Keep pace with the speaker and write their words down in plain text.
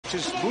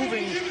coaches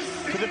moving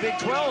to the Big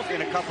 12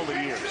 in a couple of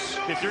years.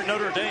 If you're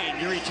Notre Dame,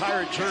 you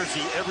retire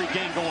jersey every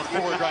game going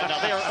forward right now.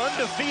 They are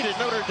undefeated,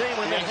 Notre Dame,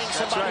 when they hang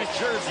somebody's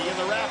jersey in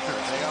the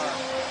rafters. They are.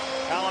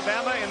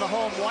 Alabama in the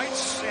home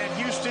whites, and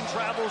Houston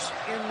travels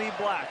in the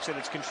blacks, and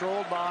it's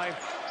controlled by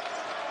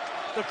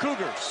the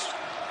Cougars.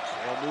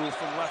 They'll move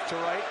from left to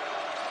right.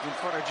 In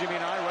front of Jimmy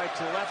and I, right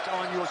to left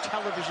on your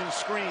television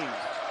screen.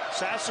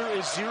 Sasser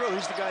is 0.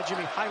 He's the guy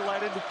Jimmy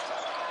highlighted.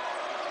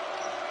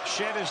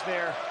 Shed is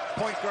there.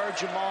 Point guard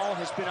Jamal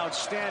has been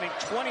outstanding.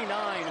 29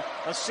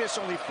 assists,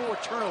 only 4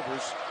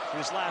 turnovers in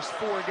his last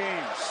 4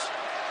 games.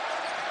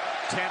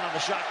 10 on the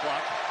shot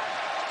clock.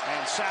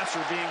 And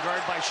Sasser being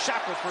guarded by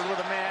Shackelford with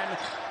a man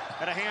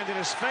and a hand in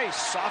his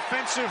face.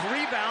 Offensive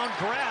rebound,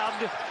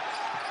 grabbed.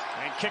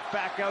 And kick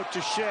back out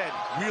to Shed.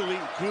 Really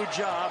good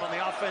job on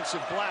the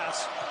offensive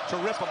glass to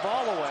rip a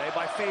ball away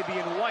by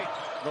Fabian White,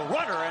 the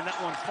runner, and that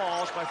one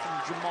falls by from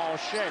Jamal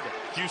Shed.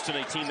 Houston,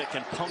 a team that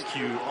can punk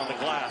you on the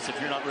glass if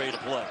you're not ready to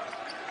play.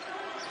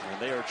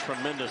 And they are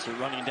tremendous at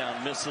running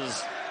down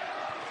misses.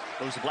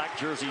 Those black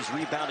jerseys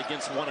rebound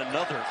against one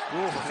another.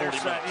 Ooh,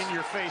 there's that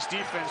in-your-face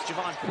defense.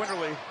 Javon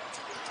Quinterly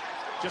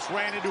just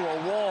ran into a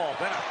wall.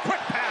 Then a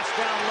quick pass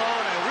down low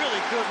and a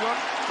really good look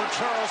for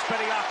Charles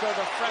Bediako,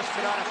 the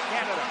freshman out of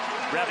Canada.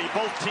 Ravi,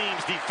 both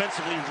teams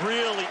defensively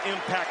really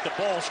impact the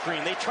ball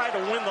screen. They try to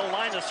win the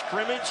line of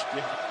scrimmage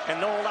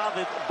and don't allow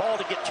the ball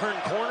to get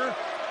turned corner.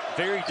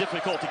 Very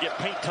difficult to get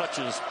paint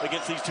touches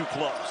against these two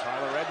clubs.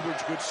 Tyler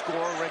Edwards, good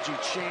scorer. Reggie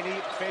Chaney.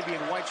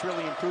 Fabian White's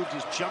really improved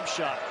his jump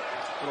shot.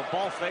 Little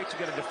ball fake to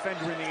get a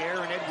defender in the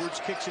air, and Edwards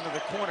kicks into the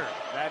corner.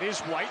 That is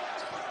White.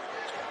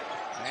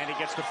 And he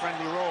gets the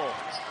friendly roll.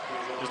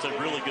 Just a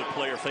really good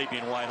player,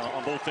 Fabian White,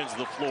 on both ends of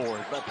the floor.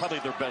 Probably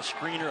their best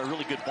screener, a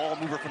really good ball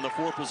mover from the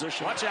 4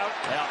 position. Watch out.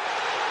 Yeah.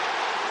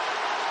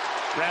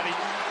 Ravi,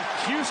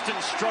 Houston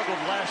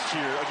struggled last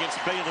year against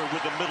Baylor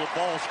with the middle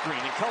ball screen,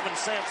 and Kelvin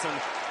Sampson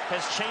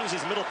has changed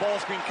his middle ball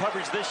screen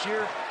coverage this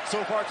year.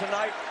 So far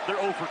tonight, they're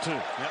 0 for 2.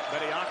 Yep,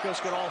 Bediako's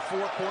got all 4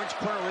 points.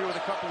 Quinterly with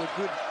a couple of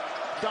good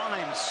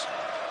dimes.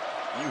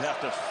 You have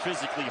to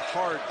physically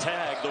hard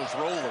tag those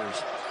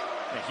rollers.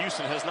 And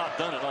Houston has not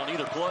done it on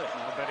either play.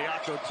 Well,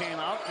 Bediako came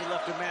out. He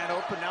left a man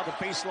open. Now the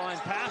baseline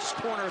pass.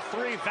 Corner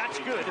 3. That's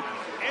good.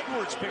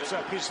 Edwards picks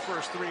up his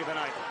first 3 of the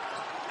night.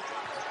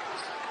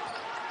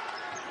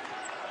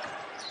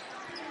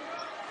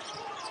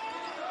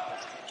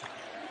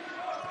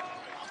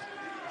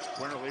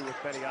 Quinterly with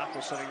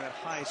Bediako setting that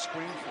high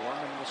screen for him,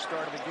 and we'll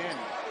start it again.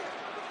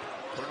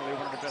 Quinterly,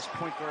 one of the best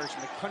point guards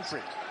in the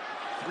country.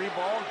 3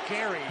 ball,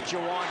 Gary.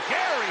 Jawan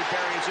Gary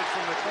buries it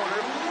from the corner.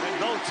 And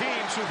both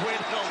teams who've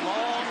waited a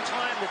long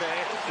time today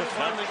to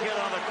finally get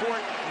on the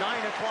court. 9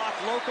 o'clock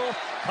local,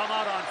 come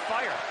out on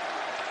fire.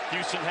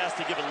 Houston has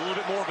to give a little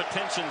bit more of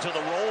attention to the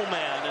roll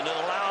man, and it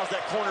allows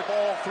that corner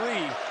ball 3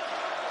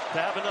 to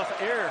have enough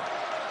air.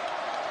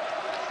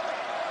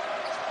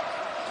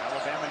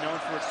 Alabama known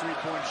for its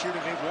 3-point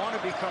shooting. They want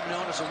to become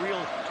known as a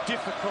real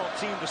difficult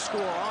team to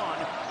score on.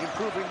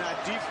 Improving that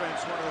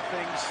defense, one of the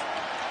things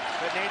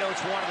that Nate Oates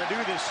wanted to do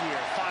this year.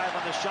 5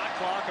 on the shot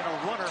clock and a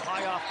runner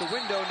high off the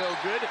window, no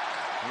good.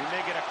 We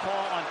may get a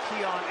call on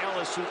Keon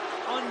Ellis, who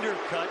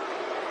undercut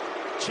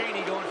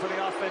Chaney going for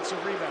the offensive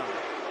rebound.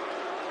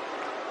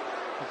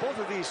 Well, both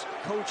of these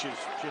coaches,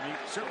 Jimmy,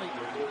 certainly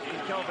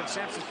in Kelvin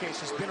Sampson's case,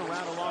 has been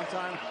around a long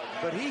time,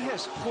 but he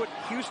has put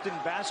Houston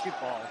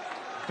basketball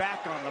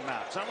back on the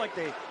map. It's not like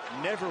they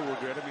never were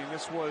good. I mean,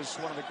 this was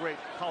one of the great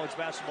college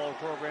basketball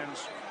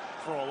programs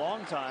for a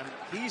long time.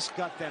 He's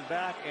got them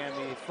back, and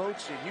the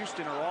folks in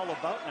Houston are all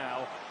about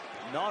now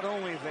not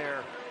only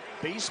their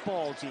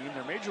baseball team,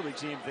 their major league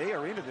team, they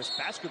are into this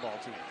basketball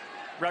team.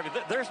 Ravi,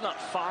 there's not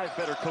 5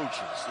 better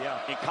coaches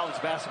in college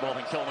basketball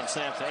than Kelvin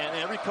Sampson, and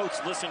every coach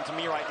listening to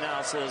me right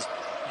now says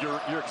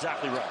you're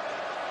exactly right.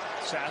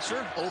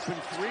 Sasser, open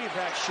 3,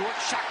 back short.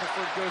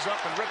 Shackelford goes up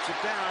and rips it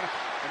down,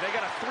 and they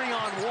got a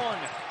 3-on-1.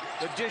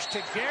 The dish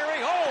to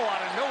Gary. Oh,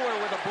 out of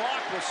nowhere with a block.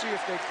 We'll see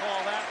if they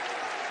call that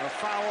a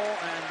foul,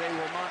 and they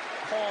will not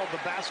call the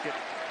basket.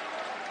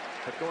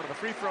 But going to the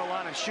free throw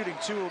line and shooting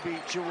 2 will be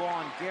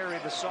Jawan Gary,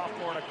 the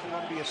sophomore out of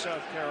Columbia,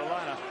 South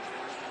Carolina.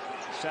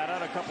 Sat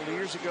out a couple of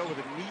years ago with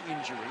a knee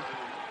injury.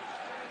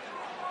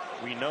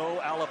 We know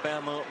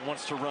Alabama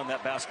wants to run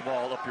that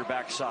basketball up your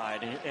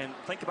backside. And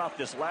think about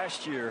this.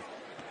 Last year,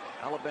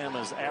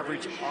 Alabama's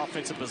average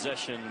offensive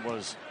possession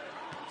was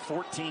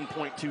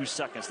 14.2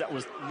 seconds. That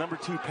was number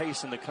 2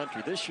 pace in the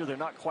country. This year, they're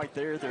not quite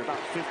there. They're about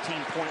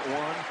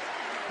 15.1.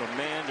 But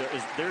man,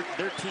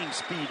 their team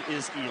speed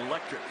is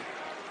electric.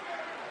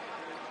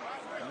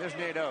 And there's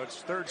Nate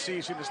Oates, 3rd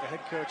season as the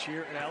head coach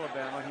here in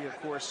Alabama. He, of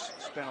course,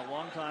 spent a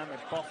long time at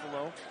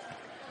Buffalo.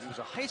 He was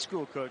a high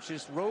school coach.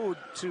 His road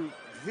to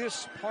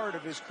this part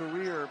of his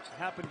career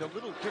happened a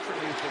little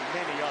differently than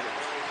many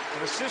others.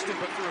 An assistant,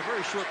 but for a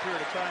very short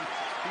period of time,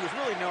 he was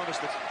really known as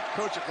the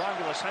coach at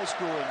Romulus High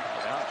School in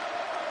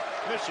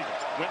Michigan.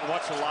 Went and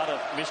watched a lot of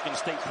Michigan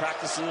State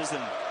practices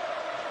and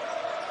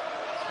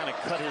kind of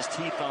cut his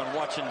teeth on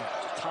watching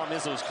Tom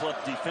Izzo's club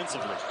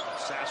defensively.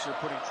 Sasser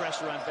putting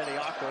pressure on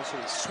Bediako, so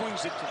he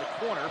swings it to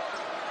the corner.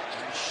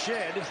 And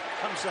Shed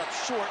comes up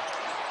short.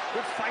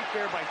 Good fight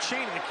there by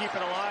Cheney to keep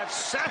it alive.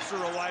 Sasser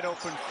a wide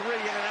open three,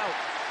 in and out.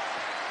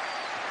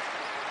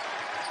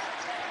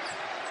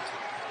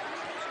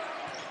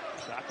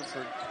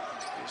 Shackelford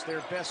is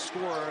their best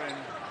scorer, and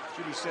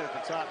Judy said at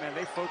the top, man,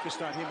 they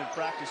focused on him in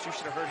practice. You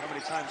should have heard how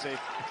many times they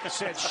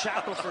said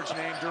Shackelford's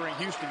name during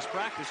Houston's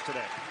practice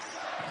today.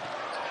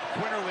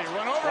 Quinterly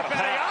run over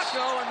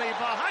Bediako, and the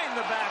behind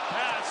the back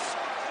pass,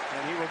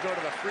 and he will go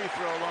to the free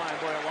throw line.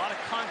 Boy, a lot of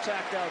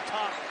contact out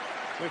top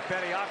with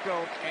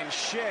Bediako and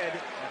Shed.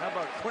 And how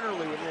about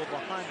Quinterly with a little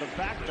behind the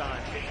back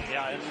dime?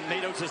 Yeah, and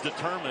Nate Oates is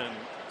determined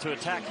to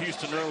attack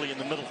Houston early in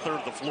the middle third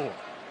of the floor.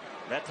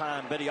 That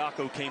time,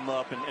 Bediako came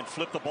up and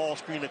flipped the ball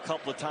screen a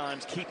couple of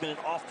times, keeping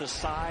it off the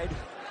side,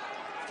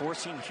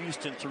 forcing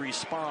Houston to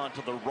respond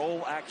to the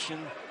roll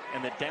action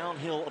and the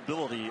downhill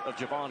ability of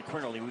Javon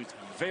Quinterly, who's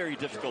very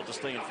difficult to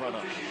stay in front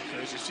of. So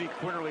as you see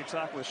Quinterly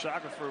talk with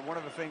Shackelford, one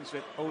of the things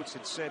that Oates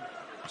had said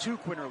to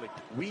Quinterly,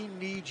 we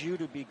need you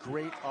to be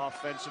great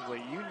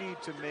offensively. You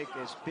need to make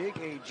as big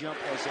a jump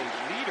as a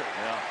leader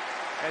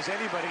as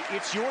anybody.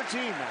 It's your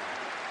team now.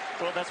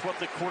 Well, that's what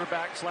the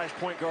quarterback /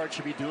 point guard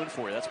should be doing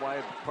for you. That's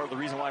why part of the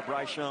reason why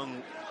Bryce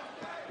Young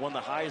won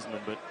the Heisman.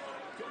 But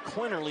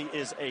Quinterly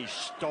is a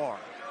star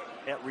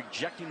at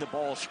rejecting the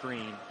ball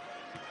screen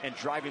and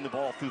driving the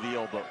ball through the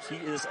elbows. He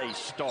is a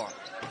star.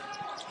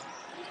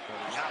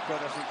 Bediako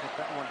doesn't get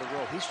that one to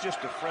roll. He's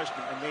just a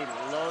freshman, and they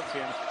love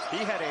him.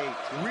 He had a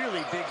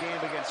really big game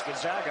against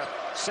Gonzaga.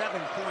 7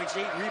 points,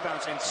 8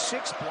 rebounds, and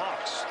 6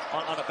 blocks.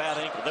 On a bad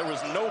ankle. There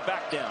was no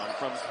back down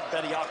from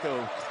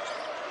Bediako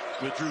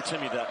with Drew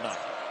Timme that night.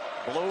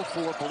 Blow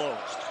for blow.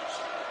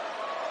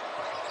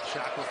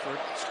 Shackelford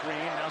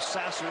screen. Now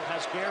Sasser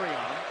has Gary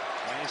on him,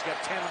 and he's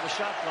got 10 on the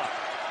shot clock.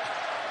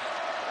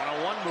 On a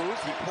one move,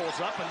 he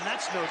pulls up, and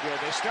that's no good.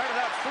 They started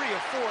out 3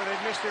 of 4.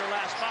 They've missed their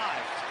last 5.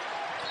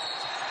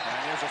 And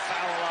there's a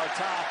foul out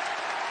top.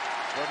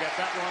 We'll get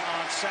that one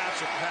on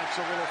Sasser, perhaps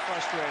a little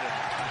frustrated.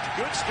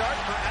 Good start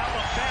for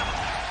Alabama.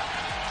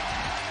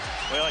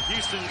 Well,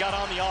 Houston got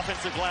on the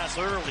offensive glass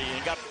early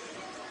and got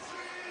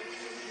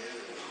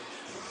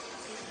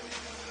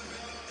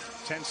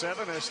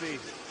 10-7 as the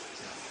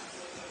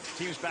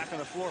team's back on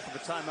the floor for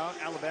the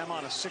timeout. Alabama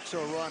on a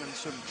 6-0 run and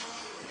some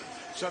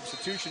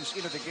substitutions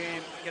into the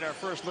game. Get our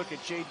first look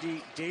at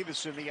J.D.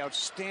 Davison, the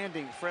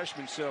outstanding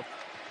freshman. So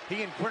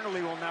he and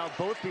Quinterly will now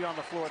both be on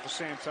the floor at the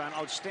same time.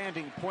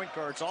 Outstanding point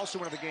guards. Also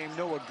into the game,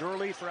 Noah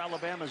Gurley for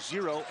Alabama,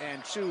 0,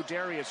 and 2,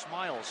 Darius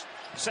Miles.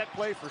 Set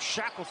play for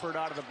Shackelford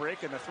out of the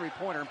break, and the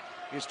three-pointer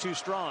is too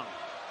strong.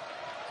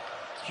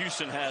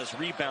 Houston has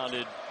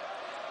rebounded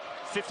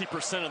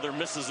 50% of their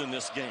misses in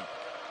this game.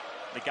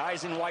 The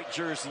guys in white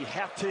jersey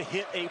have to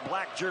hit a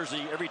black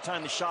jersey every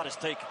time the shot is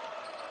taken.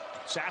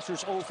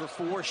 Sasser's 0 for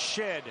 4.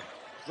 Shed.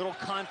 Little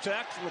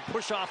contact. Little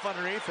push off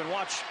underneath. And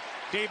watch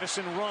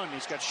Davison run.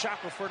 He's got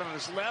Shackelford on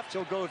his left.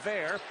 He'll go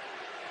there.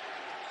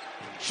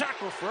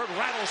 Shackelford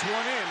rattles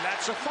one in.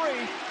 That's a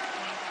 3.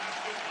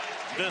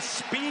 The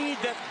speed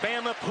that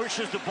Bama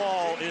pushes the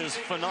ball is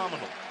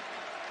phenomenal.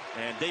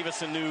 And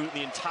Davison knew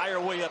the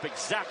entire way up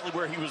exactly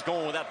where he was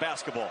going with that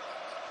basketball.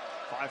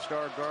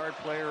 5-star guard,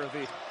 player of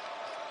the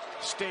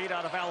state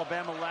out of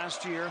Alabama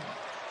last year.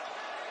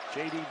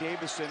 J.D.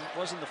 Davison.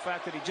 Wasn't the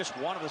fact that he just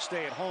wanted to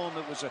stay at home.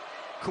 It was a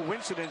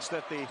coincidence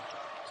that the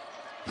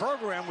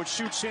program which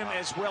suits him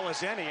as well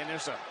as any. And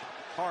there's a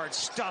hard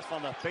stuff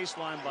on the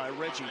baseline by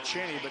Reggie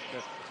Cheney. But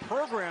the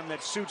program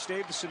that suits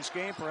Davison's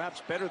game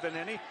perhaps better than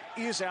any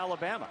is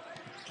Alabama.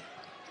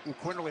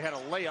 Quinterly had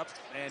a layup,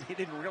 and he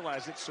didn't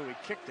realize it, so he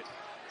kicked it.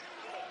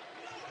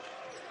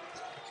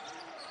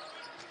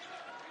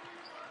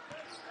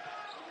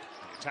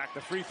 Attack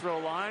the free throw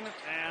line,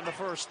 and the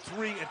first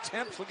 3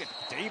 attempts. Look at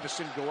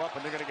Davison go up,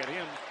 and they're going to get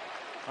him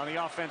on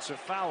the offensive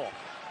foul.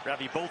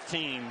 Ravi, both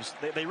teams,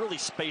 they really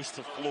space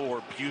the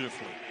floor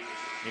beautifully.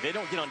 I mean, they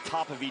don't get on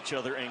top of each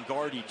other and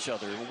guard each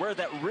other. Where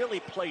that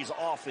really plays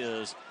off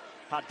is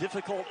how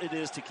difficult it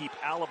is to keep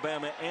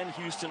Alabama and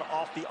Houston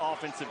off the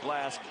offensive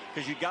glass,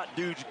 because you got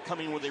dudes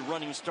coming with a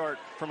running start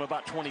from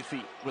about 20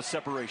 feet with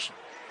separation.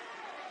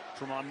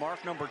 From on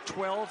mark number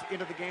 12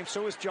 into the game,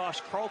 so is Josh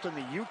Carlton,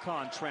 the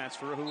UConn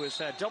transfer, who has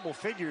had double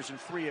figures in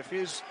 3 of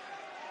his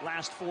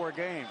last 4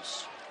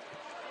 games.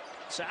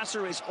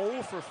 Sasser is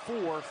 0 for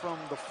 4 from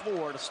the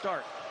floor to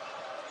start.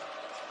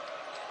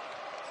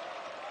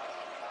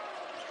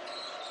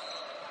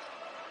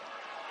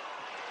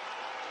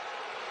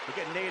 Look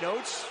at Nate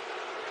Oates.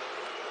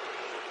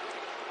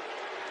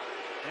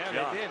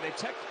 Yeah, they did. They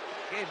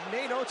gave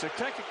Nate Oates a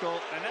technical,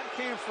 and that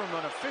came from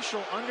an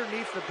official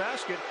underneath the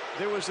basket.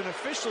 There was an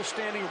official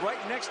standing right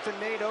next to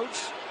Nate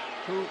Oates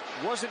who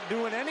wasn't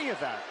doing any of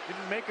that.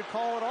 Didn't make a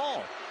call at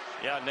all.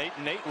 Yeah,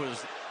 Nate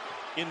was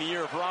in the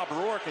ear of Rob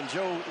Rourke, and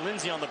Joe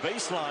Lindsay on the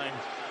baseline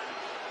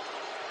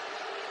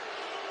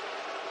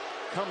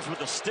comes with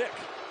a stick.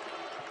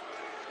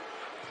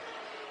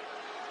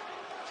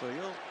 So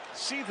you'll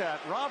see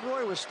that Rob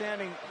Roy was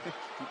standing,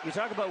 you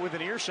talk about with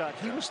an earshot,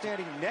 he was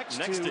standing next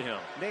to him.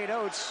 Nate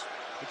Oates.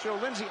 But Joe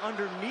Lindsay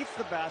underneath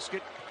the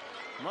basket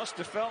must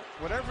have felt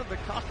whatever the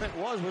comment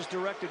was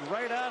directed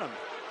right at him.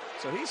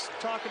 So he's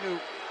talking to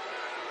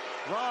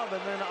Rob,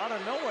 and then out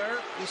of nowhere,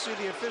 you see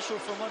the official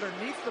from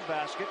underneath the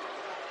basket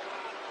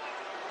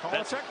call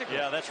a technical.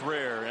 Yeah, that's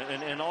rare.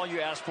 And all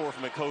you ask for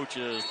from a coach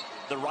is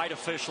the right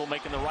official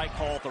making the right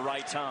call at the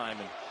right time.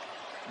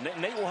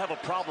 And Nate will have a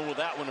problem with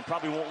that one and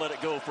probably won't let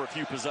it go for a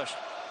few possessions.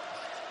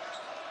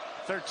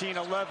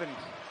 13-11.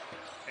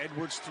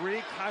 Edwards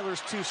 3.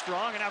 Kyler's too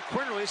strong. And now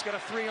Quinterly's got a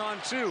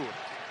 3-on-2.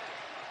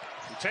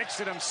 He takes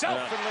it himself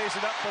and lays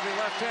it up for the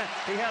left hand.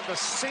 He had the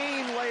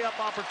same layup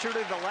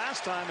opportunity the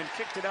last time and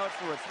kicked it out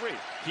for a 3.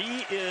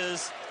 He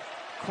is,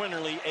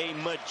 Quinterly, a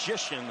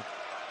magician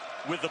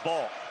with the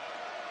ball.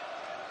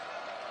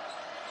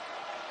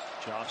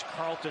 Josh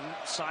Carlton,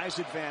 size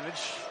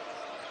advantage.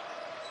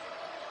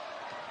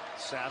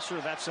 Sasser,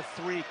 that's a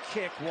 3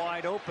 kick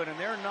wide open, and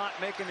they're not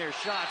making their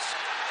shots.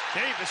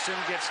 Davison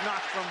gets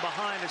knocked from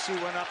behind as he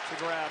went up to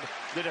grab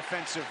the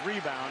defensive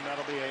rebound.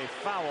 That'll be a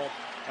foul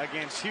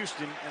against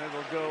Houston, and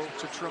it'll go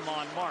to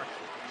Tremont Mark.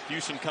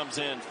 Houston comes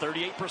in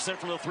 38%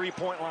 from the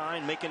three-point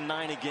line, making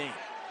 9 a game.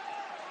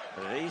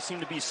 They seem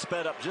to be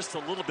sped up just a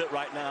little bit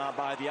right now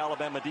by the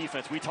Alabama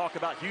defense. We talk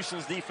about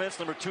Houston's defense,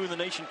 number 2 in the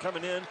nation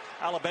coming in.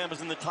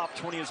 Alabama's in the top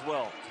 20 as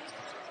well.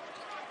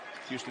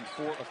 Houston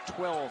 4 of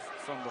 12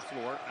 from the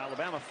floor.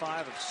 Alabama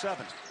 5 of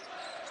 7.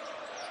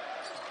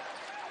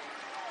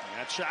 And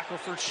that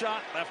Shackelford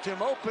shot left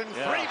him open.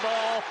 Yeah.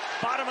 3-ball,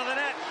 bottom of the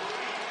net.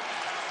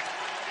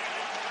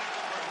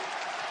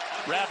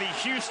 Ravi,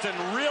 Houston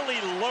really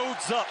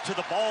loads up to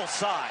the ball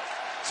side.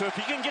 So if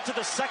you can get to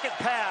the second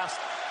pass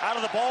out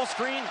of the ball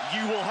screen,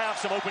 you will have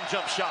some open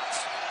jump shots.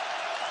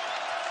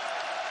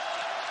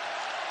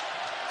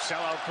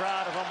 Sellout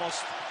crowd of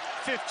almost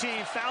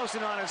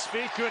 15,000 on his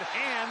feet. Good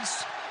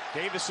hands.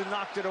 Davison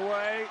knocked it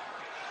away.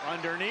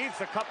 Underneath,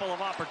 a couple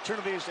of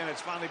opportunities, and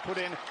it's finally put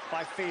in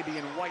by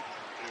Fabian White.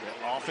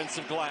 The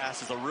offensive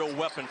glass is a real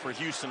weapon for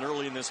Houston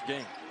early in this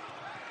game.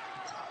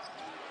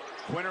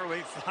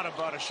 Quinterly thought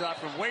about a shot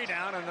from way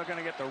down, and they're going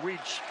to get the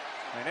reach.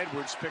 And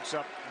Edwards picks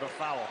up the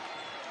foul.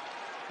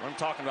 What I'm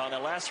talking about,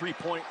 that last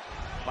 3-point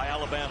by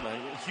Alabama,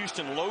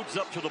 Houston loads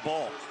up to the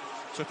ball.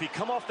 So if you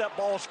come off that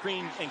ball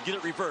screen and get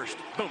it reversed,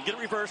 boom, get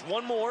it reversed,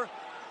 one more,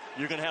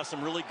 you're going to have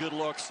some really good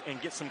looks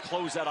and get some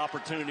closeout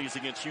opportunities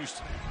against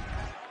Houston.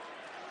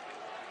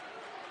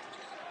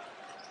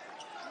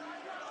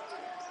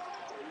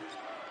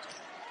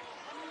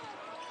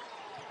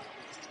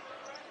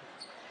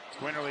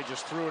 Quinterly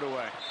just threw it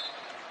away.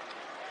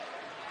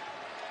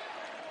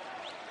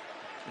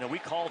 You know, we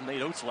called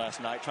Nate Oates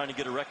last night trying to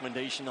get a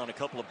recommendation on a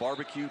couple of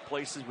barbecue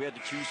places we had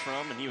to choose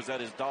from, and he was at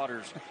his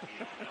daughter's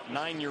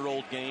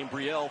 9-year-old game.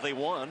 Brielle, they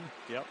won.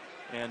 Yep.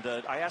 And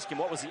I asked him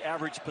what was the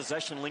average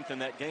possession length in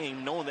that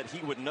game, knowing that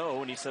he would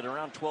know, and he said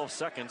around 12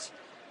 seconds.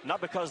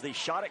 Not because they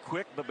shot it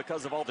quick, but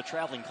because of all the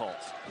traveling calls.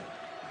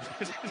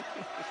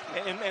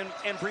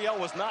 and Brielle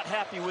was not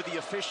happy with the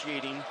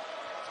officiating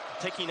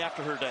taking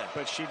after her dad.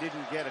 But she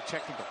didn't get a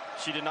technical.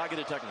 She did not get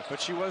a technical.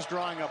 But she was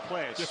drawing up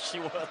plays. Yes, she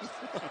was.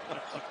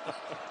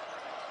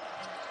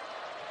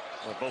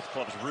 Well, both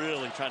clubs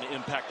really trying to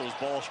impact those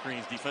ball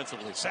screens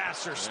defensively.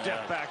 Sasser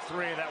step back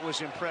 3. That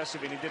was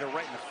impressive, and he did it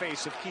right in the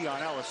face of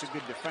Keon Ellis, a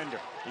good defender.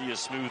 He is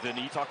smooth, and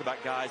you talk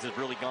about guys that have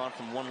really gone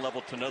from one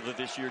level to another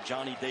this year.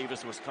 Johnny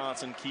Davis,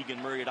 Wisconsin.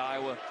 Keegan Murray at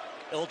Iowa.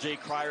 L.J.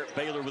 Cryer at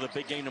Baylor with a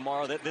big game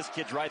tomorrow. This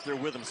kid's right there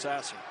with him,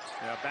 Sasser.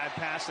 Yeah, bad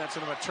pass. That's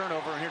a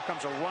turnover, and here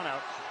comes a run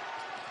out.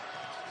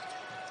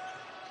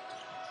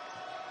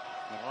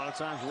 And a lot of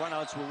times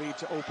runouts will lead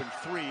to open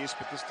threes,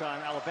 but this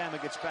time Alabama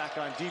gets back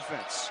on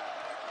defense.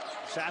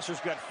 Sasser's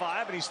got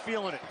 5, and he's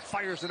feeling it.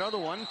 Fires another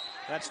one.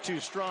 That's too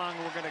strong.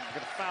 We're going to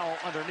get a foul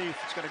underneath.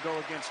 It's going to go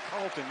against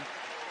Carlton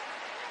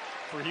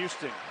for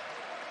Houston.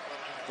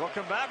 We'll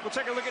come back. We'll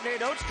take a look at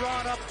Nate Oates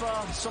drawing up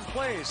some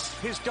plays.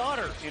 His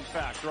daughter, in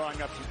fact,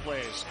 drawing up some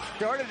plays.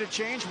 Started to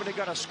change when he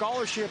got a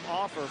scholarship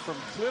offer from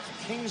Cliff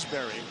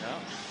Kingsbury.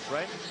 Yeah.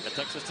 Right? At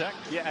Texas Tech?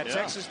 Yeah, at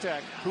Texas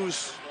Tech,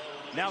 who's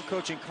now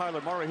coaching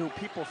Kyler Murray, who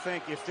people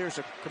think if there's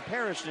a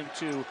comparison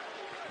to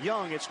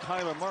Young, it's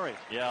Kyler Murray.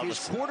 Yeah,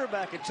 he's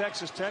quarterback at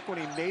Texas Tech when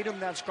he made him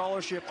that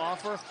scholarship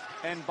offer.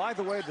 And by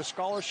the way, the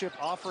scholarship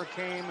offer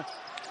came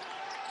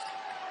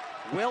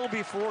well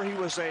before he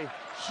was a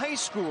high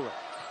schooler.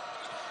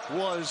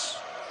 Was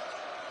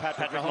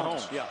Patrick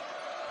Mahomes. Yeah.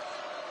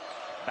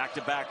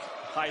 Back-to-back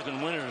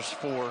Heisman winners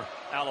for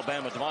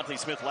Alabama. Devontae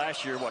Smith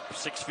last year,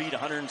 6 feet,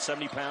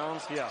 170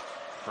 pounds? Yeah.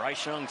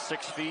 Bryce Young,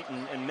 6 feet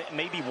and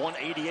maybe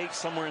 188,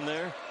 somewhere in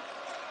there.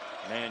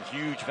 Man,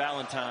 huge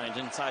Valentines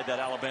inside that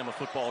Alabama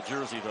football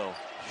jersey, though.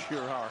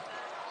 Sure are.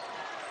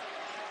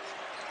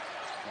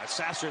 Now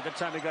Sasser, that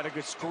time he got a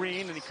good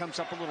screen, and he comes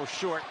up a little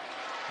short.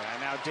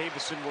 And now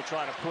Davison will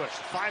try to push.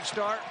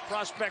 5-star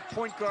prospect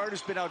point guard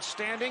has been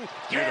outstanding.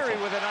 Gary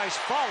with a nice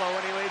follow,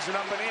 and he lays it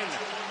up and in.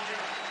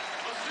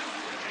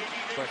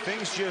 But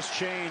things just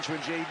change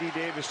when J.D.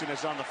 Davison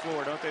is on the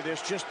floor, don't they?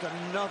 There's just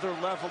another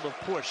level of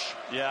push.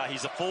 Yeah,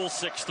 he's a full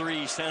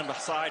 6'3", standing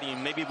beside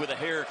him, maybe with a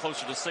hair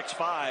closer to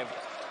 6'5",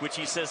 which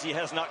he says he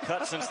has not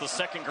cut since the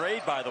 2nd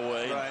grade, by the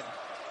way. Right.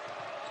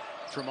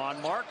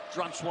 Tremont Mark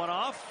jumps one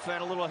off,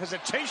 and a little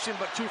hesitation,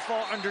 but too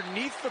far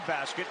underneath the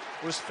basket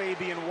was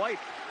Fabian White.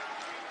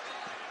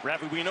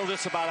 Ravi, we know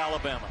this about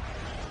Alabama.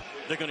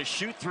 They're going to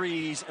shoot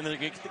threes, and they're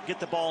going to get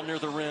the ball near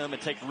the rim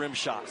and take rim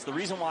shots. The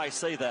reason why I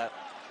say that,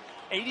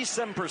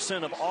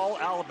 87% of all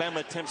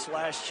Alabama attempts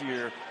last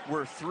year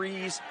were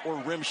threes or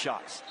rim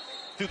shots.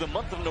 Through the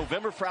month of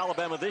November for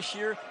Alabama this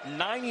year,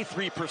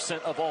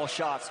 93% of all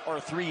shots are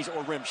threes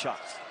or rim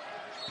shots.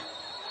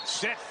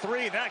 Set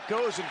 3, that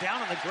goes, and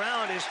down on the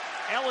ground is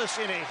Ellis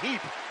in a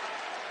heap.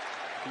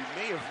 He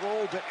may have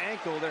rolled an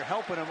ankle. They're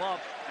helping him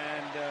up,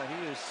 and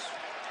he is,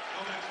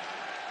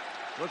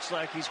 looks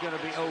like he's going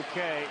to be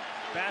okay.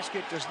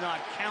 Basket does not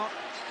count.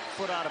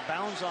 Foot out of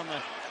bounds on the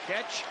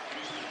catch.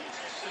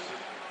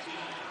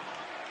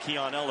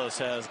 Keon Ellis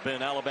has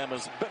been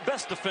Alabama's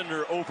best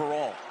defender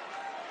overall.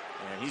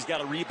 And he's got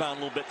to rebound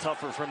a little bit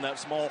tougher from that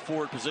small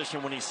forward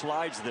position when he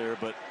slides there,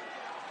 but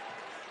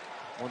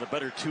one of the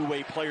better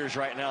two-way players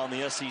right now in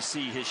the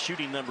SEC. His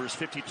shooting numbers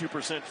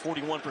 52%,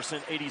 41%,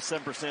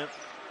 87%.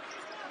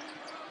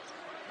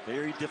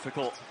 Very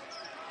difficult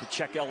to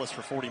check Ellis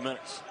for 40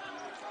 minutes.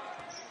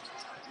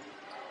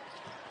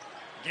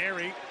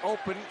 Gary,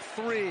 open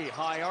 3.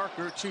 High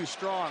arcer, too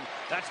strong.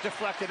 That's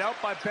deflected out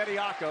by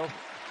Bediako,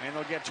 and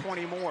they'll get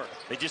 20 more.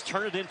 They just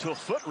turn it into a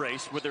foot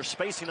race with their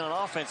spacing on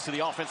offense to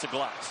the offensive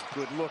glass.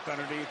 Good look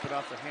underneath, but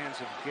off the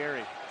hands of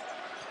Gary.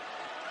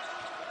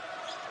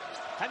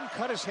 Hadn't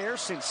cut his hair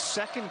since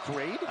 2nd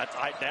grade?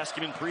 I'd ask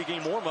him in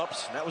pregame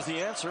warm-ups. That was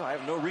the answer. I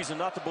have no reason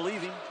not to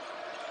believe him.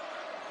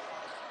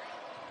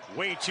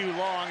 Way too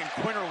long, and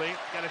Quinterly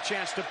got a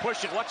chance to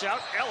push it. Watch out,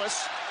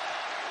 Ellis.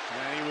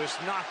 And he was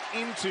knocked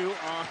into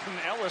on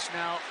Ellis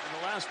now.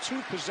 In the last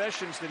 2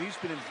 possessions that he's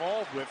been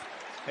involved with,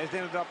 has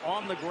ended up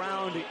on the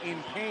ground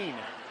in pain.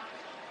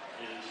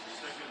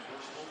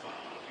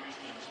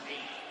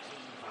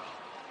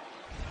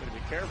 Gotta be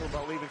careful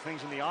about leaving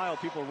things in the aisle.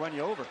 People run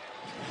you over.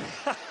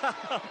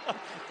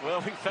 Well,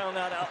 we found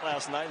that out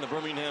last night in the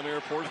Birmingham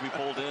airport as we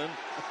pulled in.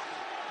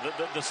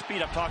 The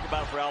speed I'm talking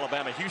about for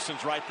Alabama,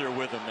 Houston's right there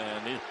with him,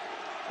 man.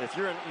 If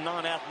you're a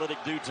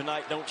non-athletic dude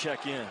tonight, don't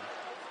check in.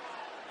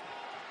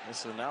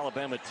 This is an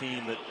Alabama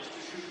team that,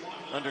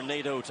 under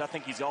Nate Oates, I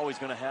think he's always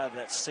going to have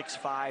that 6'5",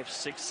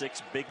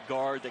 6'6" big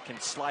guard that can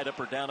slide up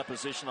or down a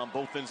position on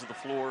both ends of the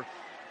floor,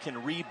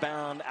 can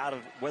rebound out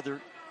of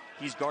whether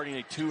he's guarding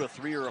a 2, a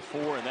 3, or a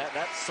 4, and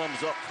that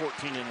sums up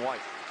 14 in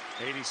White.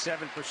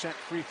 87%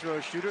 free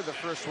throw shooter. The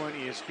first one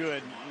is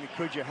good.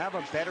 Could you have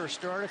a better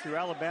start if you're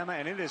Alabama?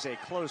 And it is a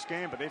close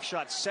game, but they've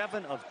shot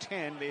 7 of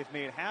 10. They've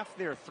made half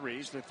their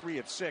threes. They're 3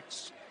 of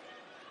 6.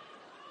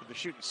 They're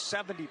shooting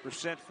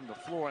 70% from the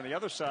floor. On the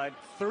other side,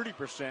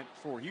 30%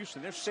 for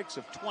Houston. They're 6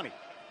 of 20.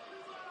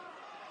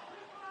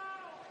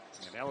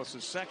 And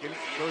Ellis's second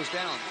goes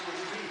down.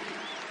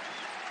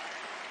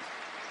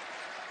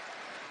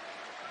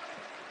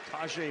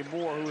 Tajay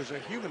Moore, who is a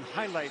human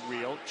highlight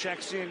reel,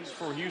 checks in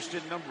for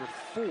Houston, number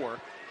 4.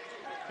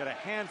 Got a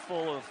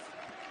handful of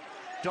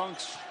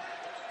dunks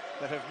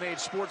that have made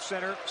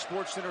SportsCenter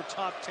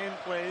top 10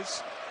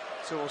 plays.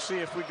 So we'll see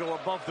if we go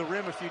above the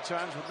rim a few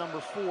times with number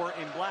 4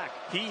 in black.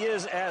 He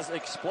is as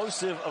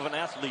explosive of an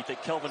athlete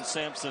that Kelvin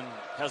Sampson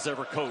has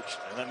ever coached.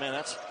 And man,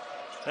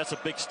 that's a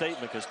big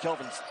statement, because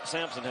Kelvin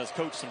Sampson has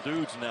coached some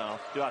dudes now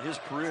throughout his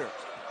career.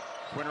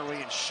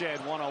 Quinterly and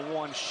Shed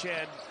one-on-one.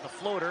 Shed, the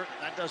floater,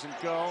 that doesn't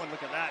go. And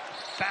look at that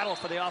battle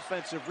for the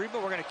offensive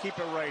rebound. We're going to keep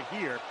it right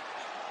here.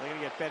 They're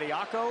going to get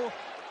Bediako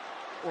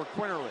or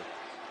Quinterly.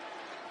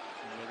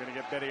 They're going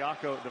to get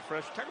Bediako, the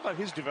fresh. Talk about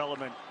his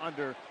development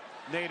under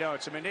Nate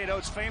Oates. I mean, Nate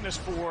Oates famous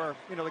for,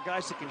 the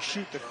guys that can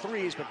shoot the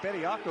threes, but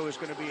Bediako is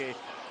going to be a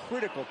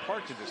critical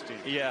part to this team.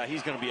 Yeah,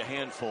 he's going to be a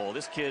handful.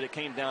 This kid, it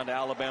came down to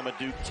Alabama,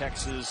 Duke,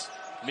 Texas,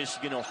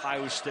 Michigan,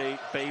 Ohio State,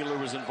 Baylor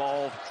was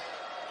involved.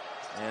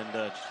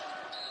 And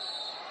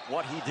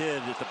what he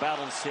did at the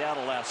battle in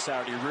Seattle last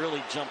Saturday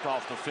really jumped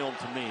off the film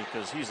to me,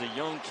 because he's a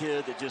young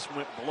kid that just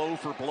went blow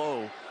for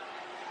blow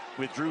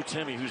with Drew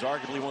Timme, who's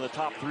arguably one of the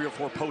top 3 or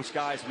 4 post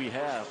guys we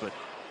have. But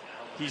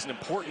he's an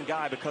important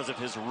guy because of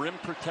his rim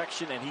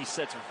protection, and he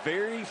sets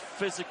very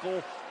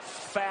physical,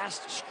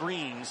 fast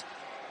screens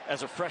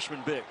as a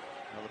freshman big.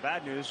 Well, the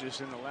bad news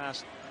is in the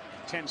last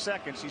 10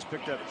 seconds, he's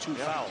picked up 2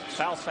 fouls.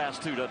 Fouls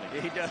fast too, doesn't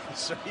he? He does,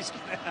 so he's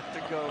going to have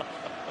to go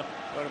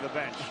to the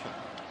bench.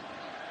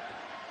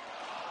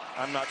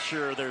 I'm not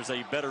sure there's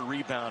a better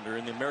rebounder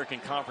in the American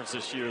Conference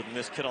this year than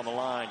this kid on the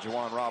line,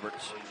 Juwan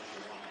Roberts.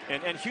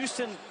 And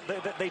Houston,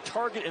 they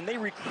target and they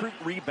recruit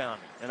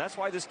rebounding. And that's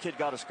why this kid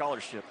got a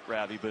scholarship,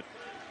 Ravi. But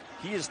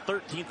he is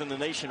 13th in the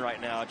nation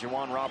right now,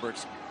 Juwan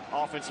Roberts.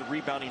 Offensive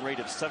rebounding rate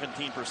of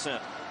 17%.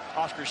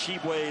 Oscar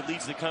Tshiebwe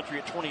leads the country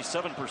at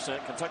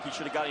 27%. Kentucky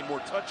should have got him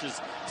more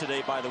touches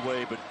today, by the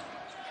way.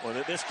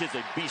 But this kid's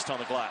a beast on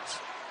the glass.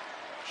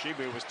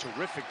 Tshiebwe was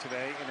terrific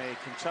today in a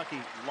Kentucky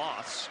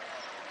loss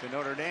to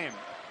Notre Dame.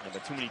 Yeah,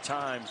 but too many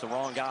times the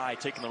wrong guy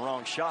taking the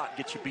wrong shot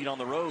gets you beat on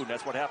the road.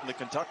 That's what happened to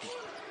Kentucky.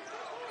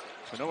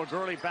 So Noah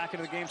Gurley back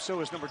into the game. So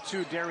is number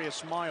 2,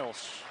 Darius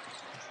Miles.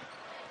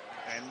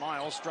 And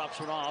Miles drops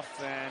one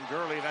off, and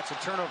Gurley, that's a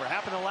turnover.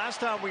 Happened the last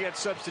time we had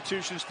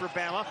substitutions for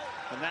Bama,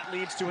 and that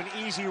leads to an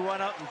easy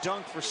run out and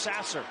dunk for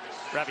Sasser.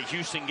 Ravi,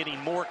 Houston getting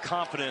more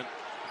confident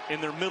in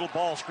their middle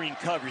ball screen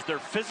coverage. They're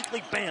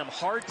physically,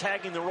 hard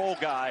tagging the roll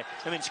guy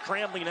and then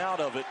scrambling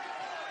out of it.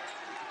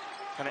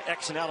 Kind of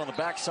Xing out on the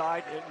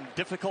backside.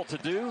 Difficult to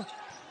do.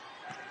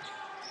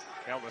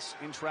 Ellis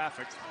in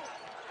traffic.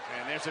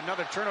 And there's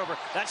another turnover.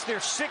 That's their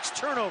 6th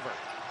turnover.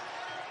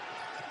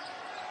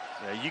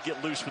 Yeah, you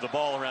get loose with the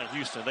ball around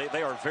Houston.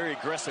 They are very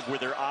aggressive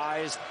with their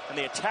eyes, and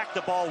they attack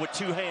the ball with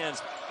 2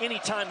 hands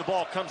anytime the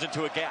ball comes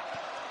into a gap.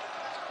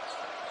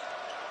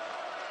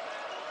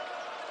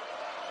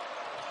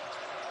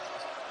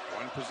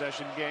 One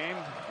possession game.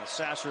 A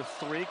Sasser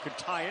 3 could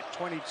tie it.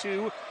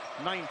 22-19.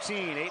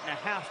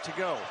 8.5 to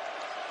go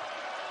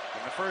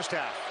in the first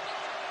half.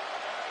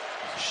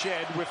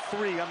 Shed with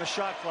 3 on the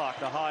shot clock.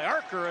 The high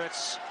arcer.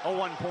 It's a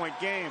 1-point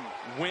game.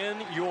 Win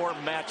your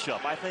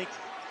matchup. I think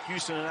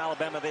Houston and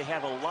Alabama, they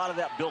have a lot of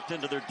that built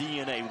into their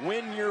DNA.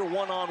 Win your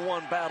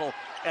one-on-one battle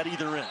at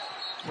either end.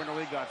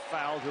 Quinterly got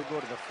fouled. He'll go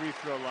to the free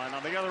throw line.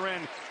 On the other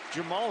end,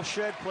 Jamal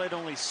Shed played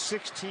only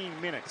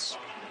 16 minutes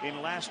in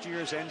last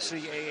year's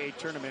NCAA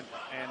tournament,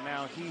 and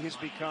now he has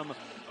become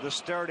the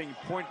starting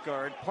point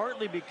guard,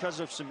 partly because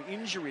of some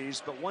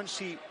injuries, but once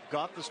he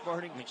got the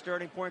starting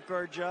point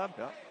guard job,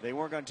 they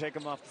weren't going to take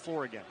him off the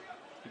floor again.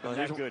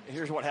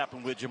 Here's what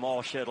happened with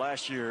Jamal Shed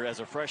last year as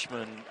a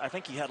freshman. I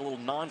think he had a little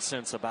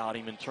nonsense about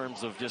him in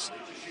terms of just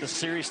the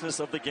seriousness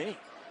of the game.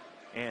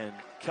 And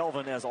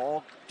Kelvin, as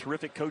all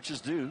terrific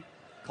coaches do,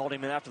 called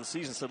him in after the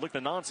season, said, look,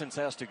 the nonsense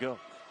has to go.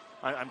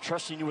 I'm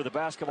trusting you with the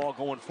basketball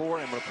going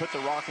forward. I'm going to put the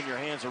rock in your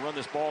hands and run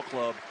this ball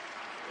club.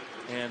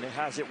 And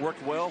has it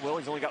worked well? Well,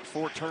 he's only got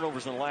 4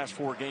 turnovers in the last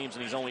 4 games,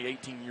 and he's only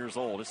 18 years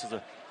old. It's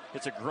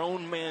a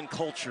grown man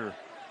culture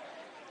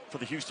for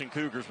the Houston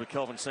Cougars with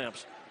Kelvin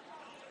Sampson.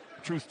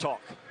 Truth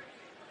talk.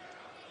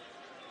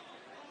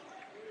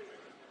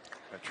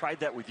 I've tried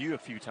that with you a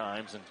few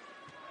times and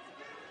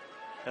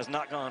has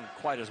not gone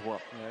quite as well.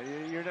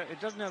 Yeah,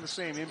 it doesn't have the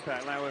same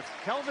impact. Now, if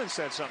Kelvin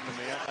said something to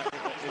me,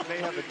 it may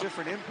have a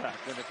different impact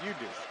than if you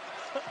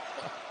do.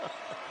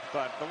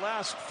 But the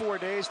last 4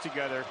 days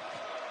together.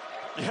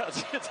 Yeah,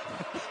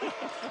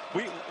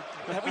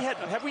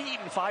 have we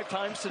eaten 5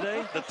 times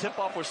today? The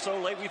tip-off was so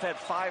late. We've had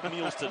 5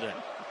 meals today.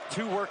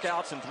 2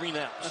 workouts and 3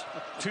 naps.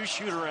 2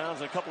 shoot-arounds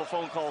and a couple of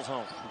phone calls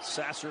home.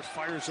 Sasser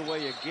fires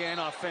away again.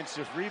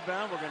 Offensive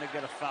rebound. We're going to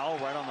get a foul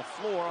right on the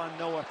floor on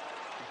Noah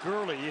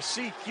Gurley. You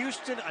see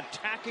Houston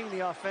attacking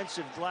the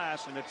offensive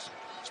glass, and it's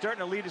starting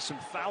to lead to some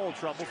foul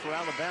trouble for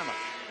Alabama.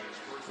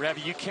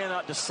 Ravi, you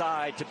cannot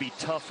decide to be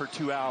tough for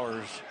 2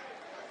 hours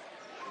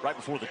right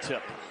before the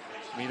tip.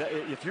 I mean,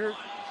 if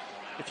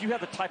you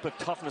have the type of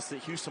toughness that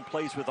Houston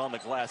plays with on the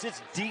glass,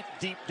 it's deep,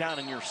 deep down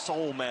in your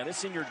soul, man.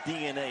 It's in your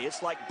DNA.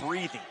 It's like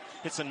breathing.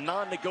 It's a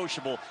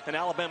non-negotiable, and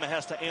Alabama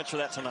has to answer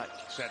that tonight.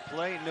 Set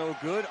play, no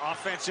good.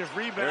 Offensive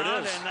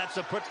rebound, and that's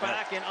a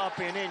putback and up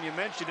and in. You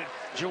mentioned it.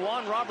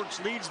 Juwan Roberts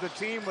leads the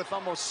team with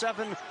almost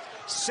seven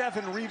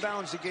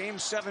rebounds a game,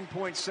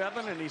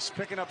 7.7, and he's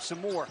picking up some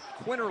more.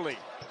 Quinterly,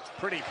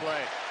 pretty play.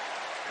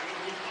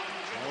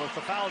 And with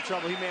the foul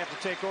trouble, he may have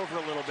to take over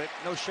a little bit.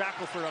 No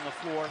Shackelford on the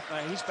floor.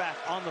 He's back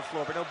on the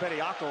floor, but no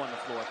Bediako on the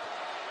floor.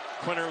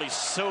 Quinterly's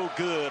so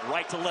good,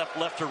 right to left,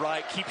 left to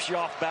right, keeps you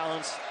off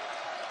balance.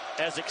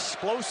 As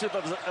explosive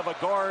of a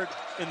guard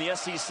in the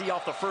SEC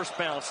off the first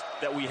bounce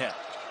that we had.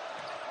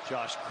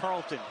 Josh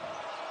Carlton.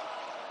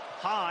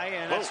 High,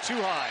 and that's too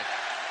high.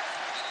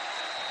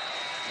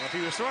 Well, if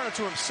he was throwing it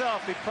to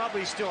himself, he'd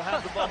probably still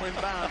have the ball in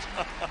bounds,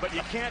 but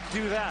you can't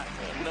do that.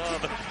 No,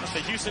 the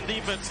Houston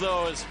defense,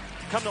 though, has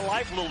come to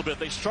life a little bit.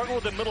 They struggle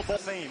with the middle ball.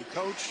 Fame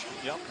coach.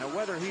 Yep. Now,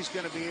 whether he's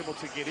going to be able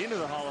to get into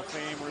the Hall of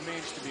Fame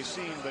remains to be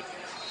seen, but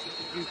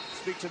if you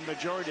speak to the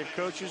majority of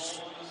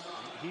coaches,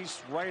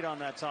 he's right on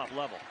that top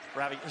level.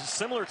 Ravi,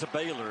 similar to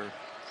Baylor,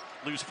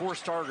 lose 4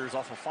 starters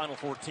off a Final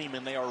Four team,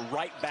 and they are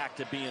right back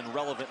to being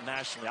relevant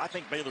nationally. I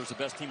think Baylor's the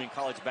best team in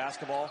college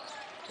basketball.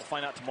 We'll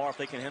find out tomorrow if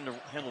they can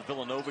handle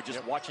Villanova,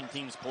 just watching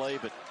teams play.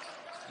 But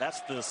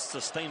that's the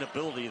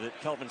sustainability that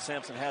Kelvin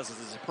Sampson has as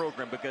his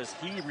program, because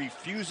he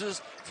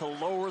refuses to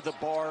lower the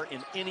bar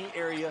in any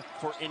area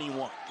for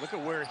anyone. Look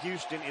at where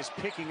Houston is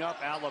picking up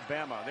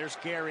Alabama. There's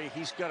Gary.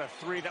 He's got a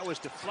 3 that was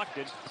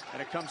deflected,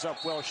 and it comes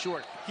up well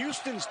short.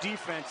 Houston's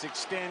defense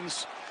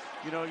extends.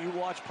 You know, you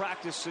watch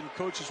practice and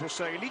coaches will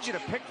say, I need you to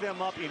pick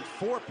them up in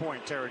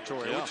 4-point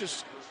territory, which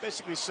is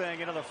basically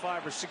saying another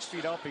 5 or 6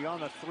 feet out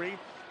beyond the 3.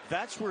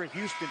 That's where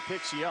Houston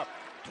picks you up.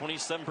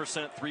 27%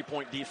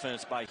 3-point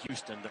defense by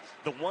Houston.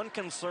 The one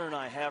concern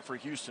I have for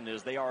Houston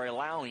is they are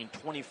allowing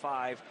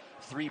 25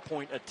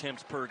 3-point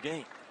attempts per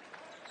game.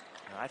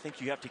 Now, I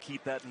think you have to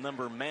keep that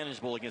number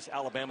manageable against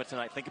Alabama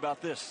tonight. Think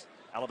about this.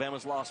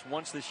 Alabama's lost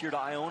once this year to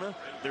Iona.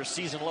 Their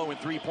season low in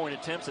 3-point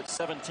attempts at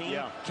 17.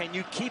 Yeah. Can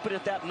you keep it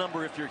at that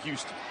number if you're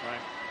Houston? Right.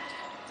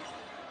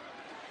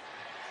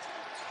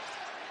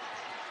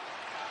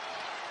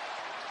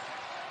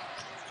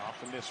 Off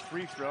the missed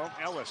free throw.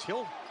 Ellis,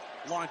 he'll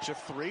launch a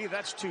 3.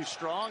 That's too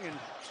strong, and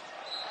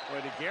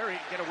Boy, did Gary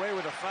get away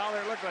with a foul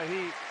there? It looked like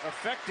he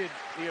affected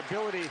the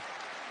ability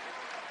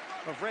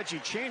of Reggie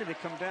Chaney to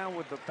come down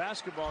with the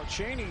basketball.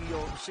 Chaney,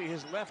 you'll see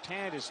his left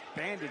hand is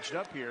bandaged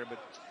up here, but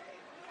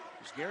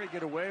does Gary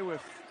get away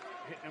with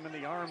hitting him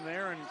in the arm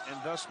there and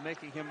thus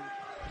making him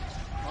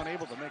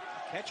unable to make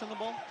a catch on the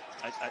ball?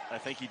 I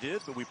think he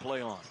did, but we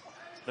play on.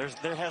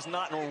 There has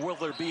not, nor will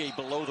there be, a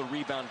below the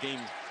rebound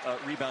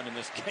rebound in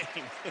this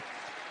game.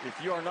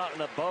 If you are not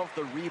an above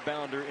the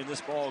rebounder in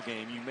this ball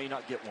game, you may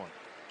not get one.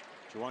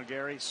 Juwan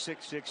Gary,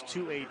 6'6",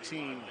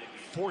 218,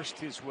 forced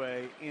his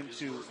way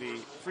into the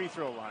free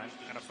throw line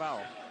and a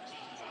foul.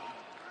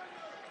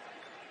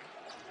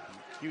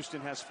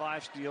 Houston has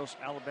 5 steals.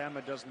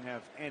 Alabama doesn't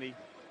have any.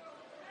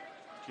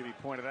 Jimmy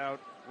pointed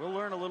out, we'll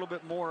learn a little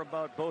bit more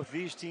about both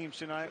these teams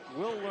tonight.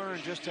 We'll learn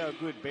just how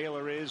good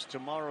Baylor is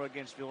tomorrow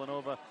against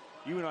Villanova.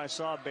 You and I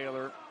saw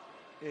Baylor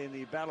in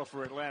the battle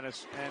for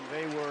Atlantis, and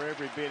they were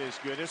every bit as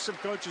good. There's some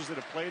coaches that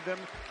have played them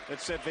that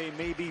said they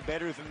may be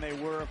better than they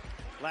were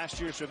last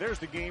year. So there's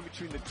the game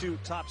between the 2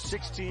 top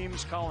 6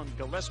 teams, Colin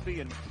Gillespie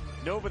and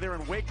Nova. They're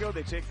in Waco.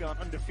 They take on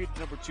undefeated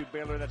number 2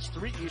 Baylor. That's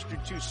 3 Eastern,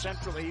 2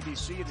 Central,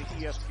 ABC and the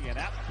ESPN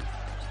app.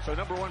 So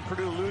number 1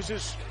 Purdue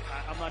loses.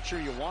 I'm not sure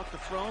you want the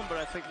throne, but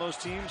I think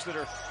most teams that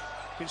are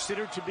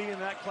considered to be in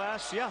that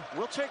class, yeah,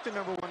 we'll take the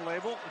number 1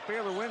 label. If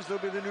Baylor wins, they'll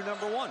be the new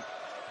number 1.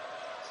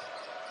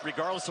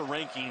 Regardless of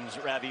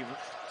rankings, Ravi,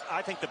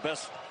 I think the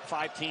best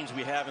 5 teams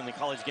we have in the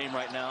college game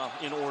right now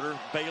in order: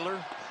 Baylor,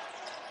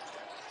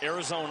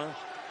 Arizona,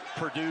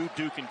 Purdue,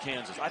 Duke, and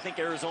Kansas. I think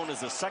Arizona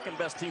is the 2nd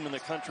best team in the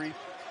country,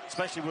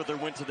 especially with their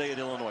win today at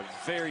Illinois.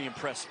 Very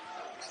impressive.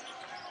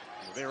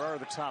 There are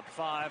the top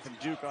 5, and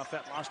Duke off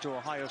that loss to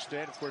Ohio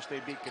State. Of course, they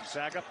beat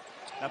Gonzaga.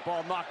 That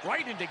ball knocked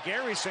right into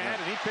Gary's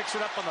hand, and he picks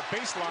it up on the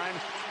baseline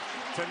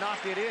to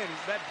knock it in.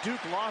 That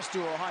Duke loss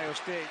to Ohio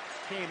State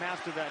came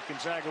after that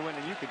Gonzaga win,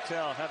 and you could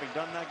tell, having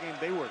done that game,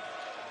 they were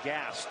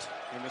gassed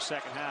in the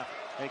second half.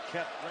 They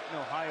kept letting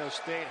Ohio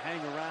State hang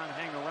around.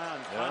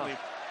 Finally,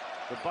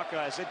 the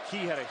Buckeyes, Ed Key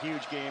had a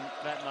huge game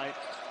that night,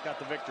 got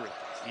the victory.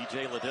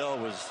 E.J. Liddell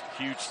was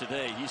huge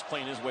today. He's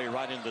playing his way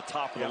right into the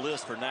top of the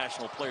list for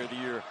National Player of the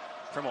Year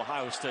from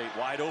Ohio State.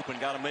 Wide open,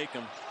 got to make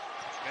him.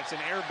 It's an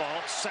air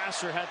ball.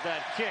 Sasser had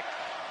that kick.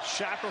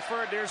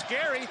 Shackelford, there's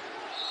Gary.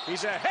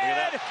 He's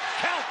ahead.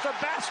 Count the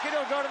basket.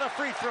 He'll go to the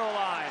free throw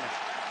line.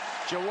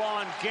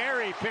 Juwan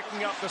Gary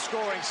picking up the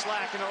scoring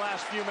slack in the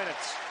last few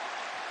minutes.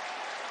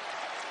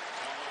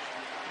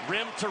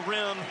 Rim to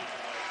rim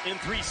in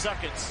 3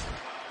 seconds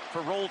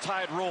for Roll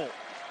Tide Roll.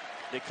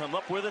 They come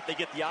up with it. They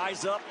get the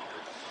eyes up.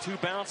 2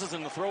 bounces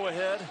and the throw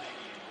ahead.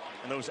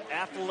 And those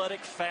athletic,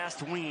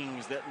 fast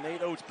wings that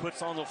Nate Oates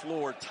puts on the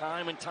floor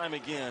time and time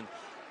again,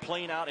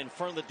 playing out in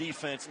front of the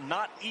defense.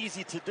 Not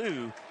easy to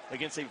do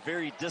against a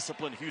very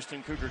disciplined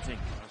Houston Cougar team.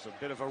 It was a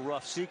bit of a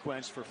rough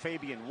sequence for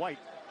Fabian White.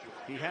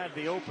 He had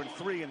the open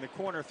 3 in the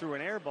corner through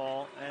an air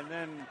ball, and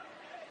then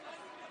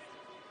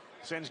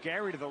sends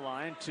Gary to the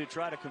line to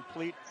try to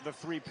complete the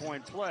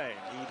 3-point play.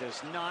 He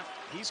does not.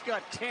 He's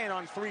got 10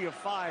 on 3 of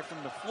 5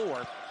 from the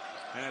floor.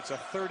 And it's a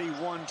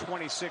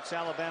 31-26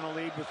 Alabama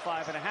lead with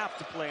 5.5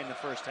 to play in the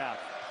first half.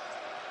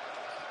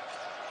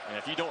 And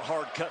if you don't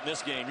hard cut in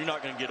this game, you're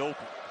not going to get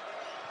open.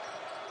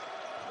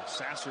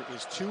 Sasser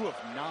is 2 of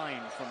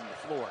 9 from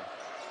the floor.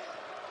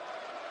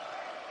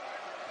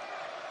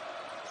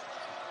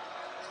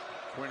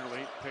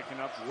 Quinterly picking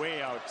up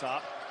way out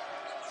top.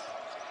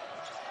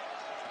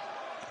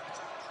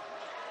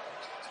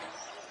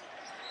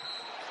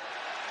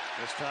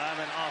 This time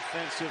an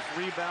offensive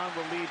rebound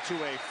will lead to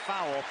a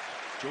foul.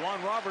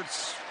 Juwan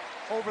Roberts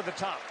over the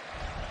top.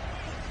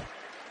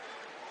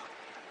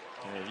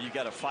 You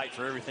got to fight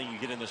for everything you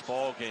get in this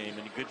ball game,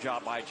 and a good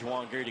job by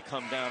Juwan Gary to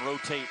come down,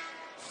 rotate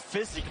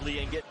physically,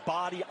 and get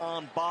body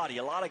on body.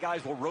 A lot of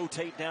guys will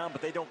rotate down,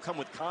 but they don't come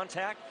with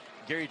contact.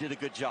 Gary did a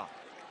good job.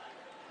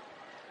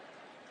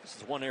 This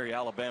is one area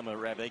Alabama,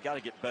 they got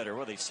to get better.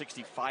 What are they,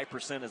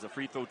 65% as a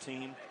free throw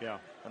team? Yeah.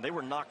 And they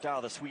were knocked out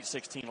of the Sweet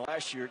 16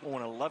 last year,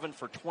 going 11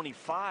 for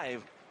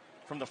 25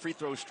 from the free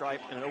throw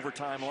stripe in an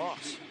overtime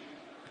loss.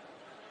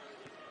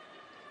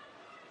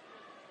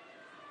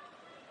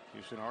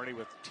 Houston already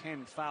with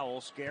 10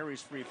 fouls.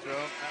 Gary's free throw,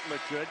 that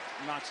looked good.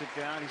 Knocks it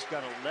down. He's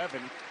got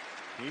 11.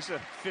 He's a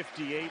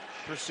 58%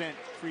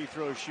 free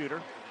throw shooter.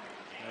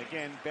 And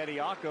again,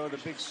 Bediako, the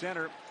big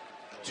center,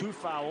 2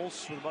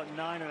 fouls with about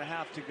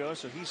 9.5 to go,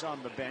 so he's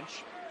on the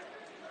bench.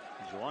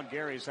 And Juwan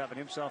Gary is having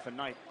himself a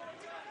night.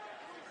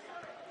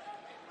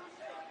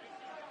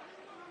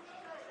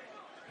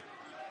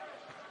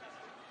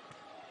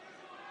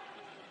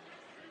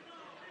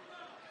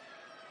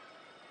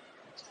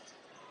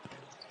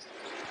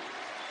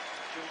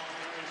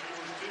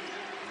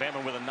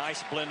 Bama with a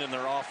nice blend in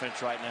their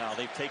offense right now.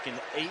 They've taken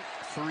 8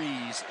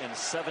 threes and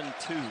 7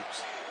 twos.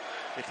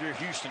 If you're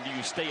Houston, do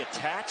you stay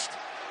attached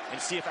and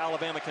see if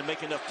Alabama can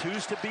make enough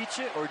twos to beat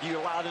you, or do you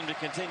allow them to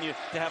continue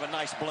to have a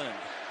nice blend?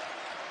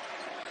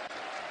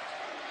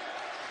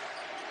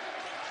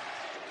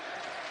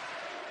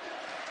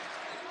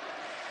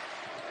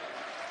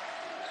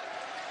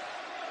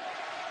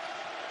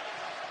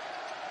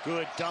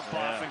 Good dump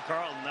off in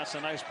Carlton. That's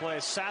a nice play.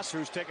 Sasser,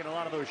 who's taking a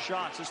lot of those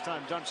shots, this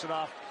time dumps it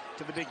off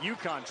to the big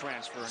UConn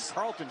transfer, and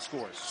Carlton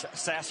scores.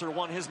 Sasser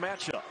won his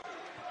matchup.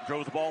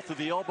 Drove the ball through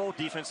the elbow.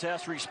 Defense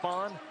has to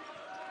respond.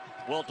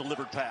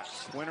 Well-delivered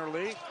pass.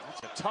 Quinterly,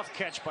 that's a tough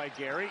catch by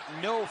Gary.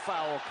 No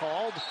foul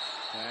called.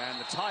 And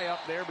the tie-up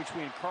there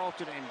between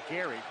Carlton and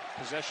Gary.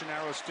 Possession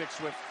arrow sticks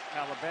with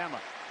Alabama.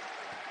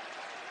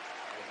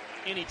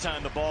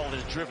 Anytime the ball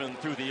is driven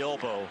through the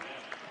elbow,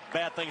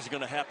 bad things are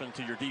going to happen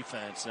to your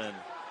defense, and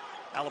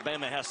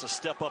Alabama has to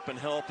step up and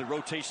help. The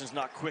rotation's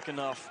not quick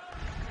enough.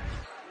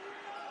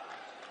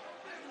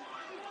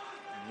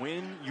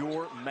 Win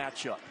your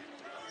matchup.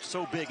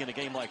 So big in a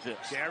game like this.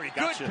 Gary,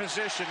 good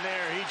position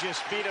there. He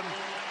just beat him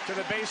to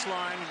the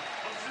baseline.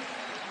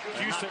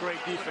 Houston,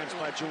 great defense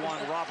by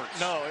Juwan Roberts.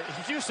 No,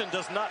 Houston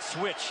does not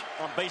switch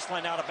on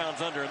baseline out of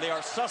bounds under, and they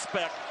are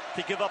suspect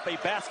to give up a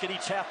basket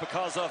each half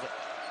because of it.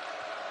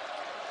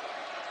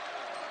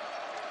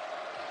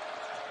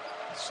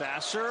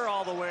 Sasser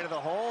all the way to the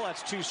hole.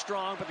 That's too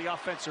strong, but the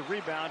offensive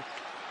rebound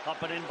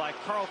up and in by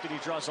Carlton. He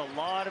draws a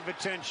lot of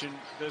attention,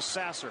 this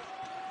Sasser.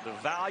 The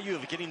value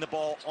of getting the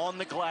ball on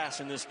the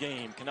glass in this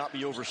game cannot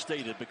be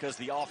overstated because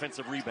the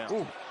offensive rebound.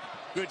 Ooh,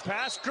 good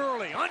pass.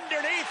 Gurley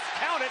underneath.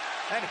 Count it.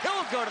 And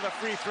he'll go to the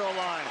free throw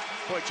line.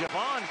 But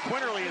Javon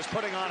Quinterly is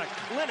putting on a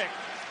clinic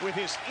with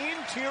his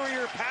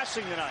interior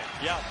passing tonight.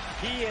 Yeah,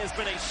 he has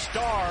been a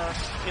star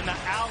in the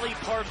alley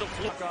part of the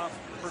floor. Off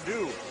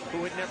Purdue,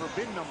 who had never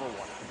been number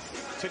one.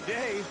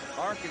 Today,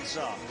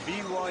 Arkansas,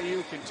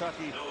 BYU,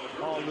 Kentucky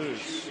all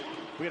lose.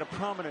 We had a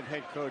prominent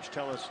head coach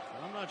tell us,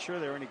 I'm not sure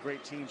there are any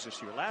great teams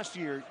this year. Last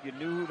year, you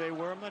knew who they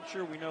were. I'm not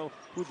sure we know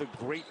who the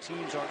great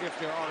teams are, if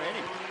there are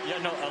any.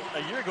 Yeah, no,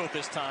 a year ago at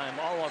this time,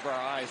 all of our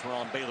eyes were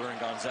on Baylor and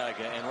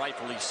Gonzaga, and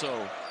rightfully so.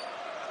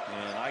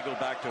 And I go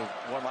back to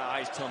what my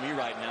eyes tell me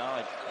right now.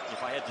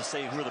 If I had to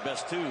say who are the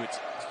best two, it's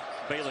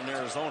Baylor and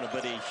Arizona,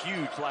 but a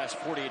huge last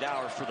 48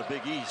 hours for the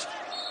Big East.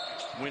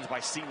 Wins by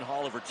Seton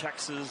Hall over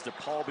Texas.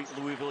 DePaul beat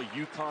Louisville.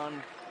 UConn,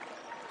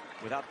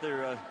 without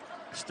their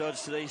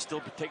studs today,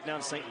 still take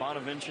down St.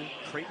 Bonaventure.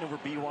 Creighton over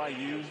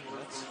BYU.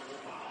 That's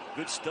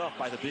good stuff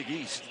by the Big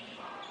East.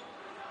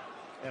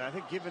 And I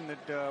think given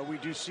that we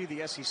do see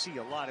the SEC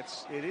a lot,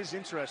 it is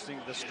interesting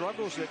the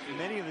struggles that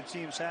many of the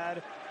teams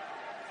had.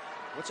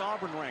 What's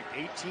Auburn ranked?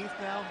 18th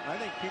now? I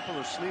think people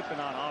are sleeping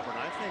on Auburn.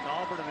 I think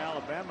Auburn and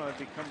Alabama have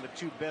become the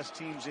two best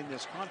teams in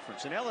this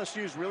conference. And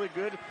LSU is really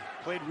good,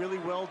 played really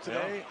well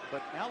today. Yeah.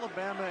 But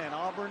Alabama and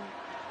Auburn,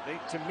 they,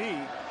 to me,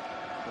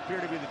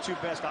 appear to be the two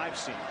best I've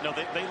seen. No,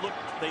 they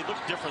look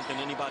different than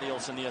anybody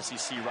else in the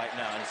SEC right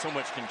now, and so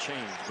much can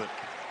change. But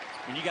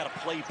when you got to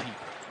play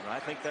people, and I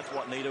think that's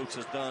what Nate Oates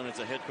has done as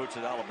a head coach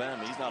at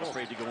Alabama. He's not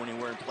afraid to go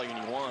anywhere and play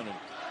anyone. And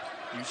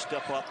you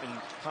step up in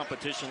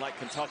competition like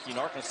Kentucky and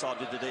Arkansas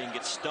did today and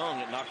get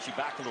stung, it knocks you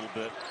back a little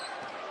bit.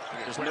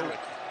 There's no way.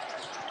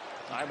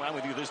 I'm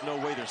with you. There's no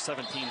way there's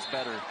 17 teams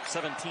better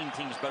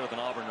than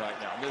Auburn right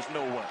now. There's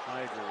no way. I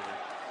agree with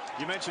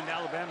you. You mentioned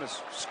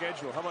Alabama's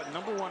schedule. How about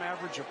 #1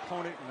 average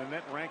opponent in the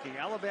net ranking?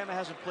 Alabama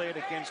hasn't played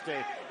against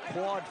a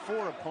quad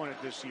 4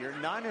 opponent this year.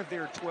 9 of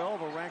their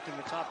 12 are ranked in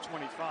the top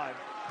 25.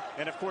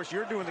 And, of course,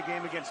 you're doing the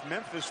game against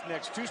Memphis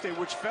next Tuesday,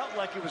 which felt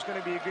like it was going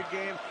to be a good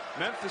game.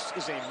 Memphis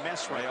is a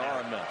mess right now. They are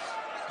a mess.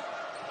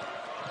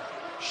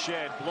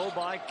 Shed, blow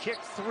by, kick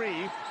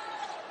 3.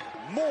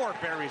 Moore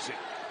buries it.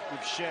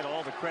 Give Shed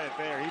all the credit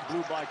there. He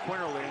blew by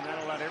Quinterly, and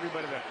that allowed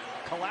everybody to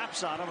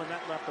collapse on him, and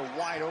that left a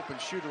wide open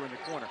shooter in the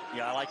corner.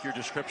 Yeah, I like your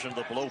description of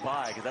the blow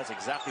by, because that's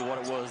exactly what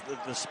it was.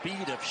 The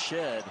speed of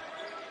Shed,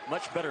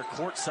 much better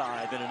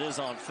courtside than it is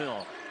on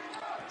film.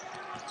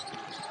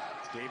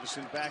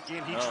 Davison back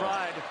in. He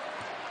tried.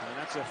 And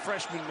that's a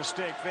freshman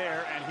mistake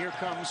there. And here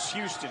comes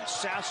Houston.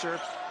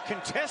 Sasser,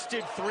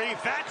 contested 3.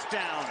 That's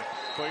down.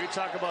 Well, you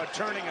talk about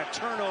turning a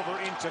turnover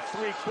into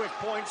 3 quick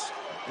points.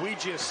 We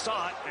just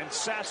saw it, and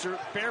Sasser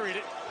buried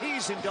it.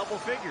 He's in double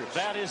figures.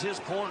 That is his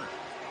corner.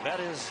 That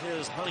is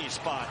his honey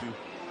spot,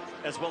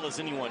 as well as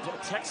anyone.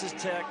 Texas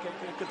Tech,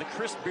 the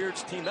Chris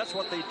Beard's team, that's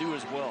what they do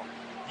as well.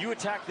 You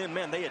attack them,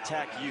 man, they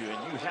attack you,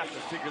 and you have to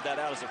figure that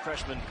out as a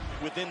freshman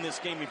within this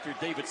game if you're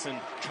Davidson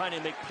trying to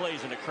make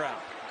plays in a crowd.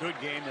 Good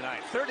game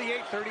tonight.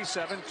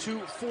 38-37,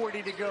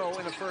 2:40 to go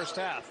in the first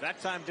half. That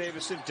time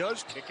Davison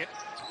does kick it.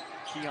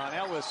 Keon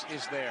Ellis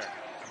is there.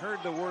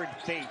 Heard the word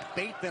bait.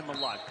 Bait them a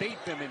lot.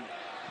 Bait them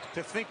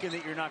into thinking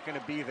that you're not going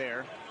to be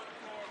there.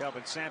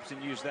 Kelvin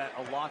Sampson used that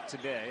a lot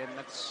today, and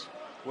that's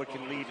what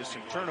can lead to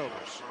some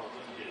turnovers.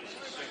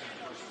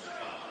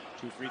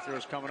 2 free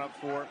throws coming up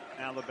for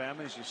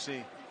Alabama, as you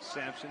see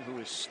Sampson, who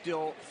is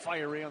still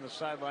fiery on the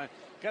sideline.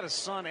 Got his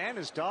son and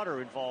his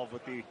daughter involved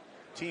with the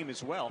team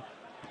as well.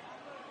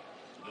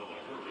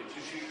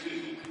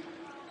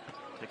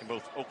 Taking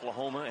both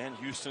Oklahoma and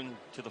Houston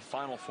to the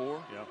Final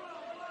Four. Yep.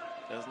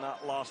 Has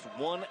not lost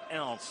 1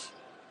 ounce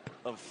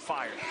of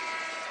fire.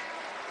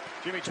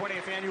 Jimmy,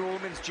 20th Annual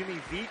Women's Jimmy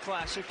V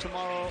Classic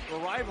tomorrow. The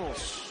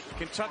rivals,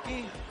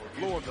 Kentucky,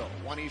 Louisville,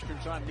 1 Eastern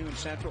Time, noon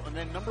Central. And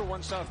then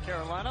 #1 South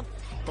Carolina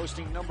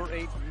hosting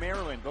 #8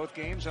 Maryland. Both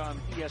games on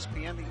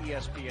ESPN, the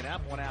ESPN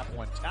app. One app,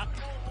 one tap.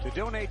 To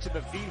donate to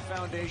the V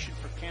Foundation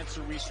for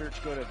Cancer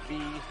Research, go to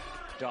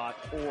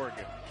v.org.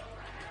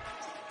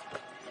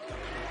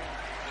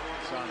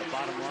 So on the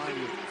bottom line,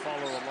 you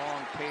follow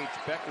along. Paige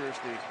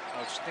Beckers, the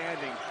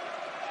outstanding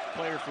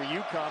player for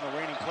UConn, the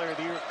reigning player of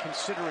the year,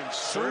 considering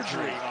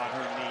surgery on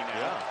her knee now.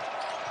 Yeah.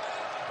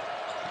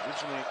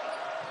 Originally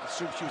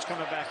assumed she was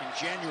coming back in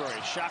January.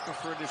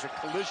 Shackelford, there's a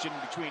collision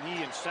between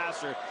he and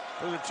Sasser.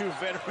 Those are two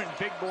veteran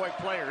big boy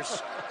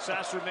players.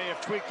 Sasser may have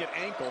tweaked an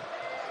ankle,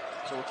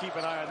 so we'll keep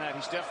an eye on that.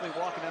 He's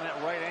definitely walking on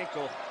that right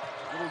ankle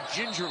a little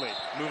gingerly.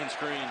 Moving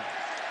screen.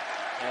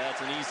 Yeah, that's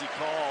an easy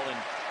call. And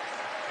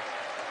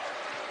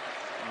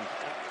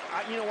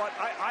you know what?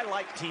 I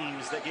like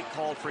teams that get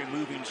called for a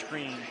moving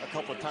screen a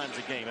couple of times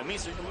a game. At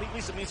least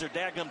it means they're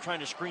dadgum trying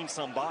to screen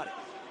somebody.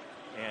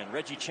 And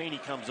Reggie Chaney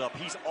comes up.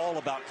 He's all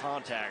about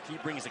contact. He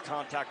brings the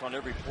contact on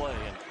every play.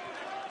 And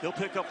he'll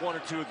pick up 1 or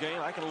 2 a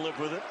game. I can live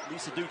with it. At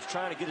least the dude's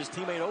trying to get his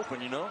teammate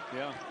open, you know?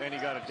 Yeah, and he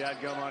got a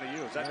dadgum out of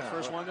you. Is that the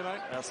first one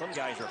tonight? Some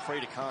guys are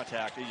afraid of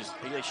contact.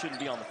 They shouldn't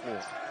be on the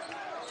floor.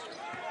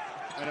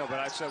 I know, but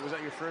I said, was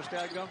that your first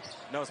dadgum?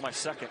 No, it's my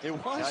second. It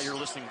was? Now you're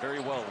listening very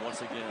well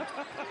once again.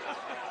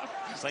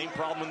 Same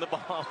problem in the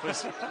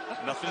Bahamas.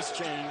 Nothing's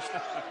changed.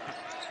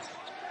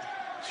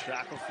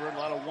 Shackelford, a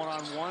lot of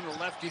one-on-one. The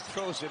lefty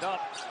throws it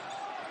up.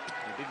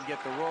 He didn't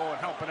get the roll, and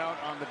helping out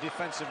on the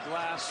defensive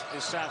glass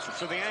is Sasser.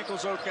 So the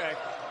ankle's okay.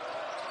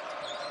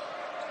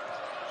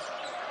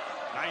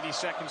 90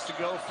 seconds to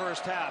go,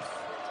 first half.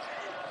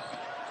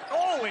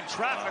 Oh, in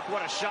traffic,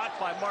 what a shot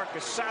by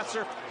Marcus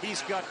Sasser.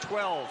 He's got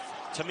 12.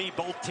 To me,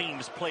 both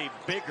teams play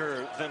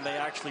bigger than they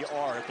actually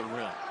are at the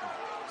rim.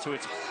 So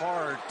it's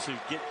hard to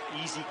get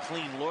easy,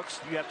 clean looks.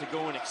 You have to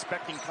go in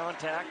expecting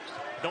contact.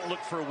 Don't look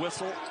for a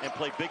whistle and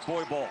play big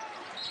boy ball.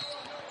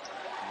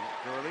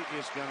 Gurley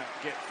is going to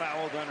get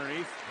fouled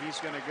underneath. He's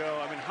going to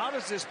go. I mean, how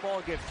does this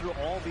ball get through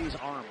all these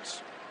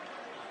arms?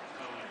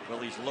 Well,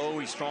 he's low,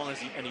 he's strong,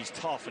 and he's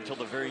tough until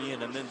the very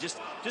end. And then just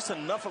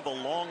enough of the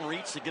long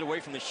reach to get away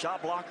from the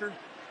shot blocker.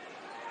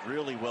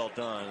 Really well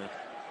done.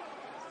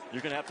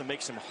 You're going to have to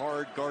make some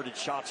hard guarded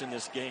shots in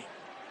this game.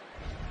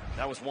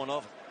 That was one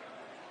of them.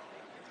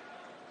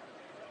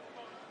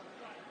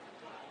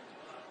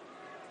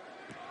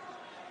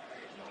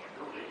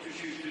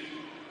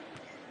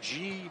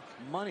 G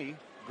Money,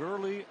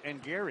 Gurley,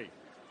 and Gary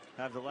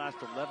have the last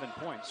 11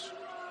 points.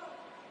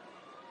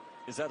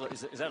 Is that a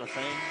thing? 12.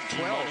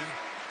 G-Money?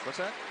 What's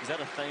that? Is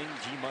that a thing?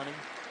 G Money?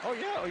 Oh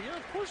yeah,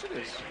 of course it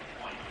is.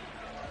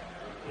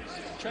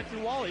 Check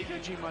your wallet. You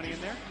got G Money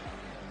in there.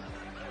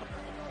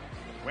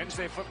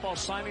 Wednesday football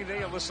signing day.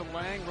 Alyssa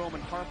Lang,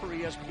 Roman Harper,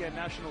 ESPN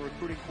National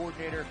Recruiting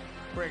Coordinator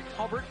Craig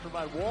Hubbard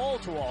provide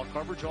wall-to-wall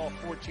coverage, all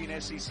 14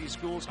 SEC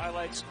schools,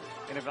 highlights,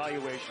 and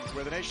evaluations.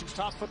 Where the nation's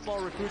top football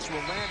recruits will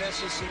land.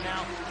 SEC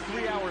Now,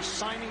 3-hour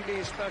signing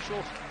day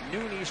special,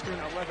 noon Eastern,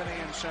 11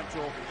 a.m.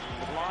 Central,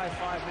 with live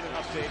 5-minute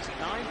updates at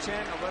 9,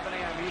 10, 11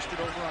 a.m. Eastern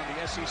over on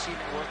the SEC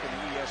Network and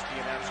the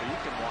ESPN app, so you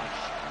can watch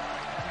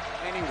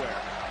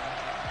anywhere.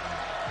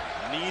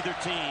 Neither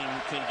team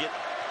can get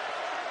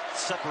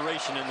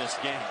separation in this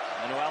game.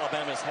 I know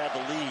Alabama's had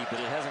the lead, but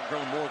it hasn't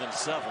grown more than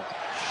 7.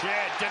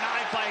 Shed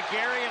denied by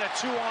Gary, and a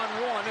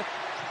 2-on-1.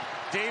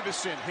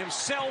 Davison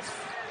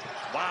himself.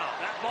 Wow,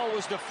 that ball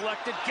was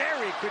deflected.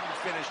 Gary couldn't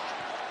finish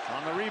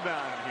on the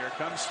rebound. And here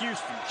comes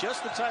Houston.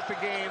 Just the type of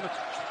game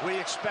we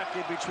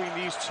expected between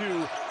these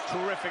two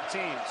terrific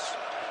teams.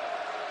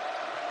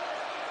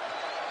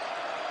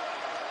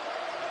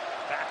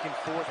 Back and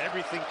forth,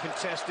 everything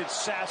contested.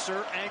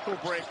 Sasser, ankle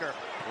breaker,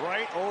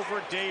 right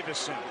over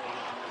Davison.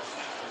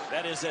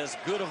 That is as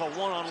good of a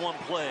one-on-one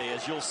play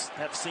as you'll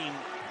have seen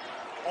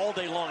all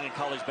day long in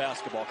college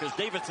basketball, because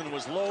Davidson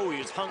was low, he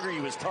was hungry,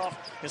 he was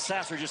tough, and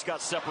Sasser just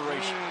got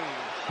separation.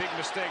 Big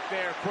mistake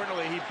there.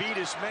 Cornelly, he beat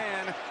his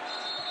man.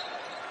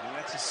 And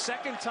that's the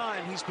second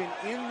time he's been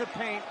in the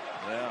paint.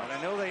 Yeah. And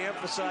I know they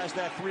emphasize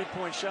that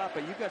three-point shot,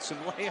 but you got some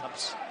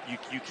layups.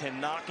 You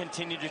cannot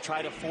continue to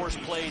try to force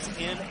plays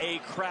in a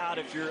crowd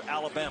if you're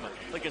Alabama.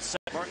 Look at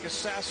Marcus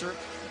Sasser,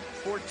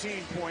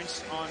 14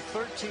 points on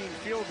 13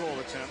 field goal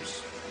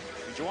attempts.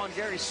 Juwan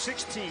Gary,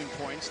 16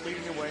 points,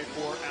 leading the way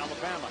for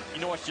Alabama. You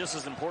know what's just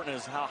as important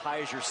as how high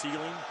is your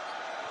ceiling?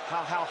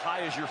 How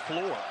high is your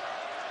floor?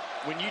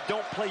 When you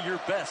don't play your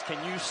best, can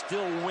you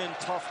still win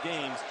tough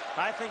games?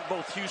 I think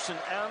both Houston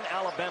and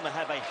Alabama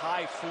have a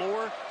high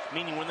floor,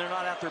 meaning when they're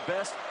not at their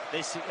best,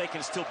 they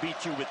can still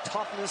beat you with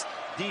toughness,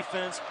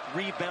 defense,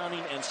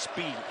 rebounding, and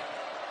speed.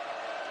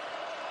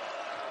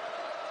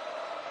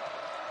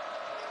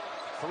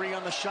 3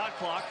 on the shot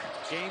clock.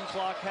 Game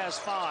clock has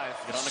 5.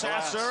 Get on the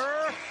Sasser.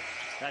 glass.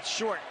 That's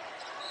short.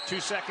 2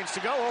 seconds to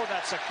go. Oh,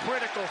 that's a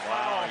critical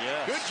foul.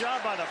 Yes. Good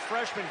job by the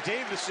freshman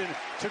Davison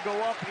to go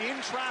up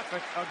in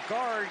traffic. A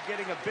guard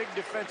getting a big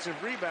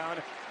defensive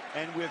rebound.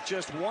 And with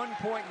just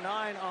 1.9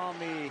 on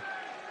the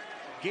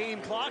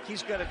game clock.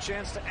 He's got a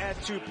chance to add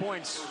 2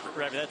 points.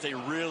 Ravi, that's a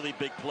really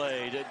big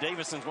play.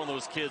 Davison's one of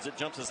those kids that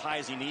jumps as high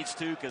as he needs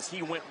to, because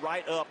he went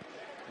right up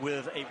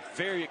with a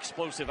very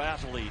explosive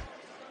athlete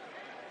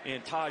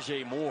in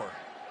Tajay Moore.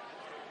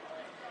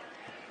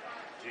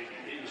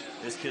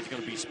 This kid's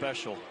going to be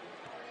special.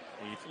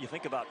 You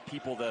think about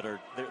people that are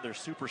they're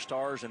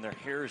superstars and their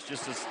hair is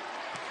just as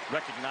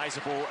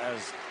recognizable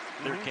as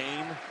their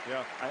game.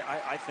 Yeah,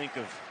 I think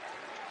of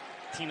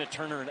Tina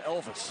Turner and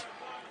Elvis,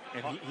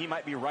 and he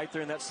might be right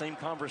there in that same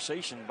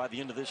conversation by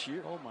the end of this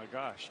year. Oh my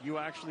gosh, you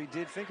actually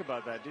did think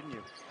about that, didn't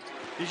you?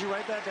 Did you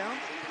write that down?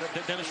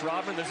 Dennis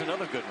Rodman, there's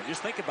another good one.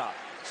 Just think about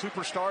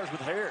superstars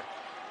with hair.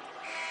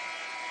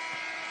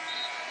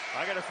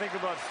 I got to think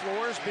about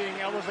floors being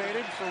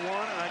elevated for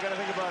one, and I got to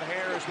think about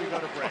hair as we go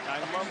to break. I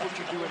love what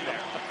you're doing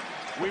there.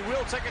 We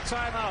will take a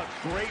timeout.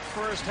 Great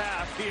first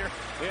half here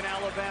in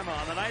Alabama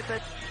on the night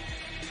that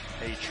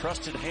a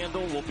trusted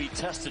handle will be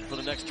tested for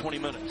the next 20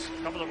 minutes.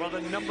 A couple of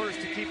other numbers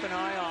to keep an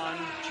eye on.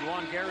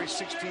 Juwan Gary's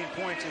 16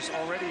 points is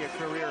already a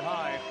career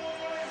high.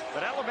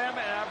 But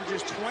Alabama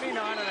averages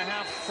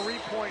 29.5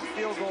 three-point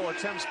field goal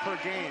attempts per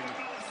game.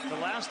 The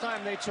last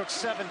time they took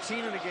 17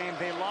 in a game,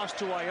 they lost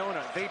to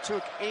Iona. They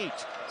took 8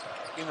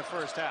 in the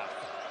first half.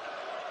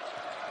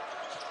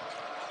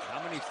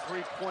 How many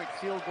three-point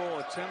field goal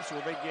attempts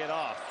will they get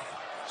off?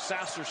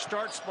 Sasser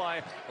starts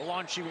by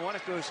launching one.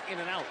 It goes in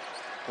and out.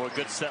 Boy,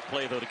 good set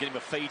play, though, to get him a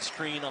fade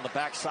screen on the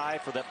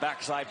backside for that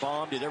backside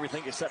bomb. Did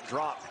everything except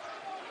drop.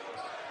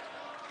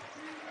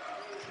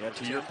 Yeah,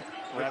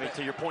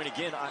 to your point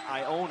again,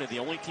 Iona, the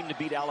only team to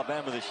beat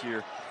Alabama this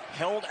year,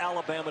 held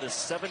Alabama to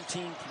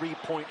 17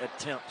 three-point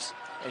attempts.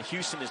 And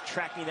Houston is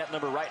tracking that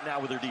number right now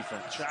with their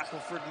defense.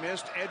 Shackelford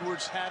missed.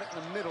 Edwards had it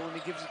in the middle, and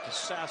he gives it to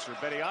Sasser.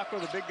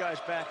 Bediako, the big guy's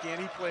back in.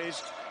 He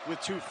plays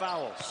with 2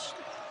 fouls.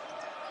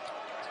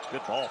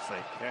 Good ball fake.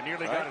 Yeah,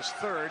 nearly got his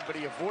third, but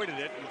he avoided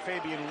it, and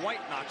Fabian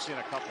White knocks in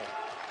a couple.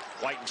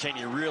 White and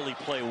Cheney really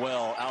play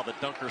well out of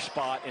the dunker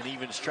spot and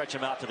even stretch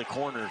them out to the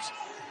corners.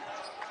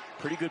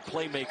 Pretty good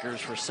playmakers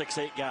for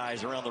 6'8"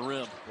 guys around the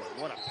rim.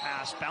 Boy, what a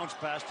pass. Bounce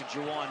pass to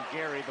Juwan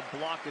Gary. The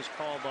block is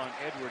called on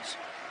Edwards.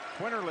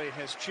 Quinterly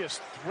has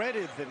just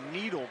threaded the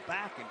needle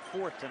back and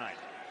forth tonight.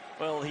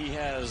 Well, he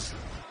has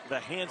the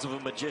hands of a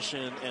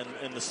magician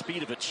and the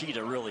speed of a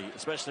cheetah, really,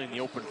 especially in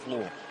the open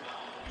floor.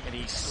 And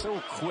he's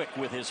so quick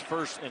with his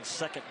first and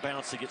second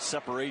bounce to get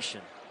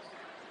separation.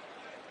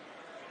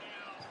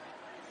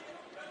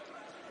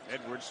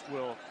 Edwards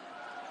will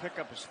pick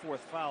up his 4th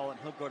foul, and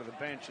he'll go to the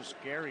bench as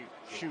Gary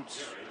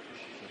shoots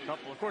a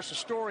couple. Of course, the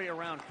story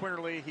around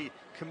Quinterly, he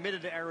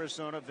committed to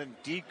Arizona, then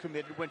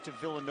decommitted, went to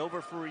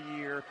Villanova for a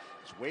year.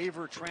 His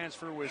waiver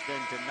transfer was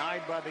then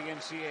denied by the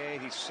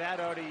NCAA. He sat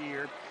out a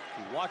year.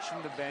 He watched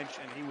from the bench,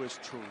 and he was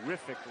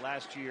terrific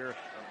last year,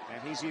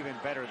 and he's even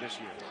better this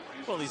year.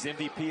 Well, he's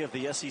MVP of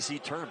the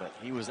SEC tournament.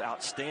 He was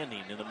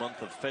outstanding in the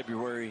month of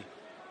February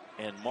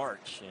and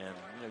March.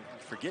 And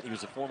forget, he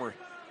was a former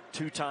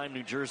 2-time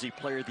New Jersey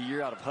Player of the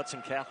Year out of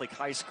Hudson Catholic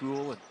High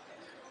School. And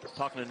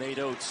talking to Nate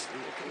Oates,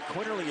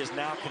 Quinterly is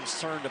now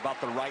concerned about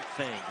the right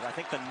thing. I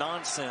think the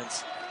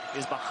nonsense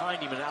is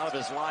behind him and out of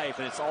his life,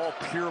 and it's all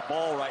pure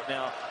ball right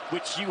now,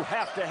 which you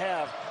have to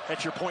have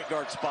at your point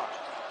guard spot.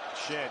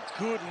 Shed,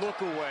 good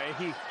look away.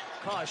 He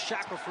caused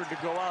Shackelford to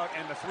go out,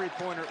 and the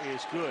three-pointer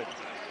is good.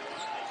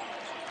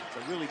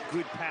 It's a really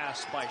good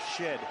pass by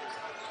Shed.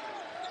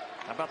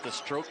 How about the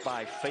stroke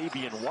by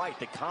Fabian White,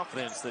 the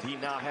confidence that he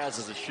now has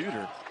as a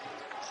shooter,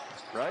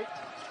 right?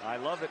 I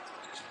love it.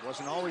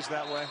 Wasn't always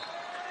that way.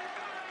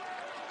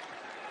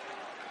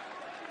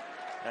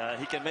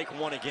 He can make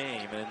one a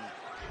game, and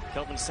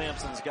Kelvin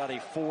Sampson's got a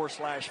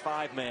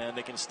 4/5 man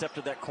that can step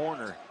to that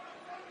corner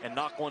and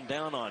knock one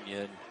down on you.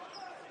 And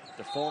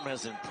the form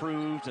has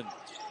improved, and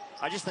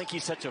I just think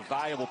he's such a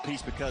valuable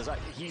piece because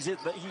he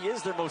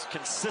is their most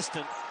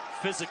consistent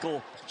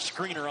physical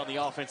screener on the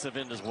offensive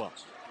end as well.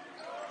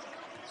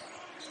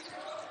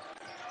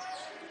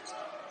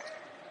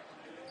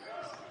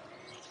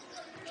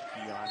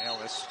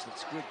 Ellis,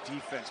 it's good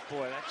defense.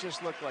 Boy, that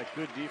just looked like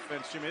good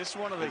defense, Jimmy. This is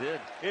one of the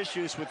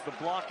issues with the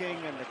blocking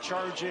and the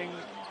charging.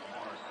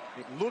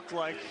 It looked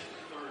like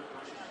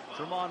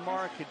Tremont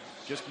Mark had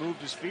just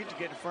moved his feet to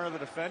get in front of the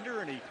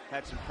defender, and he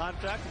had some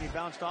contact, and he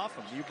bounced off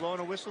him. You blowing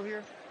a whistle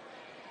here?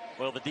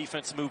 Well, the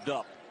defense moved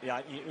up.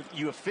 Yeah,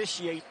 you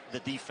officiate the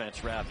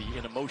defense, Ravi,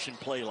 in a motion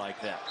play like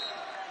that.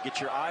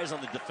 Get your eyes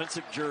on the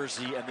defensive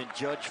jersey and then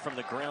judge from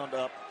the ground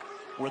up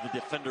where the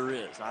defender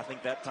is. I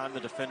think that time the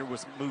defender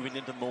was moving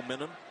into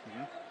momentum,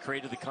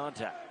 created the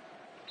contact.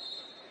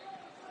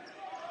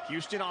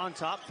 Houston on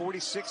top,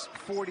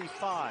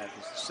 46-45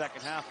 as the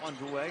second half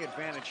underway.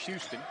 Advantage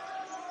Houston.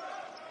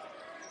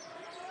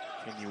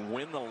 Can you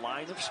win the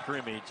line of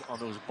scrimmage on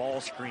those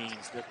ball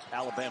screens that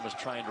Alabama's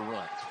trying to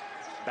run?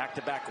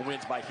 Back-to-back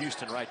wins by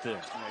Houston right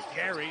there.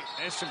 Gary,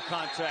 there's some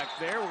contact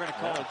there. We're going to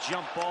call a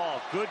jump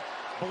ball. Good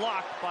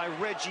block by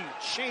Reggie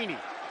Cheney,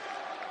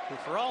 who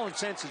for all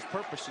intents and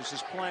purposes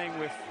is playing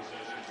with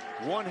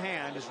one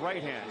hand, his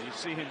right hand. You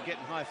see him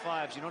getting high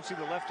fives. You don't see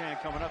the left hand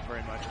coming up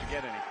very much to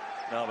get any.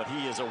 No, but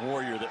he is a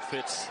warrior that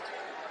fits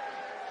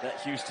that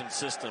Houston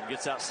system.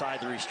 Gets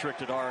outside the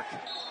restricted arc.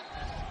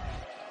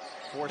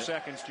 4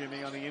 seconds,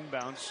 Jimmy, on the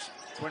inbounds.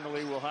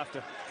 Quinterly will have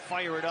to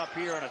fire it up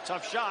here on a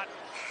tough shot.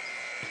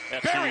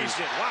 That's Buries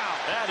huge. it. Wow.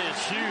 That is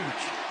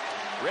huge.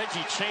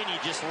 Reggie Chaney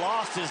just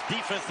lost his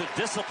defensive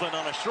discipline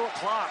on a short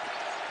clock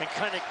and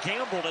kind of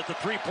gambled at the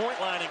three-point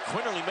line, and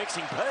Quinterly makes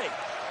him pay.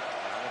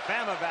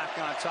 Alabama back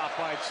on top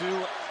by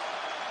 2.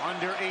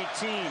 Under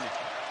 18.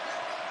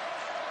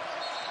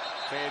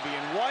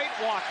 Fabian White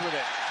walked with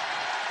it.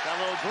 Got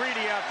a little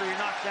greedy after he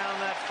knocked down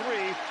that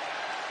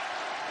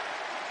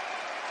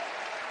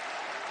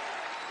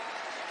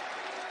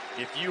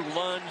 3. If you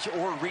lunge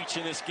or reach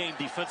in this game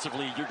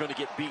defensively, you're going to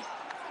get beat.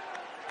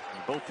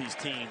 And both these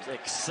teams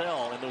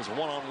excel in those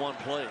one-on-one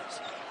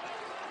plays.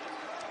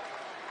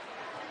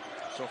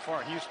 So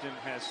far, Houston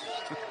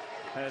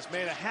has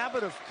made a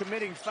habit of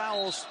committing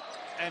fouls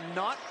and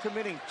not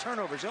committing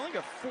turnovers. They only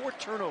got 4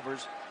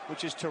 turnovers,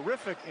 which is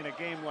terrific in a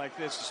game like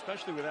this,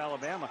 especially with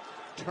Alabama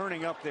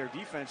turning up their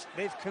defense.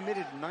 They've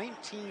committed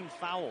 19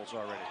 fouls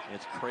already.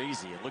 It's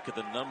crazy. And look at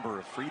the number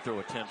of free throw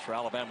attempts for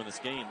Alabama in this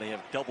game. They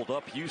have doubled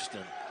up Houston.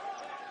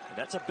 And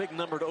that's a big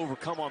number to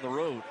overcome on the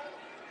road.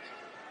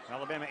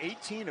 Alabama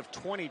 18 of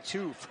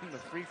 22 from the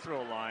free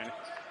throw line.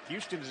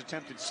 Houston has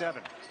attempted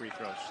 7 free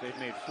throws. They've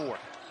made 4.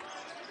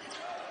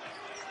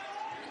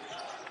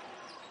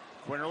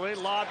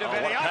 Quinterly lobbed to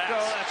Bediako.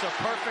 That's a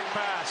perfect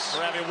pass.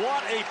 Ravi,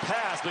 what a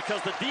pass,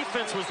 because the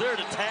defense was there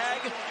to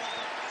tag,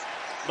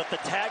 but the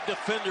tag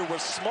defender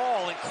was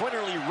small, and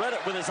Quinterly read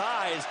it with his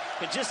eyes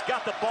and just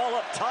got the ball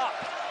up top.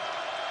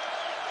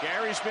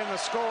 Gary's been the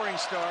scoring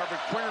star, but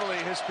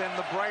Quinterly has been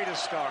the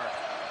brightest star.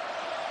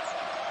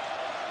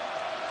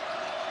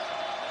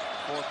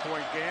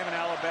 4-point game, and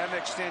Alabama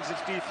extends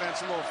its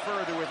defense a little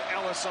further with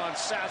Ellis on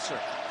Sasser.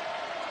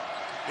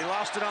 He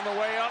lost it on the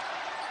way up.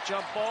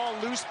 Jump ball,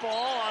 loose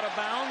ball, out of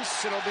bounds.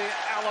 It'll be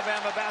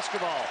Alabama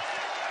basketball.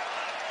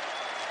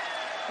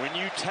 When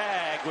you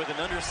tag with an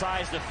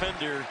undersized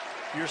defender,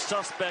 you're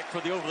suspect for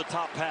the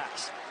over-the-top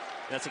pass.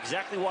 That's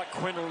exactly what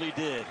Quinterly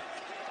did.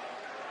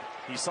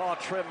 He saw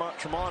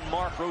Tremont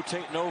Mark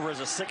rotating over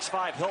as a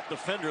 6'5" help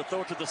defender,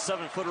 throw it to the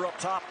 7-footer up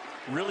top.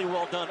 Really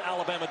well done.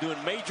 Alabama doing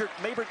major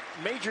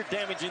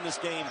damage in this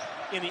game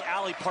in the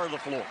alley part of the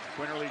floor.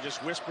 Quinterly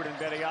just whispered in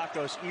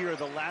Bediako's ear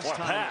the last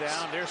time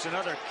down. There's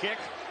another kick.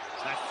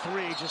 That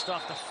 3 just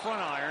off the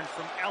front iron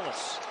from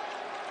Ellis.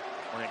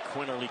 And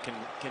Quinterly can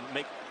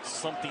make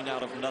something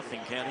out of nothing,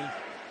 can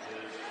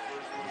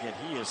he? Again,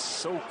 he is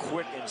so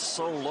quick and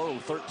so low,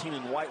 13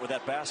 and white with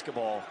that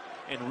basketball,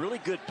 and really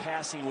good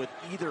passing with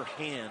either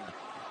hand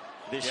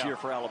this year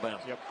for Alabama.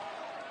 Yep.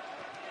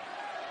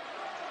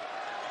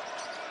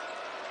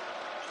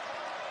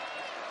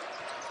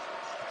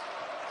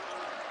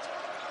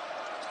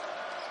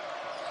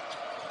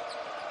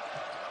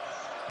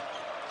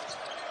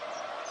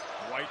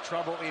 White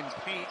trouble in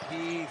paint.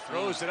 He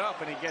throws it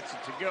up and he gets it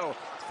to go.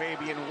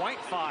 Fabian White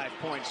 5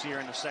 points here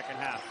in the second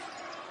half.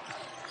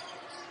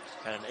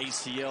 Had an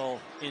ACL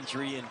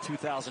injury in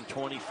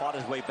 2020, fought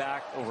his way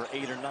back over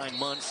 8 or 9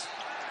 months.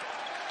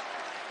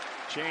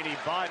 Chaney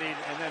bodied,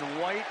 and then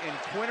White and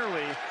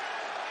Quinterly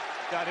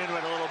got into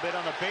it a little bit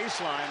on the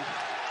baseline.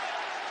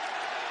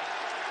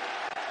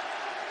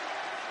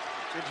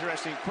 It's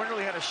interesting.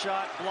 Quinterly had a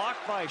shot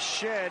blocked by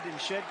Shed, and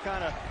Shed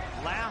kind of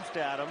laughed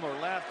at him or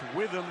laughed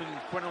with him, and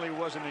Quinterly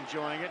wasn't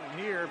enjoying it. And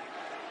here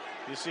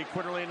you see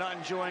Quinterly not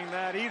enjoying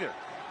that either.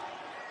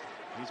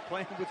 He's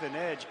playing with an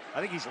edge. I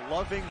think he's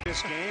loving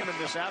this game and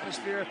this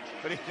atmosphere,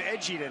 but he's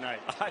edgy tonight.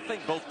 I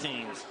think both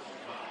teams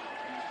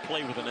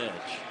play with an edge.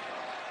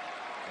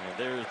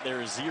 And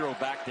there is zero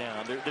back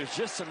down. There's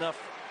just enough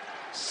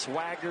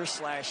swagger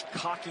 /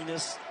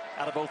 cockiness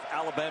out of both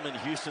Alabama and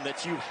Houston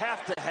that you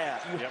have to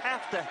have. You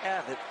have to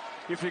have it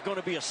if you're going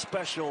to be a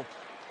special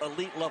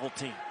elite level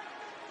team.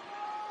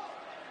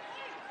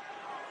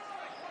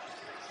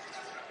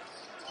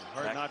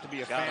 Hard not to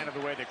be a fan of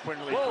the way that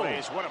Quinterly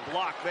plays. What a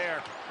block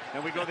there.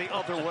 And we go the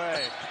other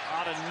way.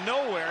 Out of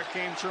nowhere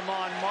came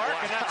Tremont Mark,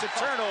 and that's a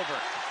turnover.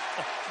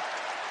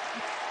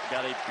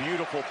 Got a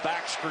beautiful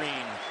back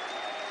screen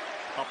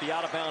off the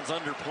out-of-bounds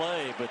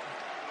underplay, but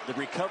the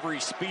recovery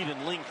speed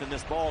and length in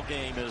this ball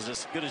game is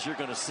as good as you're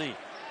going to see.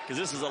 Because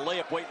this is a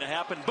layup waiting to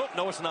happen, but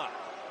no, it's not.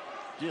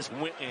 Just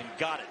went and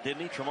got it,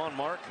 didn't he, Tremont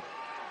Mark?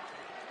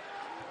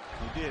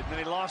 He did, and then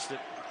he lost it,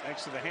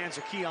 thanks to the hands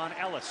of Keon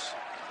Ellis.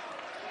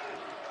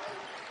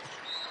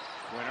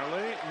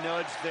 Quinterly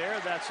nudged there.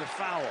 That's a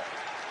foul.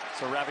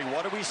 So, Ravi,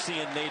 what are we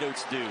seeing Nate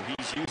Oates do?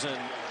 He's using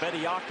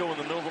Bediako in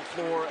the middle of the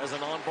floor as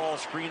an on-ball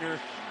screener,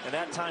 and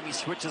that time he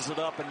switches it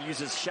up and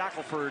uses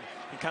Shackelford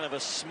in kind of a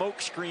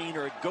smoke screen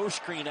or a ghost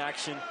screen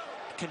action,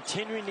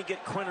 continuing to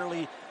get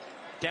Quinterly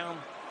down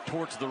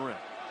towards the rim.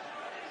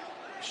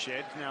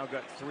 Shed's now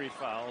got 3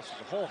 fouls.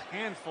 There's a whole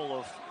handful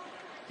of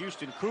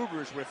Houston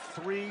Cougars with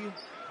 3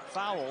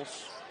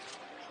 fouls,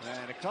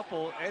 and a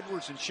couple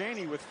Edwards and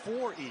Chaney with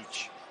 4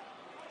 each.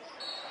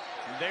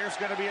 And there's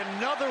going to be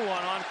another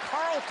one on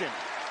Carlton.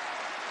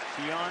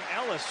 Keon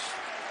Ellis.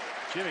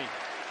 Jimmy,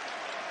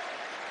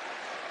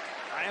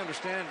 I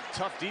understand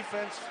tough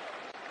defense,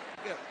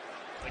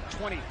 like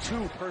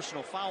 22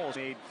 personal fouls,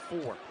 made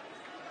 4.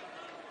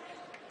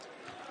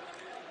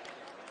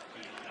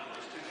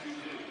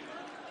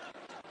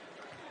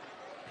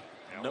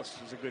 Ellis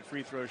is a good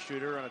free throw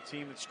shooter on a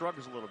team that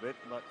struggles a little bit,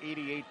 about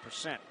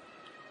 88%.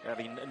 I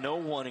mean, no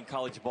one in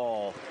college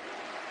ball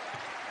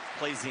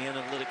plays the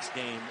analytics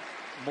game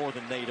more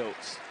than Nate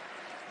Oates.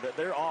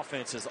 Their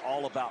offense is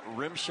all about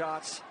rim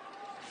shots,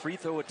 free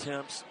throw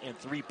attempts, and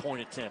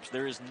three-point attempts.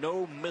 There is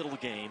no middle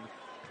game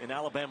in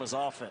Alabama's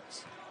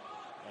offense.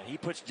 And he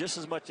puts just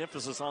as much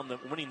emphasis on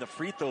winning the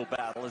free throw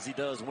battle as he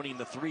does winning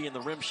the three and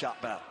the rim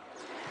shot battle.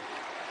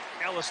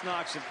 Ellis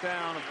knocks it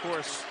down. Of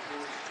course,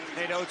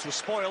 Nate Oates was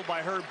spoiled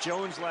by Herb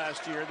Jones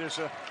last year. There's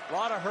a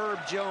lot of Herb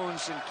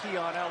Jones and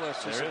Keon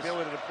Ellis, his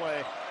ability to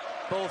play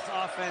both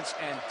offense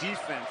and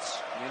defense.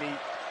 And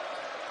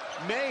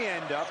he may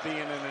end up being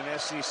in an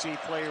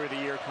SEC Player of the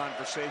Year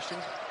conversation.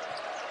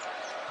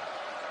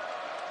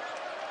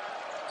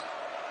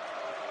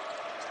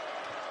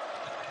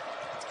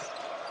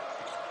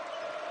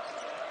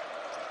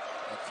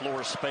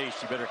 Floor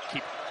space. You better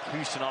keep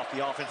Houston off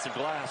the offensive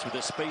glass with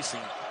this spacing.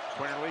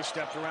 Quinterly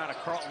stepped around a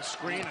Carlton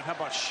screen, and how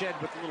about Shed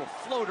with a little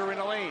floater in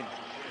the lane?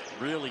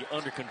 Really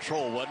under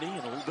control, wasn't he?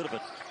 And a little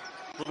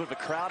bit of a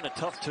crowd and a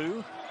tough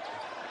two.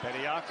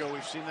 Bediako,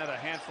 we've seen that a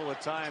handful of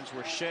times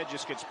where Shed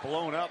just gets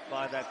blown up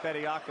by that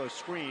Bediako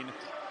screen.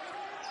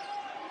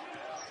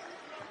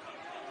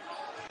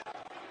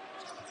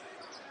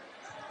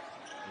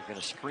 You're going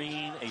to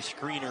screen a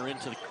screener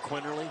into the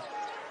Quinterly.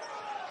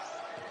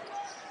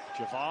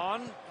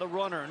 Javon, the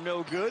runner,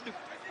 no good.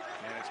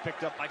 And it's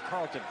picked up by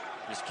Carlton.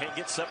 Just can't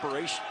get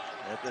separation.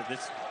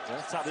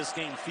 That's how this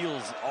game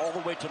feels all the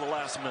way to the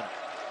last minute.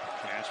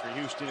 As for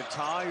Houston to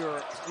tie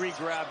or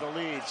re-grab the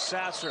lead,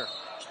 Sasser.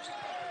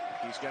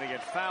 He's going to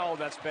get fouled.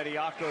 That's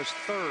Bediako's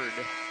third.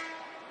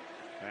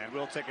 And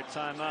we'll take a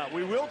timeout.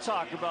 We will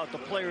talk about the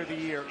Player of the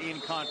Year in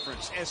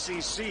conference,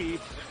 SEC,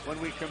 when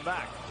we come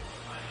back.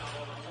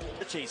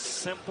 It's a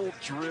simple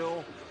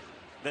drill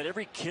that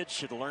every kid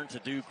should learn to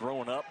do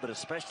growing up, but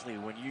especially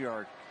when you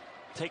are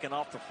taken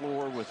off the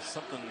floor with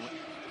something that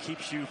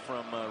keeps you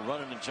from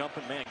running and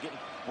jumping. Man,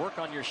 work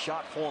on your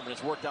shot form, and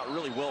it's worked out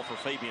really well for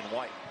Fabian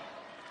White.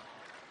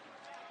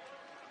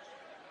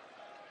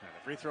 Now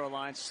the free throw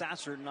line,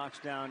 Sasser knocks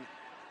down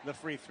the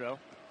free throw.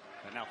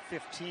 And now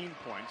 15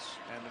 points,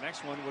 and the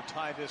next one will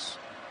tie this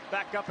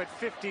back up at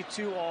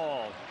 52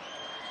 all.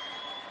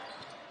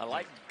 I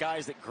like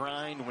guys that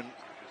grind when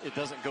it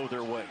doesn't go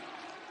their way.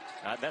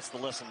 That's the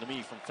lesson to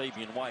me from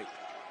Fabian White.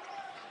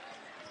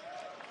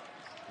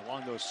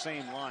 Along those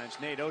same lines,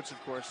 Nate Oates,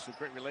 of course, a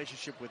great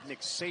relationship with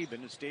Nick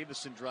Saban as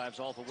Davison drives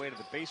all the way to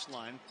the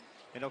baseline.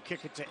 And he'll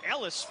kick it to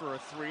Ellis for a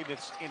three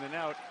that's in and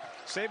out.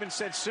 Saban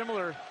said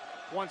similar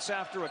once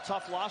after a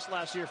tough loss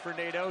last year for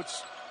Nate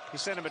Oates. He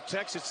sent him a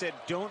text that said,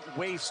 "Don't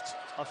waste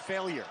a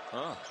failure,"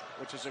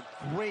 which is a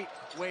great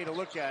way to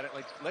look at it.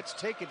 Like, let's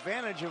take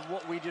advantage of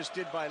what we just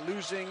did by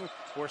losing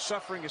or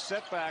suffering a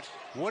setback.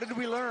 What did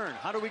we learn?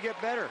 How do we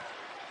get better?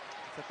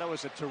 I thought that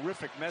was a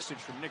terrific message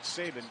from Nick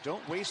Saban.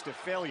 Don't waste a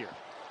failure.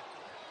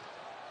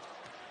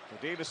 So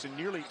Davison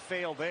nearly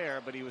failed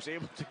there, but he was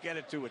able to get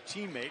it to a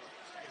teammate.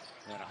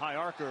 And a high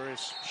arcer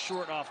is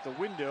short off the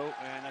window,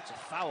 and that's a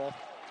foul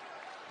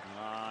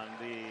on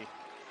the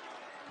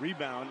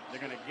rebound.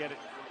 They're going to get it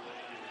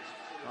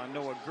on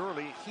Noah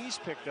Gurley. He's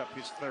picked up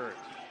his third.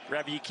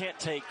 Ravi, you can't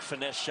take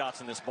finesse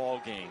shots in this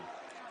ball game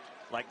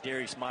like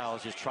Darius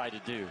Miles just tried to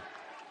do.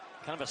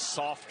 Kind of a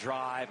soft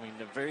drive, I mean,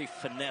 a very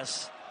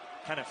finesse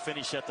kind of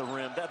finish at the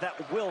rim.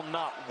 That will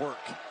not work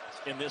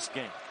in this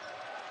game.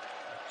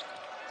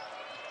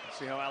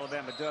 See how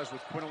Alabama does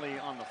with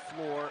Quinterly on the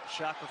floor.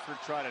 Shackelford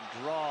tried to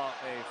draw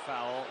a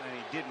foul, and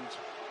he didn't.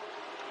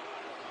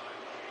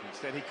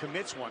 Instead, he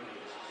commits one.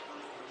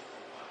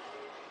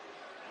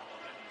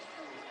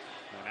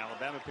 And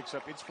Alabama picks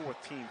up its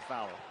 14th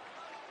foul.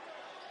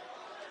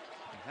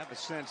 I have a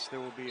sense there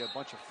will be a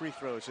bunch of free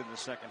throws in the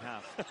second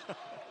half.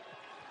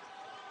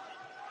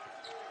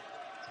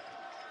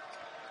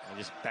 I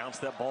just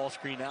bounced that ball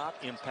screen out,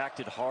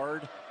 impacted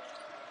hard.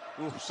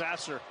 Ooh,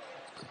 Sasser.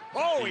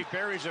 Oh, he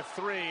buries a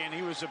three, and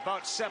he was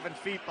about 7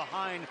 feet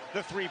behind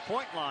the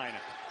three-point line.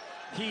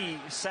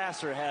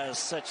 Sasser has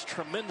such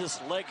tremendous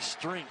leg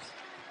strength.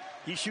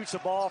 He shoots the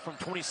ball from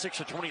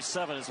 26 or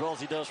 27 as well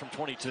as he does from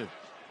 22.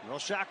 Well,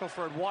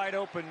 Shackelford wide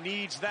open,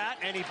 needs that,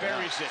 and he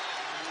buries it.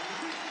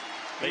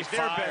 He's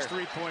their best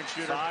three-point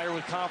shooter. Fire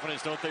with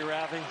confidence, don't they,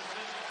 Ravi?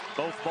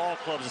 Both ball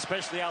clubs,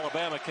 especially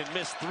Alabama, can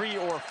miss 3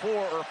 or 4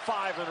 or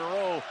 5 in a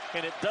row,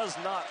 and it does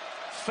not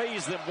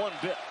faze them one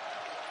bit.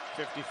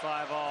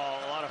 55 all.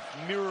 A lot of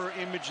mirror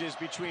images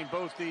between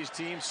both these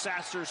teams.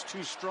 Sasser's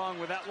too strong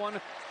with that one,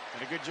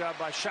 and a good job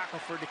by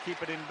Shackelford to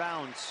keep it in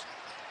bounds.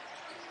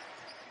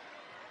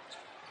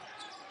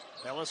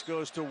 Ellis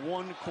goes to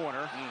one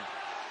corner.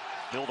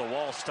 Build a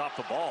wall, stop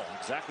the ball.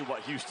 Exactly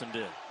what Houston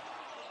did.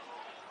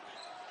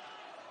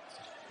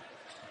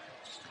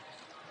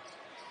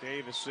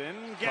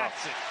 Davison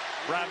gets it.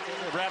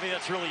 Ravi,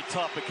 that's really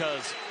tough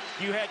because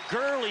you had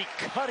Gurley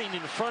cutting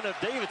in front of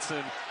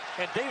Davidson,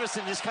 And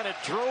Davison just kind of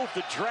drove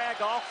the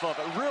drag off of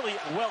it. Really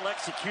well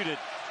executed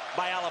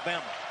by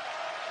Alabama.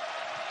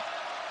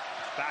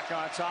 Back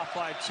on top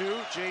by 2.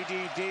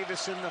 J.D.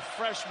 Davison, the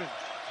freshman.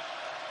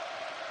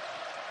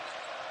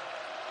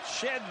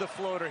 Shed the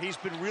floater. He's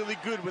been really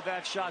good with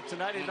that shot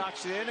tonight. He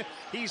knocks it in.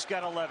 He's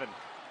got 11.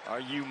 Are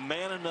you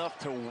man enough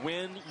to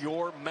win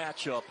your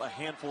matchup a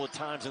handful of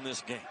times in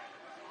this game?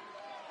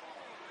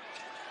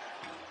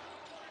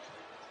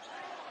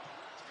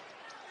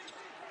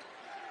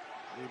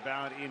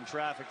 Rebound in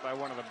traffic by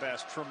one of the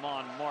best,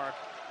 Tremont Mark.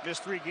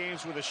 Missed 3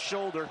 games with a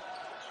shoulder.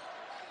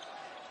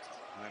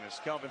 And as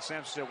Kelvin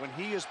Sampson said, when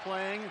he is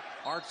playing,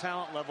 our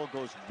talent level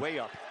goes way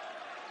up.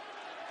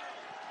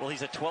 Well,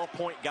 he's a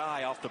 12-point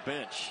guy off the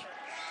bench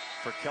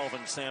for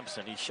Kelvin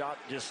Sampson. He shot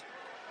just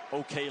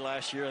okay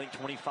last year. I think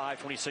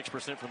 25,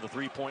 26% from the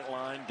 3-point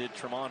line. Did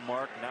Tremont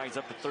Mark. Now he's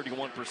up to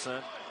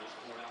 31%.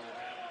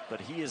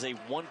 But he is a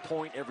 1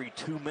 point every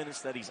 2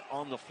 minutes that he's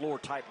on the floor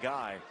type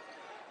guy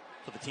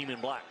for the team in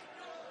black.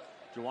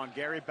 Juwan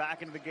Gary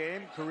back into the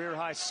game. Career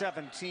high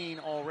 17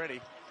 already.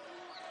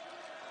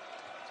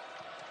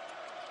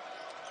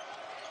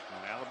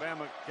 And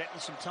Alabama getting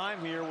some time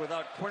here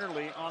without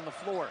Quinterly on the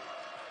floor.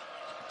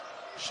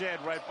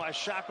 Shed right by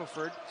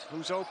Shackelford,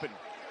 who's open.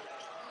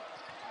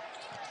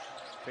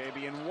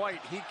 Fabian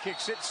White, he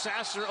kicks it.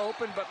 Sasser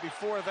open, but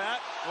before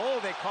that,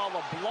 they call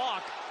a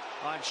block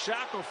on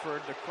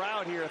Shackelford. The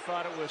crowd here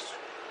thought it was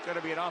going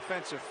to be an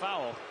offensive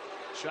foul.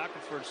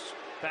 Shackelford's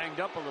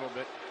banged up a little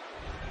bit.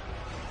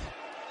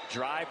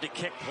 Drive to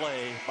kick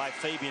play by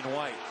Fabian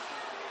White.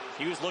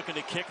 He was looking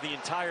to kick the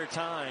entire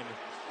time.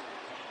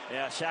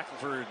 Yeah,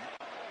 Shackelford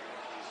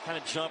kind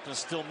of jumped and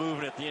still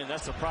moving at the end.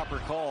 That's the proper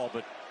call,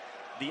 but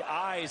the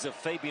eyes of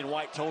Fabian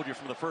White told you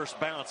from the first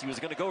bounce he was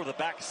going to go to the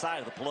back side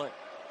of the play.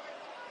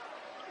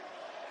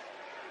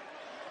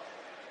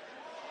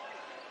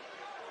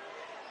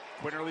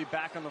 Quinterly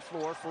back on the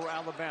floor for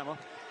Alabama.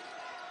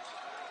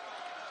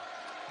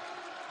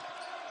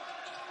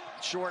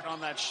 Short on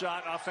that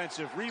shot.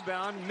 Offensive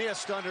rebound.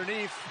 Missed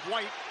underneath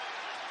White.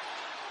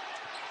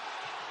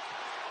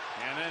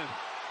 And then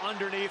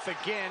underneath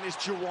again is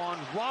Juwan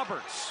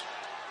Roberts.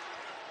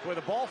 Boy,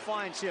 the ball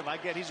finds him. I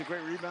get he's a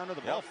great rebounder.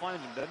 The ball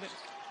finds him, doesn't it?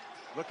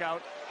 Look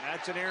out.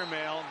 That's an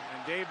airmail.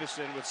 And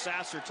Davison, with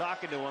Sasser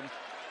talking to him,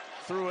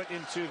 threw it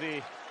into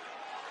the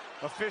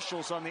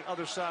officials on the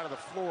other side of the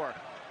floor.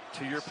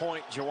 To your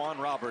point, Juwan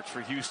Roberts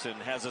for Houston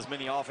has as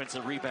many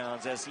offensive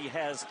rebounds as he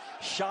has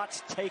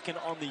shots taken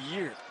on the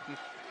year.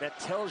 That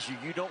tells you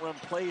don't run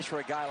plays for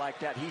a guy like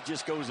that. He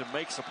just goes and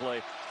makes a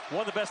play.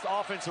 One of the best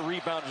offensive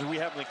rebounders we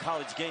have in the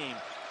college game.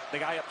 The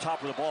guy up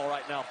top of the ball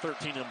right now,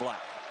 13 in black.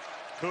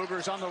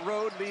 Cougars on the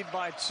road, lead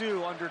by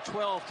 2, under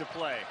 12 to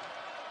play.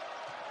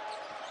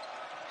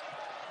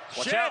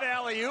 Watch out.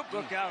 Alley-oop.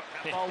 Look out.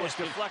 That ball was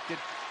deflected.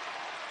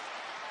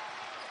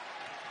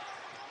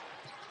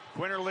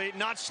 Quinterly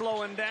not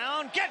slowing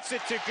down. Gets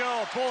it to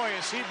go. Boy,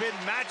 has he been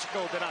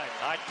magical tonight.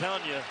 I'm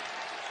telling you,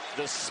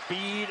 the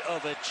speed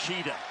of a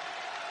cheetah.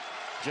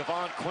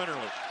 Javon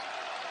Quinterly.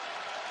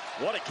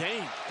 What a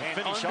game. And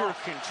finish under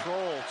off.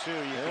 Control, too.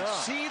 You can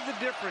see the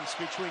difference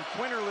between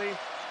Quinterly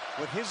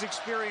with his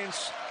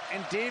experience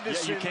and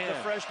Davison, the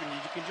freshman.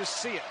 You can just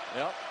see it.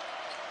 Yep.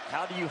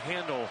 How do you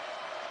handle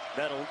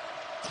that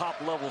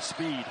top-level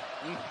speed?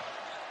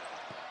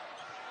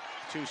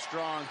 Too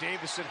strong.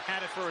 Davison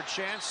had it for a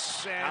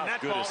chance, and How that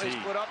good ball is is he?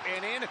 put up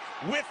and in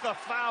with the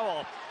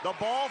foul. The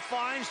ball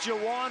finds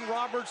Juwan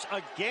Roberts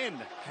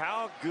again.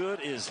 How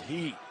good is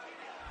he?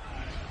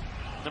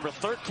 Number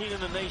 13 in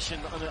the nation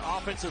on the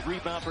offensive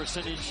rebound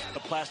percentage, a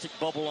plastic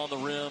bubble on the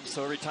rim,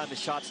 so every time the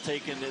shot's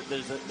taken,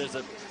 there's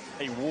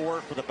a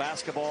war for the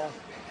basketball.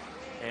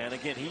 And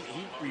again, he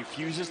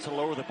refuses to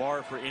lower the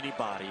bar for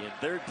anybody, and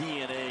their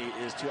DNA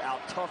is to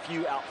out-tough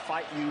you,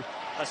 out-fight you,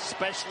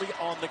 especially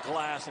on the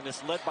glass, and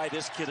it's led by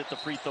this kid at the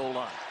free throw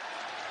line.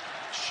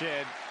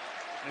 Shed,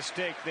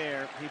 mistake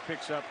there. He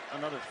picks up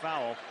another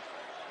foul,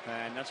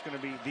 and that's going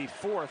to be the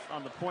 4th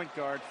on the point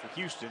guard for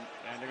Houston,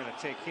 and they're going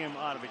to take him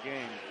out of the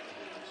game.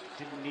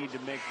 Didn't need to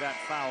make that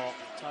foul.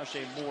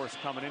 Tashae Morse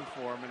coming in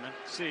for him, and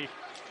let's see,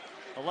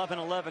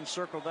 11-11,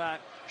 circle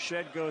that.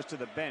 Shed goes to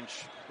the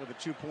bench with a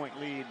 2-point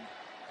lead.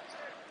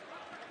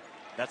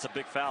 That's a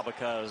big foul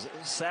because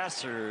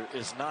Sasser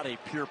is not a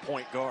pure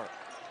point guard.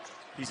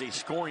 He's a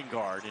scoring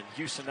guard, and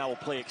Houston now will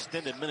play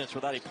extended minutes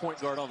without a point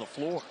guard on the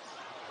floor.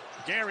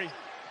 Gary.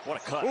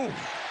 What a cut. Ooh,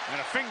 and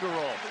a finger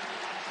roll.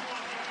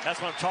 That's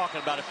what I'm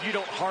talking about. If you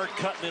don't hard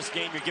cut in this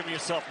game, you're giving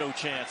yourself no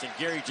chance. And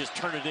Gary just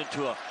turned it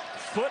into a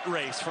foot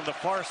race from the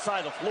far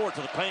side of the floor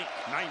to the paint.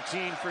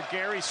 19 for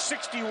Gary,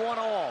 61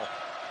 all.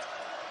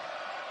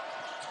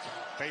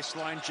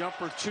 Baseline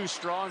jumper too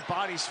strong.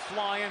 Bodies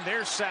flying.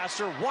 There's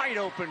Sasser. Wide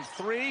open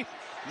 3.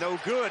 No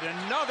good.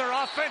 Another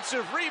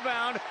offensive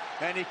rebound.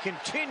 And he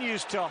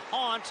continues to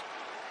haunt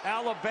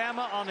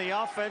Alabama on the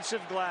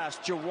offensive glass.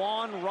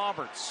 Juwan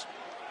Roberts.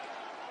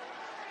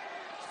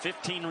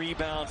 15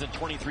 rebounds in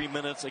 23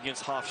 minutes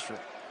against Hofstra.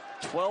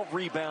 12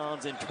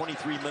 rebounds in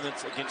 23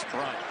 minutes against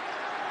Bryant.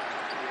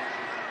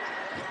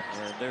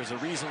 And there's a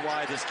reason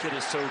why this kid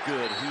is so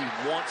good.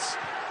 He wants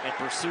and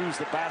pursues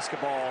the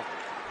basketball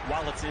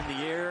while it's in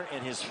the air,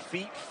 and his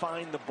feet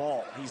find the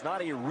ball. He's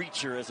not a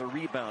reacher as a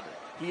rebounder.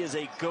 He is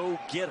a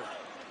go-getter.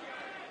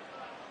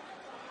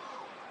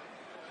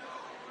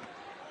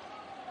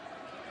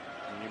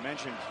 You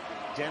mentioned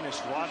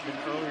Dennis Rodman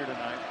earlier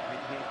tonight.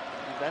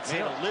 That's made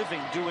him. a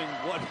living doing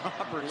what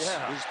Roberts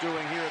is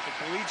doing here at the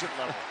collegiate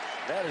level.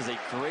 That is a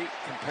great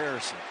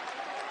comparison.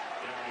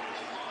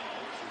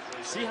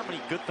 See how many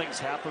good things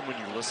happen when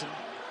you listen?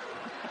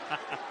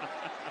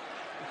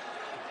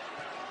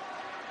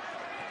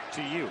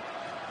 To you.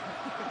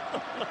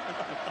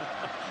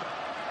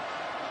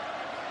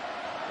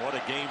 What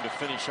a game to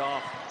finish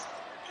off.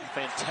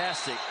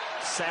 Fantastic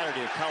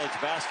Saturday of college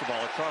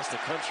basketball across the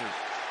country.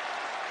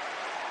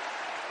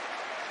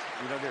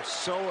 You know, they're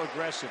so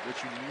aggressive,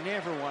 which you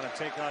never want to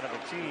take out of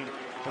a team.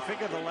 But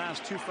think of the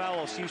last 2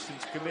 fouls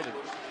Houston's committed.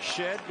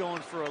 Shed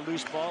going for a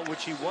loose ball,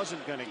 which he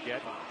wasn't going to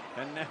get.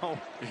 And now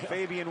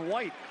Fabian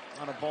White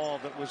on a ball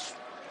that was,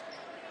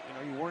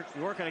 you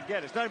weren't going to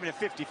get. It's not even a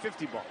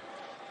 50-50 ball.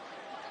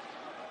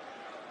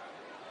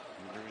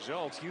 And the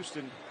result,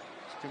 Houston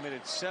has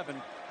committed 7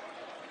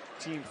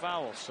 team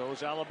fouls. So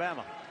is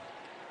Alabama.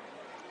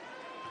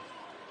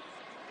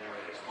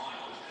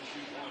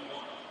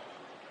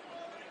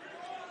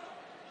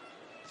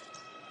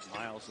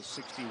 Miles, a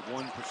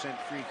 61%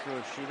 free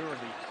throw shooter. The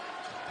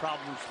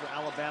problems for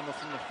Alabama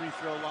from the free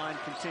throw line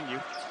continue.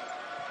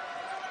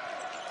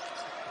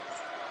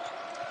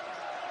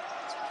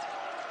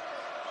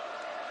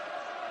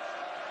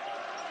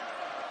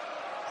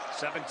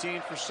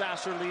 .17 for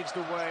Sasser leads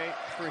the way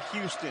for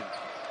Houston.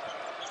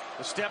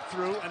 The step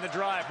through and the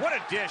drive. What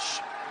a dish!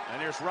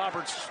 And there's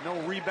Roberts. No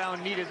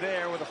rebound needed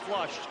there with a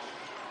flush.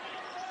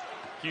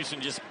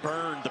 Houston just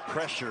burned the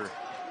pressure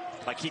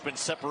by keeping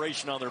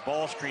separation on their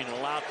ball screen and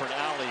allowed for an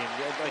alley.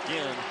 And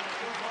again,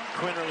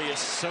 Quinterly is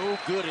so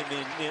good in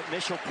the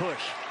initial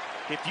push.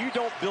 If you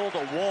don't build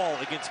a wall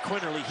against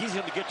Quinterly, he's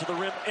going to get to the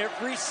rim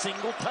every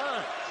single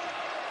time.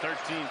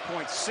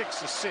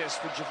 13.6 assists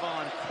for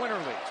Javon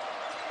Quinterly.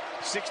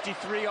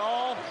 63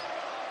 all.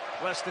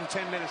 Less than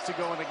 10 minutes to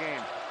go in the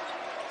game.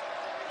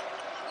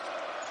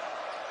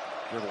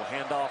 Dribble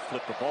handoff,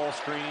 flip the ball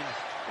screen.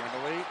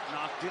 Quinterly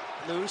knocked it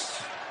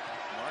loose.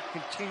 Mark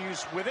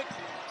continues with it.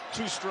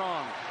 Too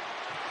strong.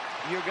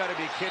 You got to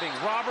be kidding.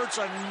 Roberts,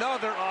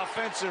 another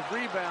offensive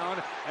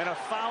rebound and a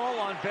foul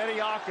on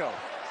Bediako.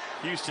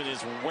 Houston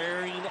is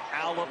wearing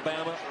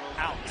Alabama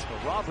out. So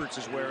Roberts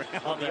is wearing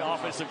on the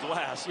offensive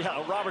glass.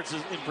 Yeah, Roberts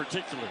is in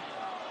particular.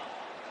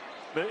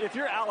 But if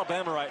you're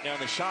Alabama right now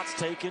and the shot's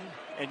taken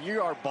and you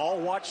are ball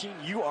watching,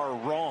 you are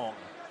wrong.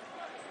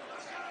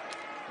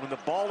 When the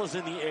ball is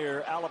in the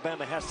air,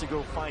 Alabama has to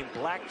go find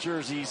black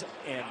jerseys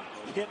and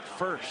hit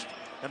first.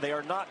 And they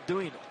are not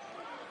doing it.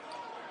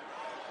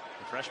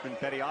 The freshman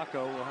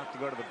Bediako will have to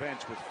go to the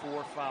bench with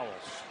 4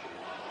 fouls.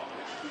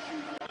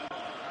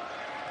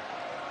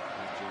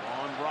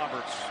 Juwan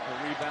Roberts, the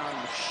rebound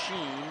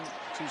machine,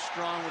 too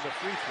strong with a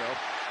free throw.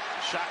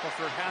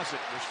 Shackelford has it.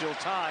 We're still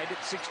tied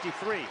at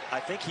 63. I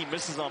think he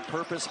misses on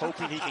purpose,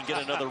 hoping he can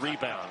get another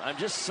rebound. I'm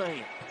just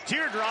saying.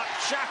 Teardrop,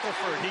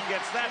 Shackelford. He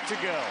gets that to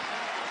go.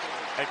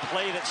 A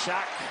play that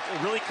Shaq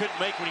really couldn't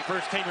make when he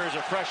first came here as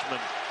a freshman.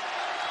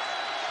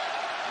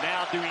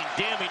 Now doing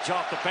damage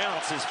off the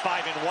bounce is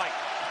Fabian White.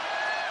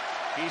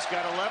 He's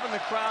got 11. The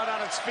crowd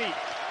on its feet.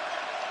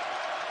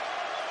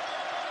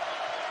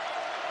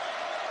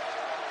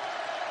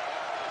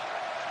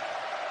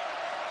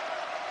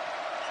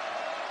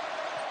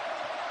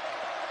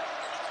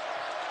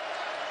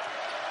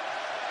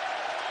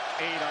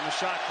 Eight on the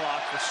shot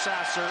clock for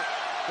Sasser,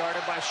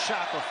 guarded by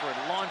Shackelford.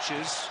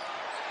 Launches.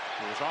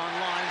 He was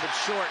online but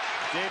short.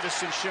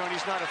 Davison shown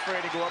he's not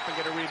afraid to go up and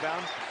get a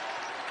rebound.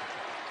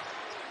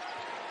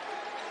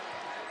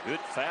 Good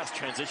fast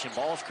transition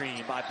ball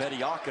screen by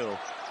Bediako.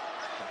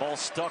 The ball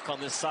stuck on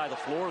this side of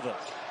the floor though.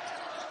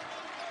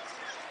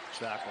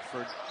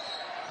 Shackelford.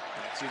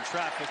 It's in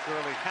traffic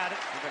early. Had it.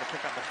 We're going to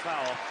pick up a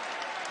foul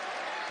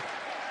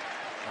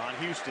on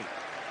Houston.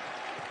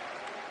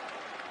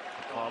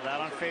 Call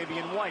that on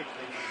Fabian White.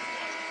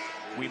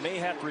 We may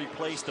have to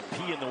replace the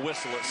P and the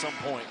whistle at some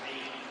point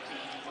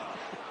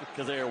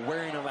because they are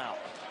wearing them out.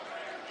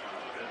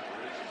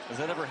 Does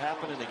that ever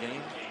happen in a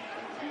game?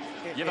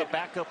 You have a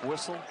backup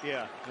whistle?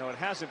 Yeah, no, it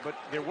hasn't. But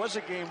there was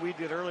a game we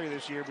did earlier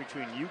this year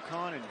between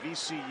UConn and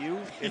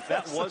VCU. If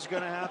that was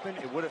going to happen,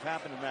 it would have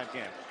happened in that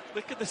game.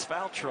 Look at this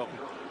foul trouble.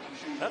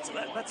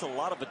 That's a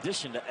lot of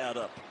addition to add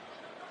up.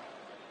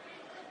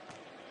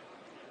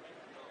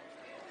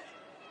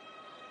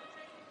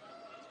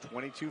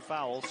 .22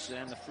 fouls,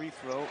 and the free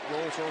throw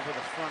rolls over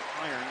the front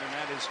iron, and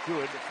that is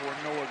good for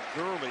Noah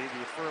Gurley,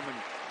 the Furman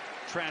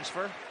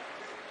transfer.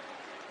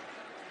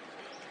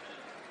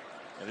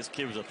 And this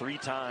kid was a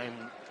 3-time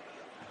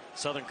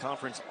Southern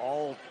Conference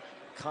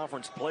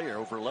all-conference player,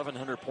 over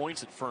 1,100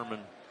 points at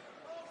Furman.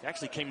 He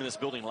actually came to this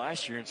building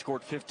last year and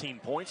scored 15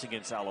 points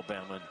against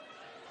Alabama.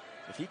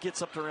 If he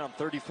gets up to around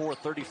 34,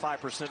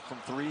 35% from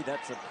three,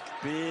 that's a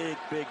big,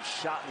 big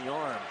shot in the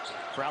arm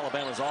for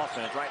Alabama's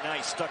offense. Right now,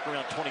 he's stuck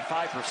around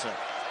 25%.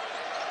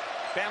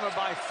 Bama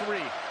by 3.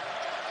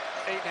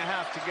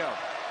 8.5 to go.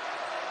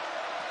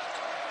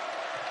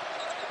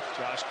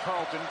 Josh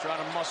Carlton trying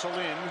to muscle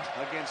in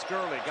against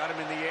Gurley. Got him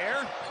in the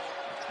air.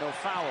 No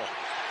foul.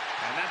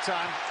 And that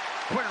time,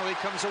 Quinterly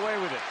comes away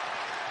with it.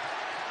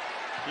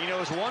 He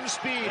knows one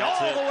speed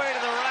all the way to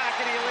the rack,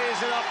 and he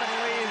lays it up and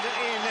lays it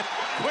in.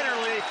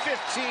 Quinterly,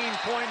 15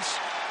 points,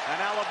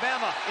 and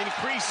Alabama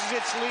increases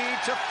its lead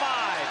to 5.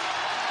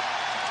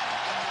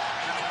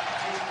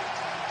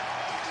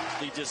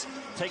 He just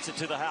takes it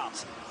to the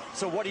house.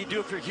 So what do you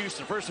do if you're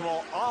Houston? First of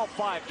all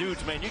 5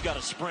 dudes, man, you got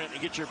to sprint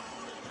and get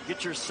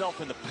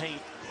yourself in the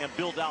paint and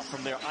build out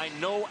from there. I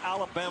know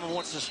Alabama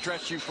wants to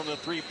stretch you from the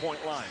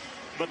three-point line,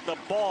 but the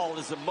ball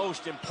is the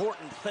most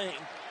important thing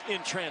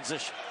in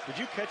transition. Did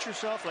you catch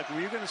yourself? Like, were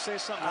you going to say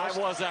something else?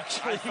 I was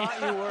actually. I thought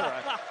you were.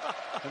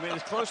 I mean,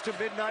 it's close to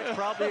midnight,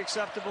 probably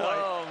acceptable.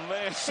 Oh,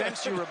 man. I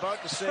sense you were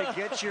about to say,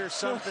 get your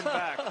something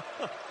back.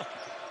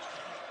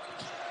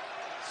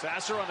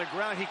 Sasser on the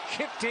ground. He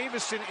kicked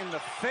Davison in the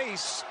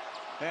face,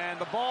 and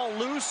the ball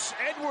loose.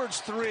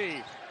 Edwards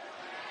 3.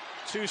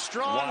 Too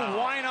strong. Wow.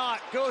 Why not?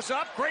 Goes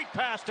up. Great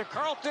pass to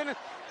Carlton.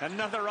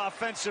 Another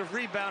offensive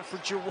rebound for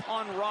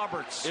Juwan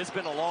Roberts. It's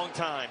been a long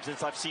time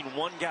since I've seen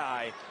one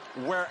guy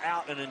wear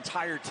out an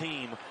entire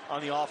team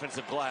on the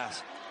offensive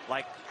glass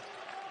like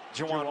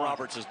Juwan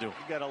Roberts is doing.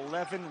 He got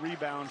 11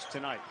 rebounds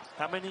tonight.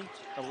 How many?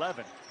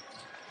 11.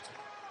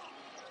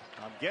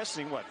 I'm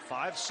guessing, what,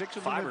 5, 6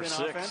 of them have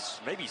been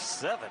offense? Maybe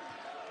 7.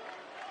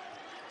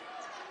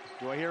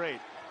 Do I hear 8?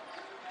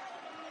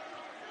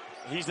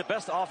 He's the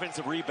best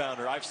offensive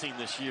rebounder I've seen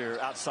this year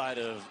outside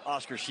of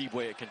Oscar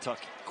Tshiebwe at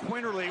Kentucky.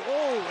 Quinterly,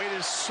 oh, it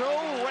is so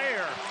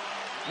rare.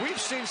 We've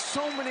seen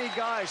so many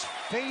guys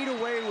fade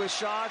away with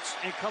shots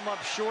and come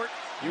up short.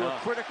 You were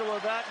critical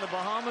of that in the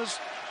Bahamas.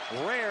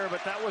 Rare,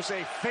 but that was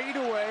a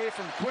fadeaway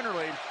from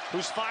Quinterly,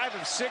 who's 5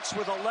 of 6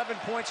 with 11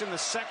 points in the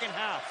second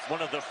half.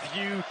 One of the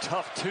few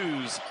tough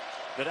twos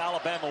that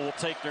Alabama will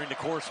take during the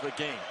course of a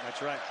game.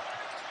 That's right.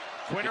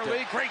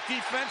 Quinterly, great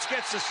defense,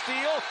 gets a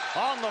steal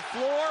on the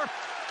floor.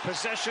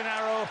 Possession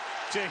arrow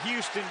to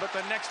Houston, but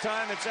the next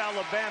time it's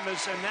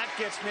Alabama's, and that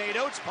gets Nate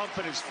Oates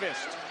pumping his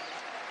fist.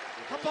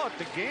 How about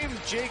the game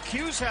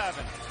JQ's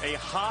having? A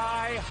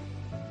high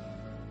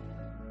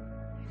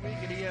week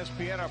at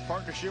ESPN. Our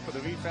partnership with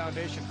the V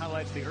Foundation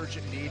highlights the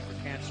urgent need for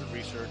cancer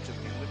research and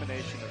the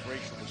elimination of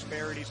racial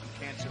disparities in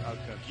cancer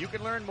outcomes. You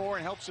can learn more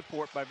and help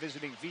support by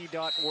visiting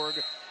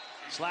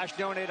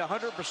v.org/donate.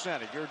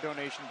 100% of your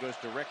donation goes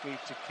directly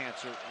to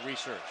cancer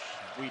research.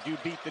 We do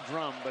beat the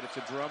drum, but it's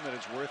a drum that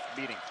is worth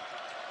beating.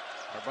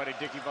 Our buddy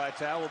Dickie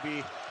Vitale will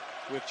be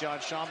with John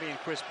Shambi and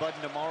Chris Budden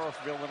tomorrow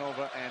for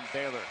Villanova and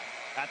Baylor.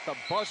 At the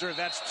buzzer,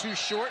 that's too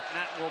short, and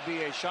that will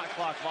be a shot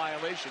clock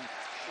violation.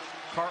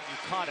 Carton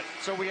caught it.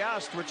 So we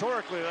asked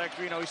rhetorically, like,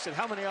 you know, he said,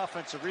 how many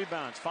offensive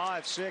rebounds?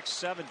 5, 6,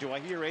 7. Do I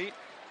hear 8?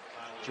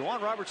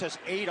 Juwan Roberts has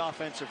 8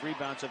 offensive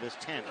rebounds of his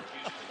 10.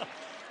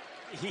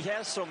 He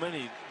has so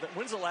many.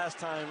 When's the last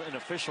time an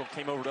official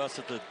came over to us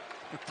at the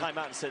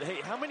timeout and said,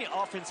 hey, how many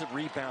offensive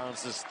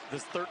rebounds does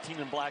this 13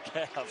 in black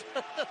have?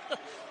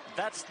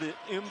 That's the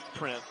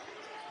imprint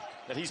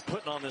that he's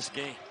putting on this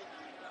game.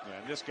 Yeah,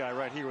 and this guy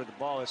right here with the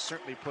ball has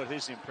certainly put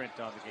his imprint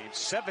on the game.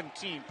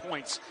 17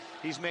 points.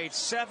 He's made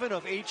 7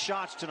 of 8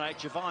 shots tonight,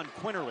 Javon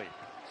Quinterly.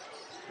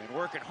 And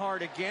working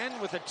hard again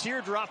with a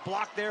teardrop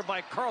blocked there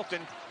by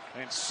Carlton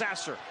and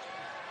Sasser.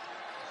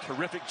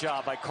 Terrific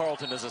job by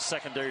Carlton as a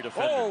secondary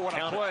defender. Oh, what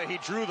a play. He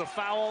drew the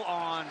foul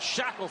on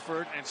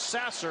Shackelford, and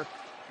Sasser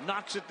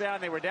knocks it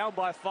down. They were down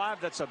by 5.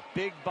 That's a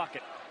big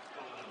bucket.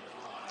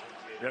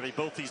 Really,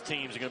 both these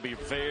teams are going to be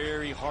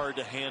very hard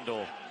to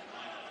handle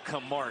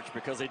come March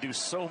because they do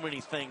so many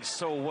things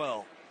so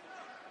well.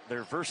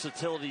 Their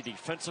versatility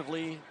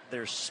defensively,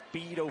 their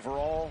speed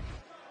overall,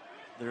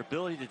 their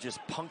ability to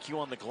just punk you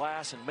on the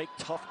glass and make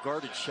tough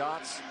guarded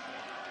shots.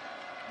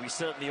 We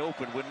said it in the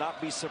open, would not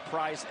be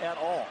surprised at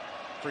all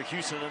for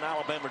Houston and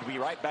Alabama to be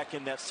right back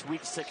in that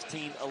Sweet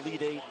 16,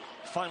 Elite 8,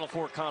 Final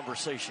Four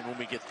conversation when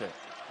we get there.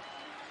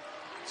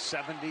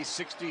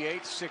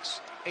 70-68,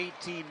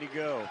 6:18 to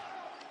go.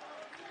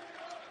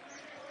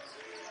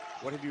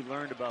 What have you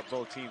learned about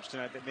both teams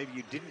tonight that maybe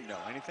you didn't know?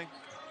 Anything?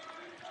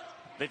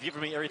 They've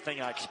given me everything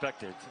I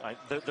expected.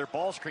 Their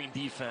ball screen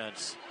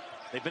defense,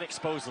 they've been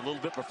exposed a little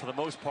bit, but for the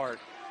most part,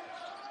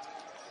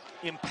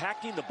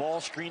 impacting the ball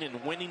screen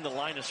and winning the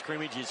line of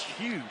scrimmage is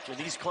huge, and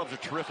these clubs are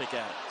terrific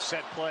at it.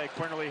 Set play.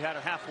 Quinterly had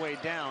it halfway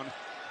down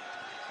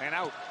and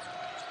out.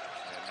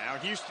 And now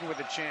Houston with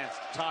a chance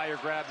to tie or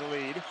grab the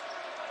lead.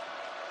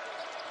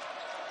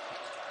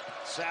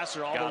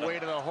 Sasser all the way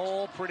to the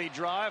hole. Pretty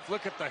drive.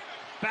 Look at the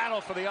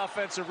battle for the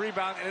offensive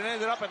rebound, and it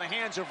ended up in the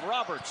hands of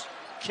Roberts.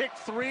 Kick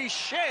 3,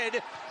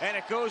 shed, and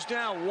it goes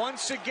down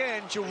once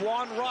again.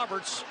 Juwan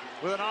Roberts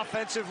with an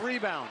offensive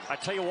rebound. I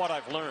tell you what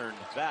I've learned.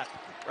 That,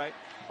 right?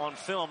 On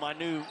film, I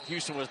knew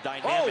Houston was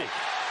dynamic.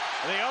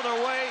 The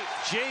other way,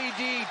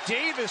 J.D.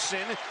 Davison,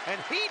 and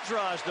he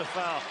draws the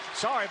foul.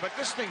 Sorry, but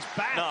this thing's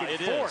back and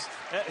forth.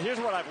 Here's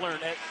what I've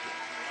learned.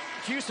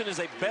 Houston is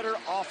a better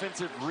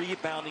offensive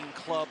rebounding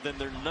club than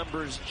their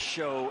numbers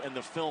show and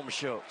the film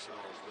shows.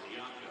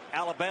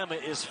 Alabama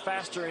is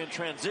faster in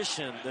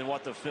transition than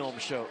what the film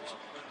shows.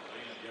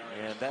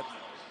 And that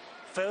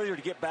failure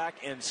to get back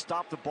and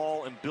stop the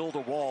ball and build a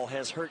wall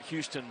has hurt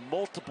Houston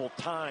multiple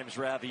times,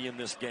 Ravi, in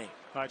this game.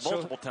 Right,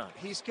 multiple times.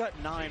 He's got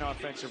 9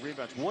 offensive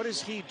rebounds. What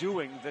is he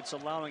doing that's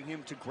allowing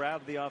him to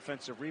grab the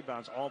offensive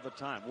rebounds all the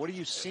time? What are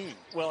you seeing?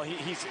 Well,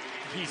 he's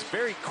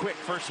very quick,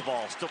 first of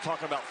all. Still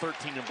talking about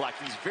 13 in black.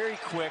 He's very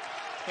quick,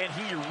 and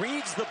he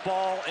reads the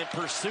ball and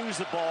pursues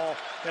the ball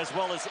as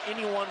well as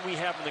anyone we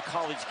have in the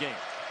college game.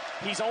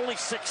 He's only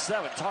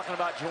 6'7", talking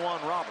about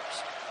Juwan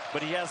Roberts.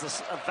 But he has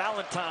a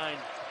Valentine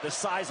the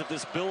size of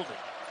this building.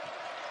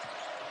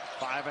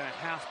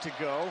 5.5 to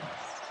go.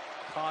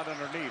 Caught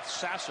underneath.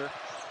 Sasser.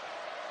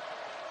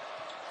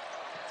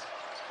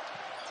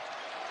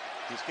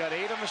 He's got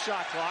 8 on the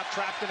shot clock.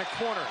 Trapped in a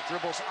corner.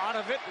 Dribbles out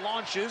of it.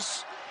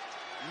 Launches.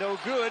 No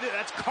good.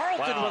 That's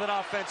Carlton with an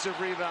offensive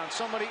rebound.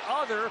 Somebody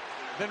other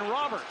than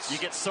Roberts. You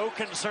get so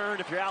concerned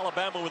if you're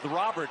Alabama with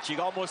Roberts. You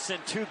almost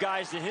send 2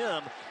 guys to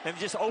him, and it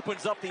just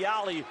opens up the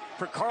alley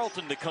for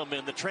Carlton to come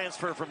in, the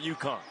transfer from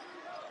UConn.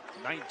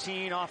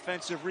 19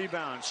 offensive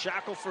rebounds.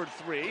 Shackelford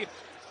 3.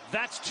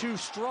 That's too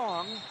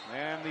strong.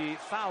 And the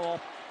foul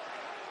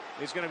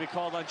is going to be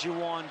called on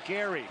Juwan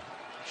Gary.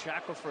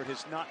 Shackelford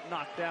has not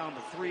knocked down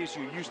the threes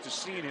you're used to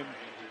seeing him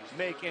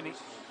make. And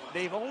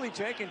they've only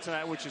taken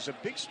tonight, which is a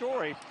big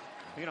story.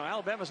 You know,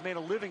 Alabama's made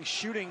a living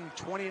shooting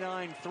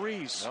 29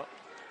 threes. Yep.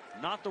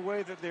 Not the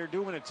way that they're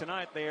doing it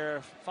tonight.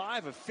 They're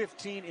 5 of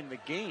 15 in the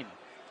game.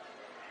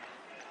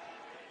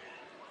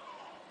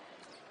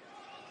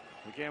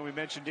 Again, we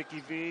mentioned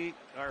Dickie V,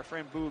 our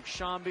friend Boog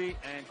Shambi,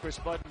 and Chris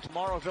Budden.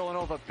 Tomorrow,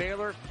 Villanova,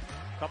 Baylor.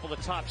 A couple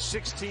of top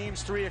 6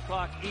 teams, 3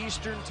 o'clock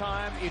Eastern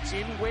time. It's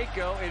in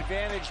Waco.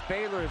 Advantage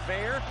Baylor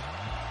there.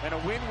 And a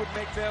win would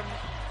make them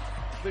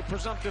the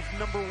presumptive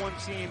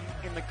 #1 team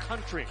in the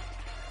country.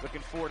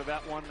 Looking forward to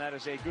that one. That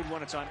is a good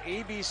one. It's on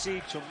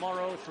ABC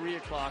tomorrow, 3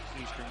 o'clock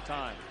Eastern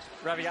time.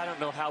 Ravi, I don't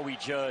know how we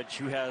judge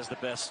who has the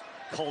best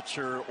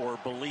culture or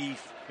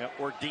belief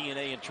or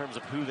DNA in terms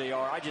of who they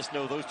are. I just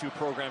know those 2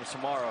 programs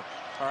tomorrow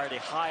are at a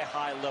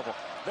high level.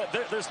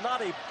 There's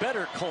not a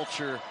better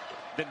culture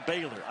than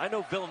Baylor. I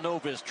know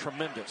Villanova is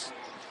tremendous,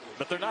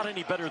 but they're not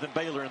any better than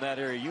Baylor in that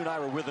area. You and I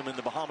were with them in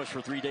the Bahamas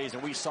for 3 days,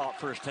 and we saw it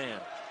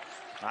firsthand.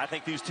 I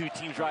think these 2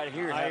 teams right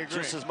here have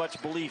just as much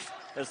belief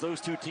as those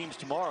 2 teams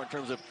tomorrow in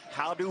terms of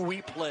how do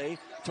we play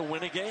to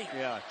win a game.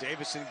 Yeah,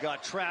 Davison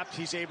got trapped.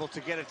 He's able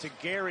to get it to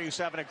Gary, who's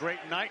having a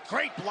great night.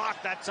 Great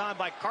block that time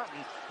by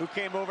Carton, who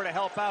came over to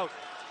help out.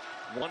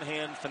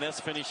 One-hand finesse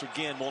finish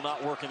again will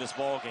not work in this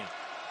ball game.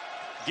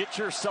 Get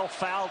yourself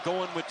foul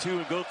going with 2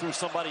 and go through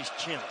somebody's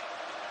chin.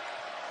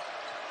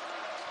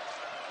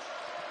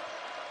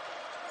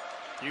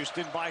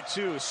 Houston by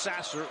 2.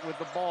 Sasser with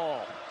the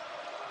ball.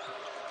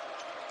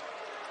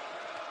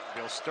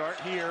 They'll start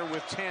here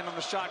with 10 on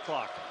the shot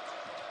clock.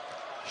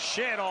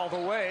 Shed all the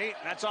way.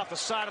 That's off the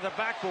side of the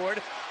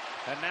backboard.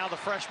 And now the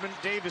freshman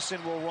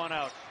Davison will run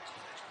out.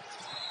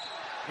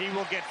 He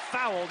will get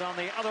fouled on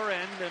the other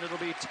end, and it'll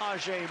be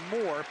Tajay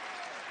Moore.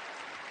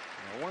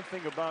 Now, one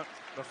thing about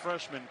the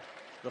freshman,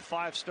 the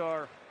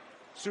 5-star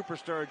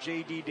superstar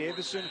J.D.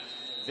 Davison,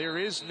 there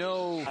is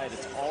no...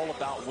 It's all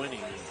about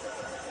winning.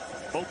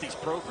 Both these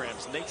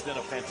programs, Nate's done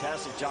a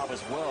fantastic job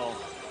as well,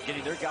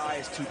 getting their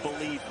guys to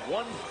believe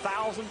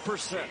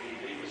 1,000%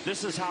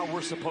 this is how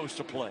we're supposed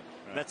to play.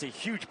 Right. That's a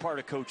huge part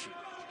of coaching.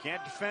 If you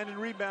can't defend and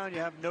rebound, you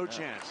have no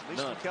chance, at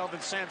least in Kelvin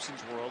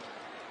Sampson's world.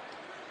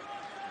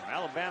 And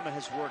Alabama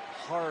has worked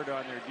hard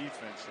on their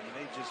defense, and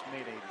they just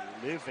made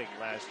a living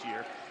last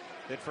year.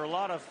 That for a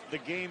lot of the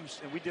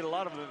games, and we did a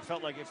lot of them, it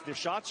felt like if their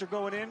shots are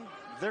going in,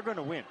 they're going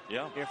to win.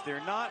 Yeah. If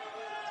they're not,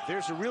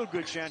 there's a real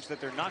good chance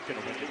that they're not going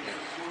to win the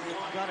game.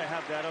 You've got to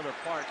have that other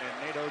part,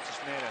 and Nate Oates has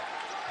made a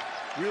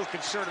real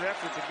concerted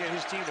effort to get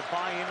his team to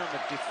buy in on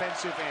the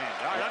defensive end.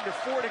 All right, under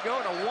 4 to go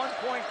in a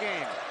 1-point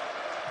game.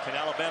 Can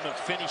Alabama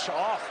finish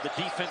off the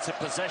defensive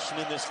possession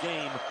in this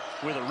game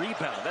with a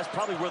rebound? That's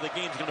probably where the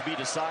game's going to be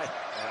decided.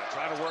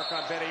 Trying to work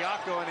on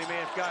Bediako, and he may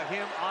have got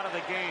him out of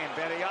the game.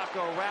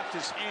 Bediako wrapped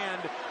his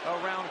hand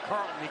around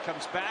Carlton. He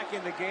comes back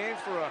in the game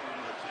for a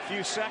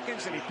few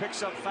seconds, and he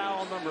picks up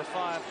foul number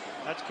 5.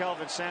 That's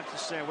Kelvin Sampson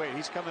saying, wait,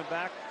 he's coming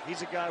back.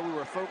 He's a guy we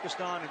were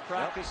focused on in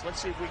practice. Let's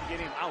see if we can get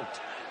him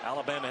out.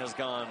 Alabama has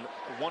gone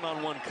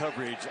one-on-one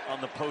coverage on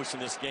the post in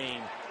this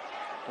game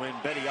when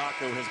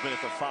Bediako has been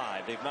at the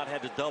 5. They've not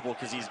had to double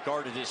because he's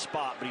guarded his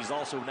spot, but he's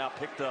also now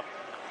picked up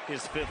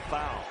his 5th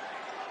foul.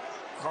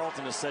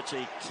 Carlton is such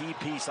a key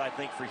piece, I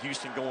think, for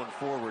Houston going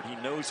forward. He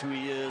knows who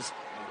he is,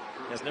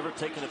 has never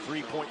taken a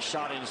 3-point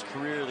shot in his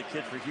career, the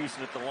kid for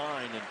Houston at the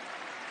line, and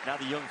now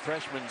the young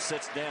freshman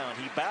sits down.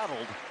 He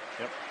battled,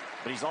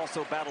 but he's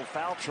also battled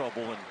foul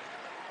trouble, and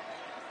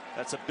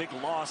That's a big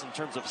loss in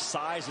terms of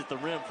size at the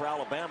rim for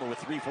Alabama with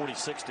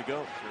 3:46 to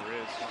go. Sure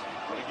is.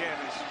 But again,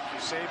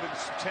 as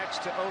Saban's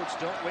text to Oates,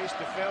 don't waste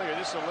a failure.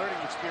 This is a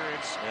learning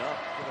experience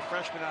for the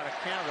freshman out of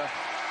Canada.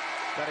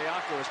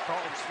 Bediako, as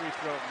Carlton's free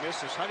throw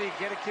misses. How do you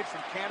get a kid from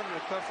Canada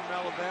to come from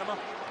Alabama?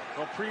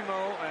 Well,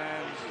 Primo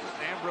and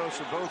Ambrose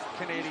are both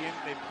Canadian.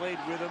 They played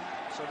with him,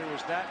 so there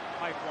was that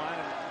pipeline.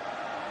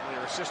 And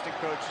their assistant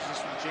coach is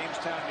from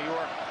Jamestown, New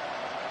York.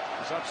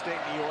 It's upstate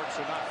New York,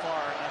 so not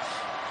far. And that's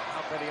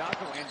how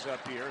Bediako ends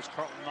up here as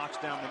Carlton knocks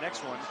down the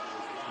next one.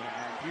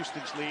 And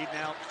Houston's lead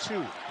now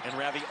 2. And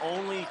Ravi,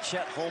 only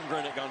Chet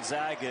Holmgren at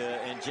Gonzaga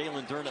and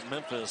Jalen Dern at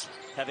Memphis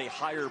have a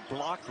higher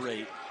block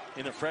rate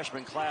in the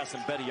freshman class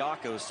than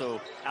Bediako, so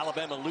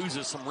Alabama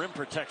loses some rim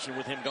protection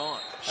with him gone.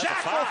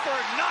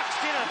 Shackelford knocks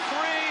in a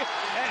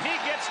 3, and he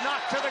gets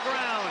knocked to the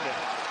ground.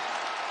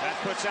 That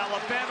puts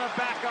Alabama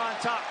back on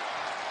top.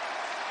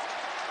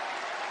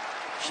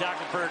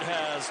 Shackelford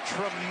has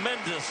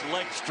tremendous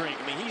leg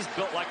strength. I mean, he's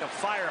built like a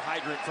fire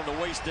hydrant from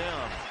the waist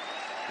down.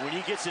 When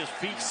he gets his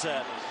feet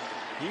set,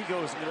 he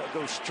goes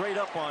straight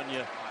up on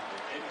you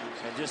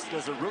and just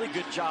does a really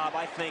good job,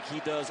 I think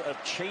he does,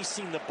 of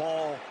chasing the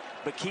ball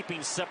but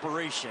keeping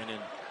separation.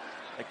 And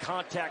the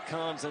contact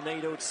comes, and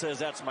Nate Oates says,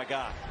 that's my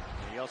guy.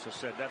 He also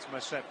said, that's my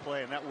set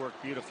play, and that worked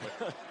beautifully.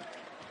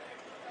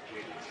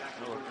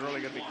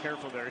 Gurley got to be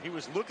careful there. He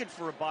was looking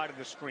for a bite of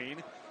the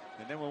screen,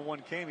 and then when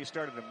one came, he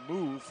started to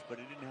move, but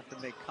he didn't have to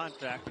make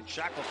contact. And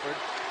Shackelford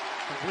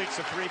completes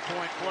a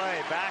three-point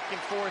play. Back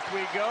and forth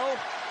we go.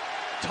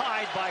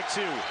 Tied by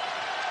 2.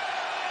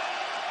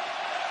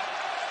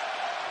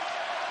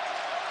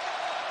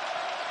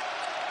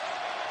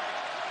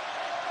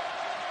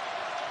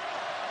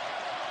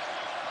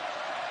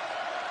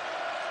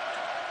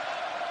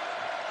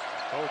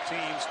 Both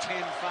teams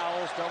 10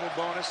 fouls, double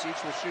bonus.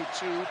 Each will shoot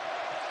 2.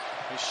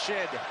 Is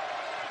shed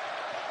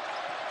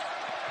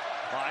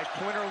by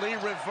Quinterly.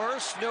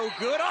 Reverse, no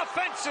good.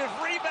 Offensive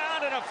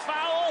rebound and a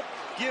foul.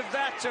 Give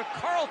that to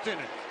Carlton.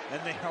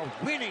 And they are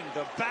winning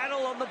the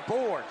battle on the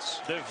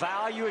boards. The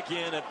value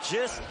again of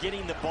just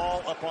getting the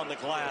ball up on the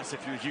glass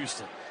if you're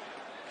Houston.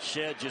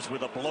 Shed just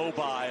with a blow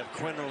by of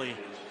Quinterly.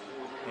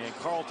 And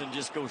Carlton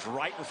just goes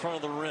right in front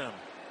of the rim.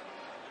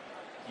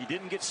 He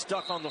didn't get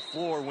stuck on the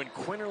floor. When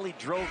Quinterly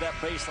drove that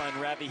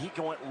baseline, Ravi, he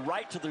went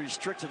right to the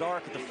restricted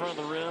arc at the front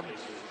of the rim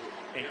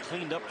and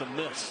cleaned up the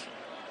miss.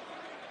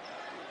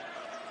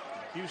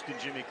 Houston,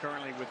 Jimmy,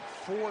 currently with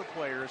 4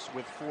 players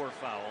with 4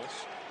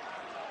 fouls.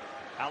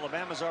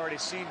 Alabama's already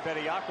seen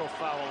Bediako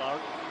foul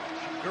out.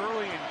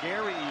 Gurley and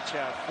Gary each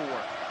have 4.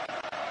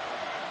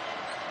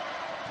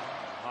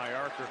 High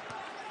Archer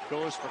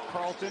goes for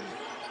Carlton.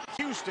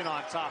 Houston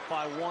on top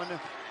by 1.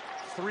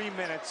 3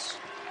 minutes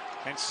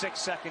and 6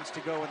 seconds to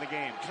go in the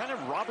game. Kind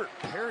of Robert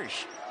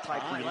Parrish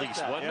type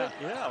release, like wasn't it?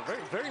 Yeah,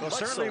 very well, much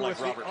certainly so like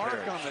with Robert the arc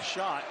Parrish on the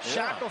shot. Yeah,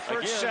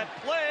 Shackelford again. set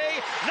play,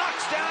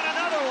 knocks down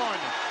another one.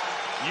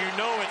 You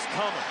know it's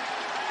coming.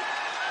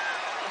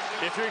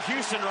 If you're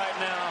Houston right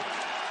now,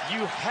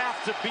 you have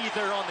to be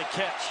there on the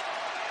catch.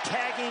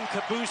 Tagging,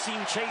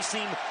 caboosing,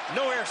 chasing,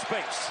 no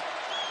airspace.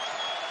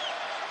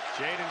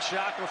 Jaden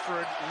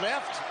Shackelford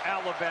left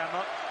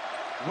Alabama,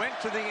 went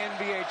to the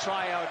NBA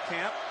tryout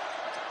camp.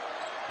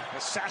 The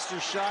Sasser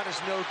shot is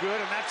no good,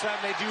 and that time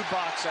they do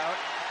box out.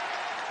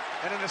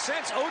 And in a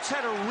sense, Oates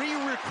had to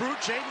re-recruit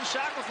Jaden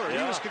Shackelford.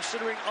 Yeah. He was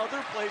considering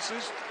other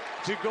places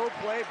to go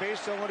play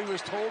based on what he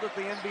was told at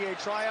the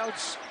NBA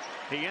tryouts.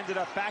 He ended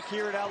up back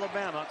here at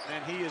Alabama,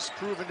 and he has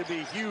proven to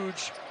be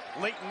huge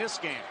late in this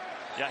game.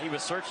 Yeah, he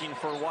was searching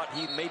for what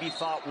he maybe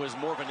thought was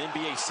more of an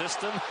NBA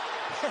system.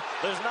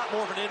 There's not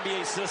more of an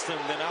NBA system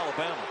than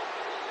Alabama.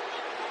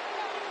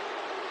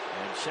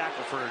 And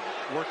Shackelford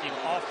working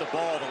off the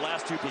ball the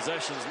last 2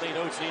 possessions. Nate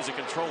Oates needs to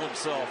control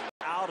himself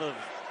out of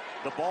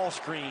the ball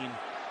screen.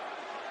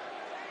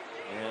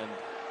 And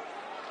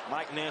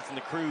Mike Nance and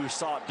the crew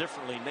saw it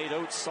differently. Nate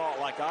Oates saw it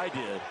like I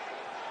did.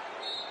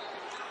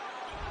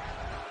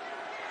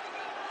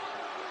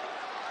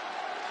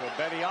 So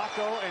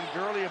Bediako and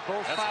Gurley have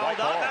both That's fouled right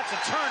out. ball. That's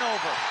a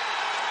turnover.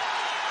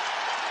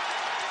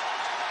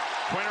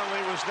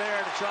 Quinterly was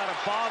there to try to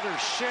bother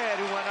Shed,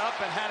 who went up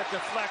and had it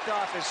deflect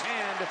off his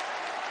hand.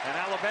 And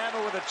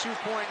Alabama with a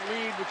 2-point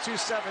lead with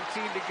 2:17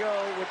 to go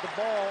with the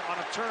ball on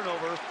a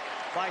turnover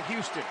by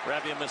Houston.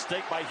 Ravi, a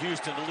mistake by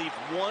Houston to leave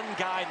one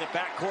guy in the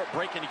backcourt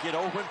breaking to get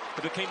open.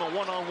 It became a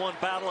one-on-one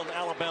battle, and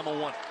Alabama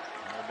won.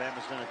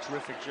 Alabama's done a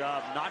terrific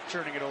job not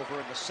turning it over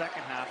in the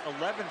second half.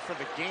 11 for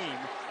the game.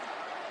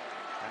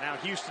 And now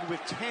Houston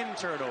with 10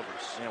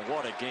 turnovers. And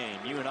what a game.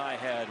 You and I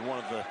had one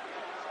of the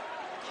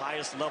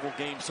highest level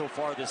games so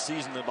far this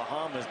season in the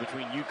Bahamas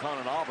between UConn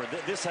and Auburn.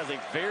 This has a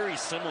very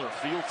similar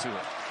feel to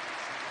it.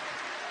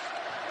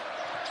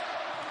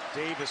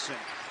 Davison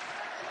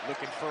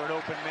looking for an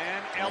open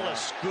man.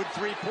 Ellis, good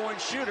 3-point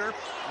shooter.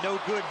 No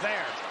good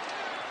there.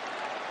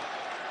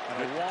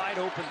 And a wide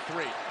open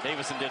 3.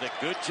 Davison did a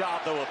good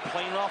job, though, of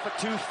playing off of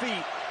 2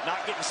 feet,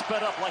 not getting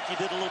sped up like he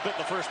did a little bit in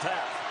the first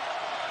half.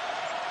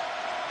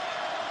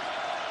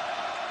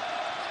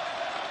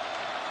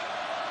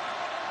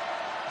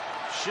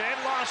 Shed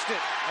lost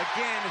it.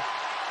 Again,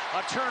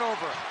 a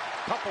turnover.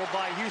 Couple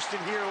by Houston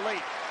here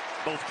late.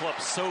 Both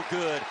clubs so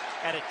good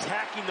at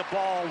attacking the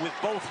ball with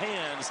both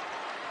hands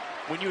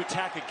when you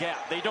attack a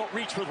gap. They don't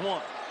reach with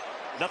one.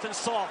 Nothing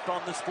soft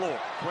on this floor.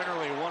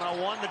 Quinterly,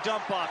 one-on-one, the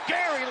dump off.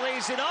 Gary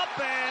lays it up,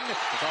 and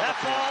that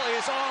ball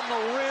is on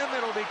the rim.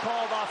 It'll be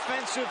called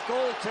offensive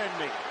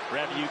goaltending.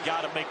 Ravi, you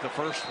got to make the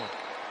first one,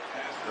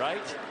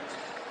 right?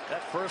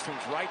 That first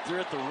one's right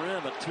there at the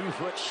rim, a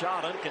 2-foot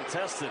shot,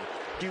 uncontested.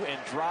 And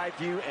drive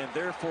you, and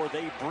therefore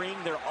they bring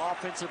their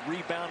offensive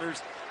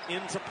rebounders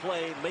into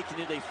play, making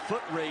it a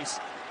foot race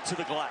to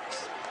the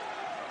glass.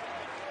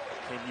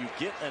 Can you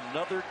get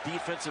another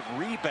defensive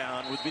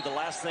rebound would be the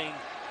last thing,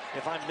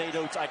 if I'm Nate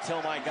Oates, I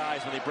tell my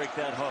guys when they break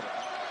that huddle.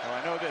 Well,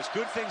 I know this.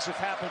 Good things have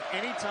happened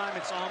anytime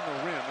it's on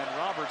the rim, and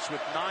Roberts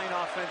with 9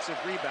 offensive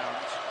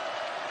rebounds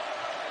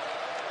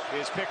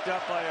is picked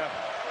up by a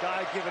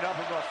guy giving up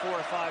about 4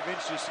 or 5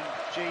 inches in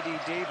J.D.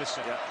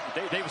 Davison.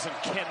 Yeah. Davison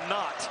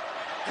cannot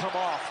come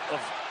off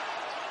of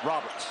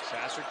Roberts.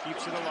 Sasser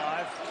keeps it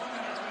alive.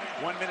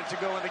 1 minute to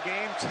go in the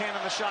game, 10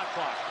 on the shot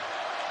clock.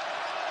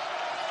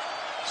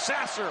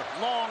 Sasser,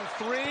 long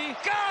 3,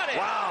 got it!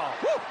 Wow.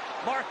 Woo!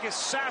 Marcus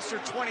Sasser,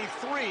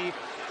 23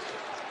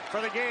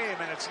 for the game,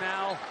 and it's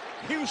now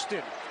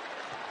Houston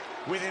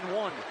within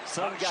 1.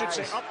 Some guys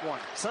should say up 1.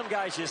 Some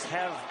guys just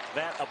have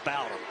that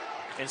about them,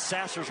 and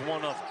Sasser's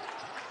one of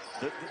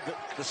them.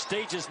 The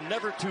stage is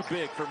never too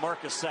big for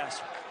Marcus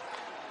Sasser.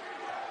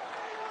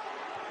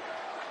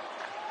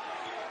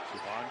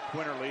 Von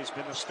Quinterly's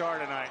been the star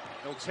tonight.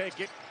 He'll take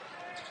it.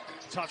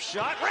 Tough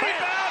shot.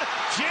 Rebound!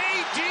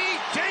 J.D.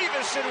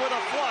 Davison with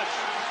a flush.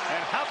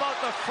 And how about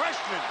the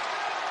freshman?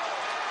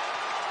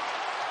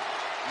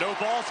 No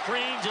ball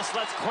screen, just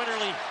lets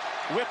Quinterly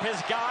whip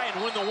his guy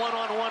and win the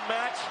one-on-one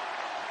match.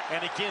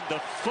 And again, the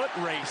foot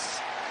race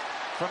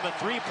from the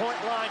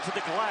three-point line to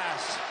the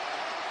glass.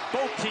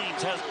 Both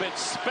teams has been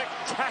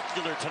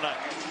spectacular tonight.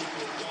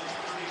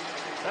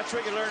 That's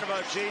what you learn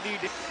about J.D.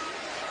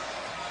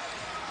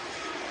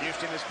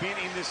 Houston has been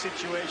in this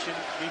situation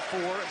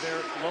before.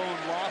 Their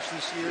lone loss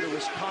this year to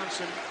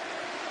Wisconsin.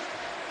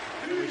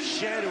 It was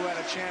Shed who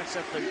had a chance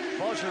at the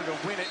buzzer to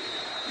win it.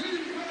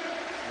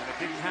 And it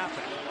didn't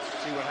happen. Let's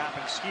see what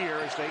happens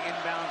here as they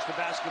inbounds the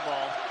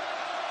basketball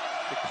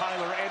to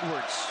Kyler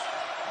Edwards.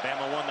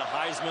 Bama won the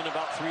Heisman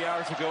about 3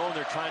 hours ago, and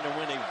they're trying to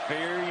win a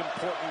very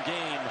important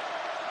game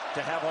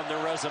to have on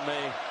their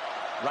resume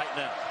right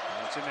now.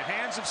 And it's in the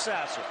hands of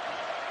Sasser.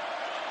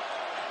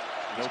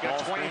 He's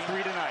got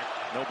 23 tonight.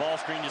 No ball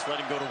screen, just let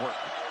him go to work.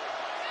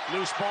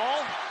 Loose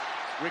ball,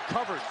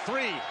 recovered.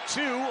 3,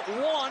 2,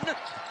 1,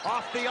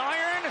 off the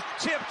iron,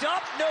 tipped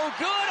up, no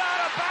good,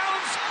 out of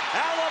bounds.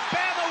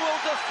 Alabama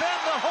will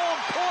defend the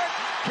home court.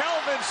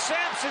 Kelvin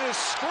Sampson is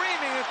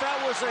screaming that that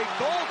was a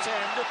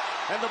goaltend,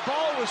 and the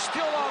ball was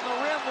still on the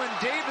rim when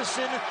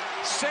Davison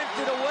sent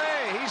it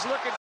away. He's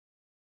looking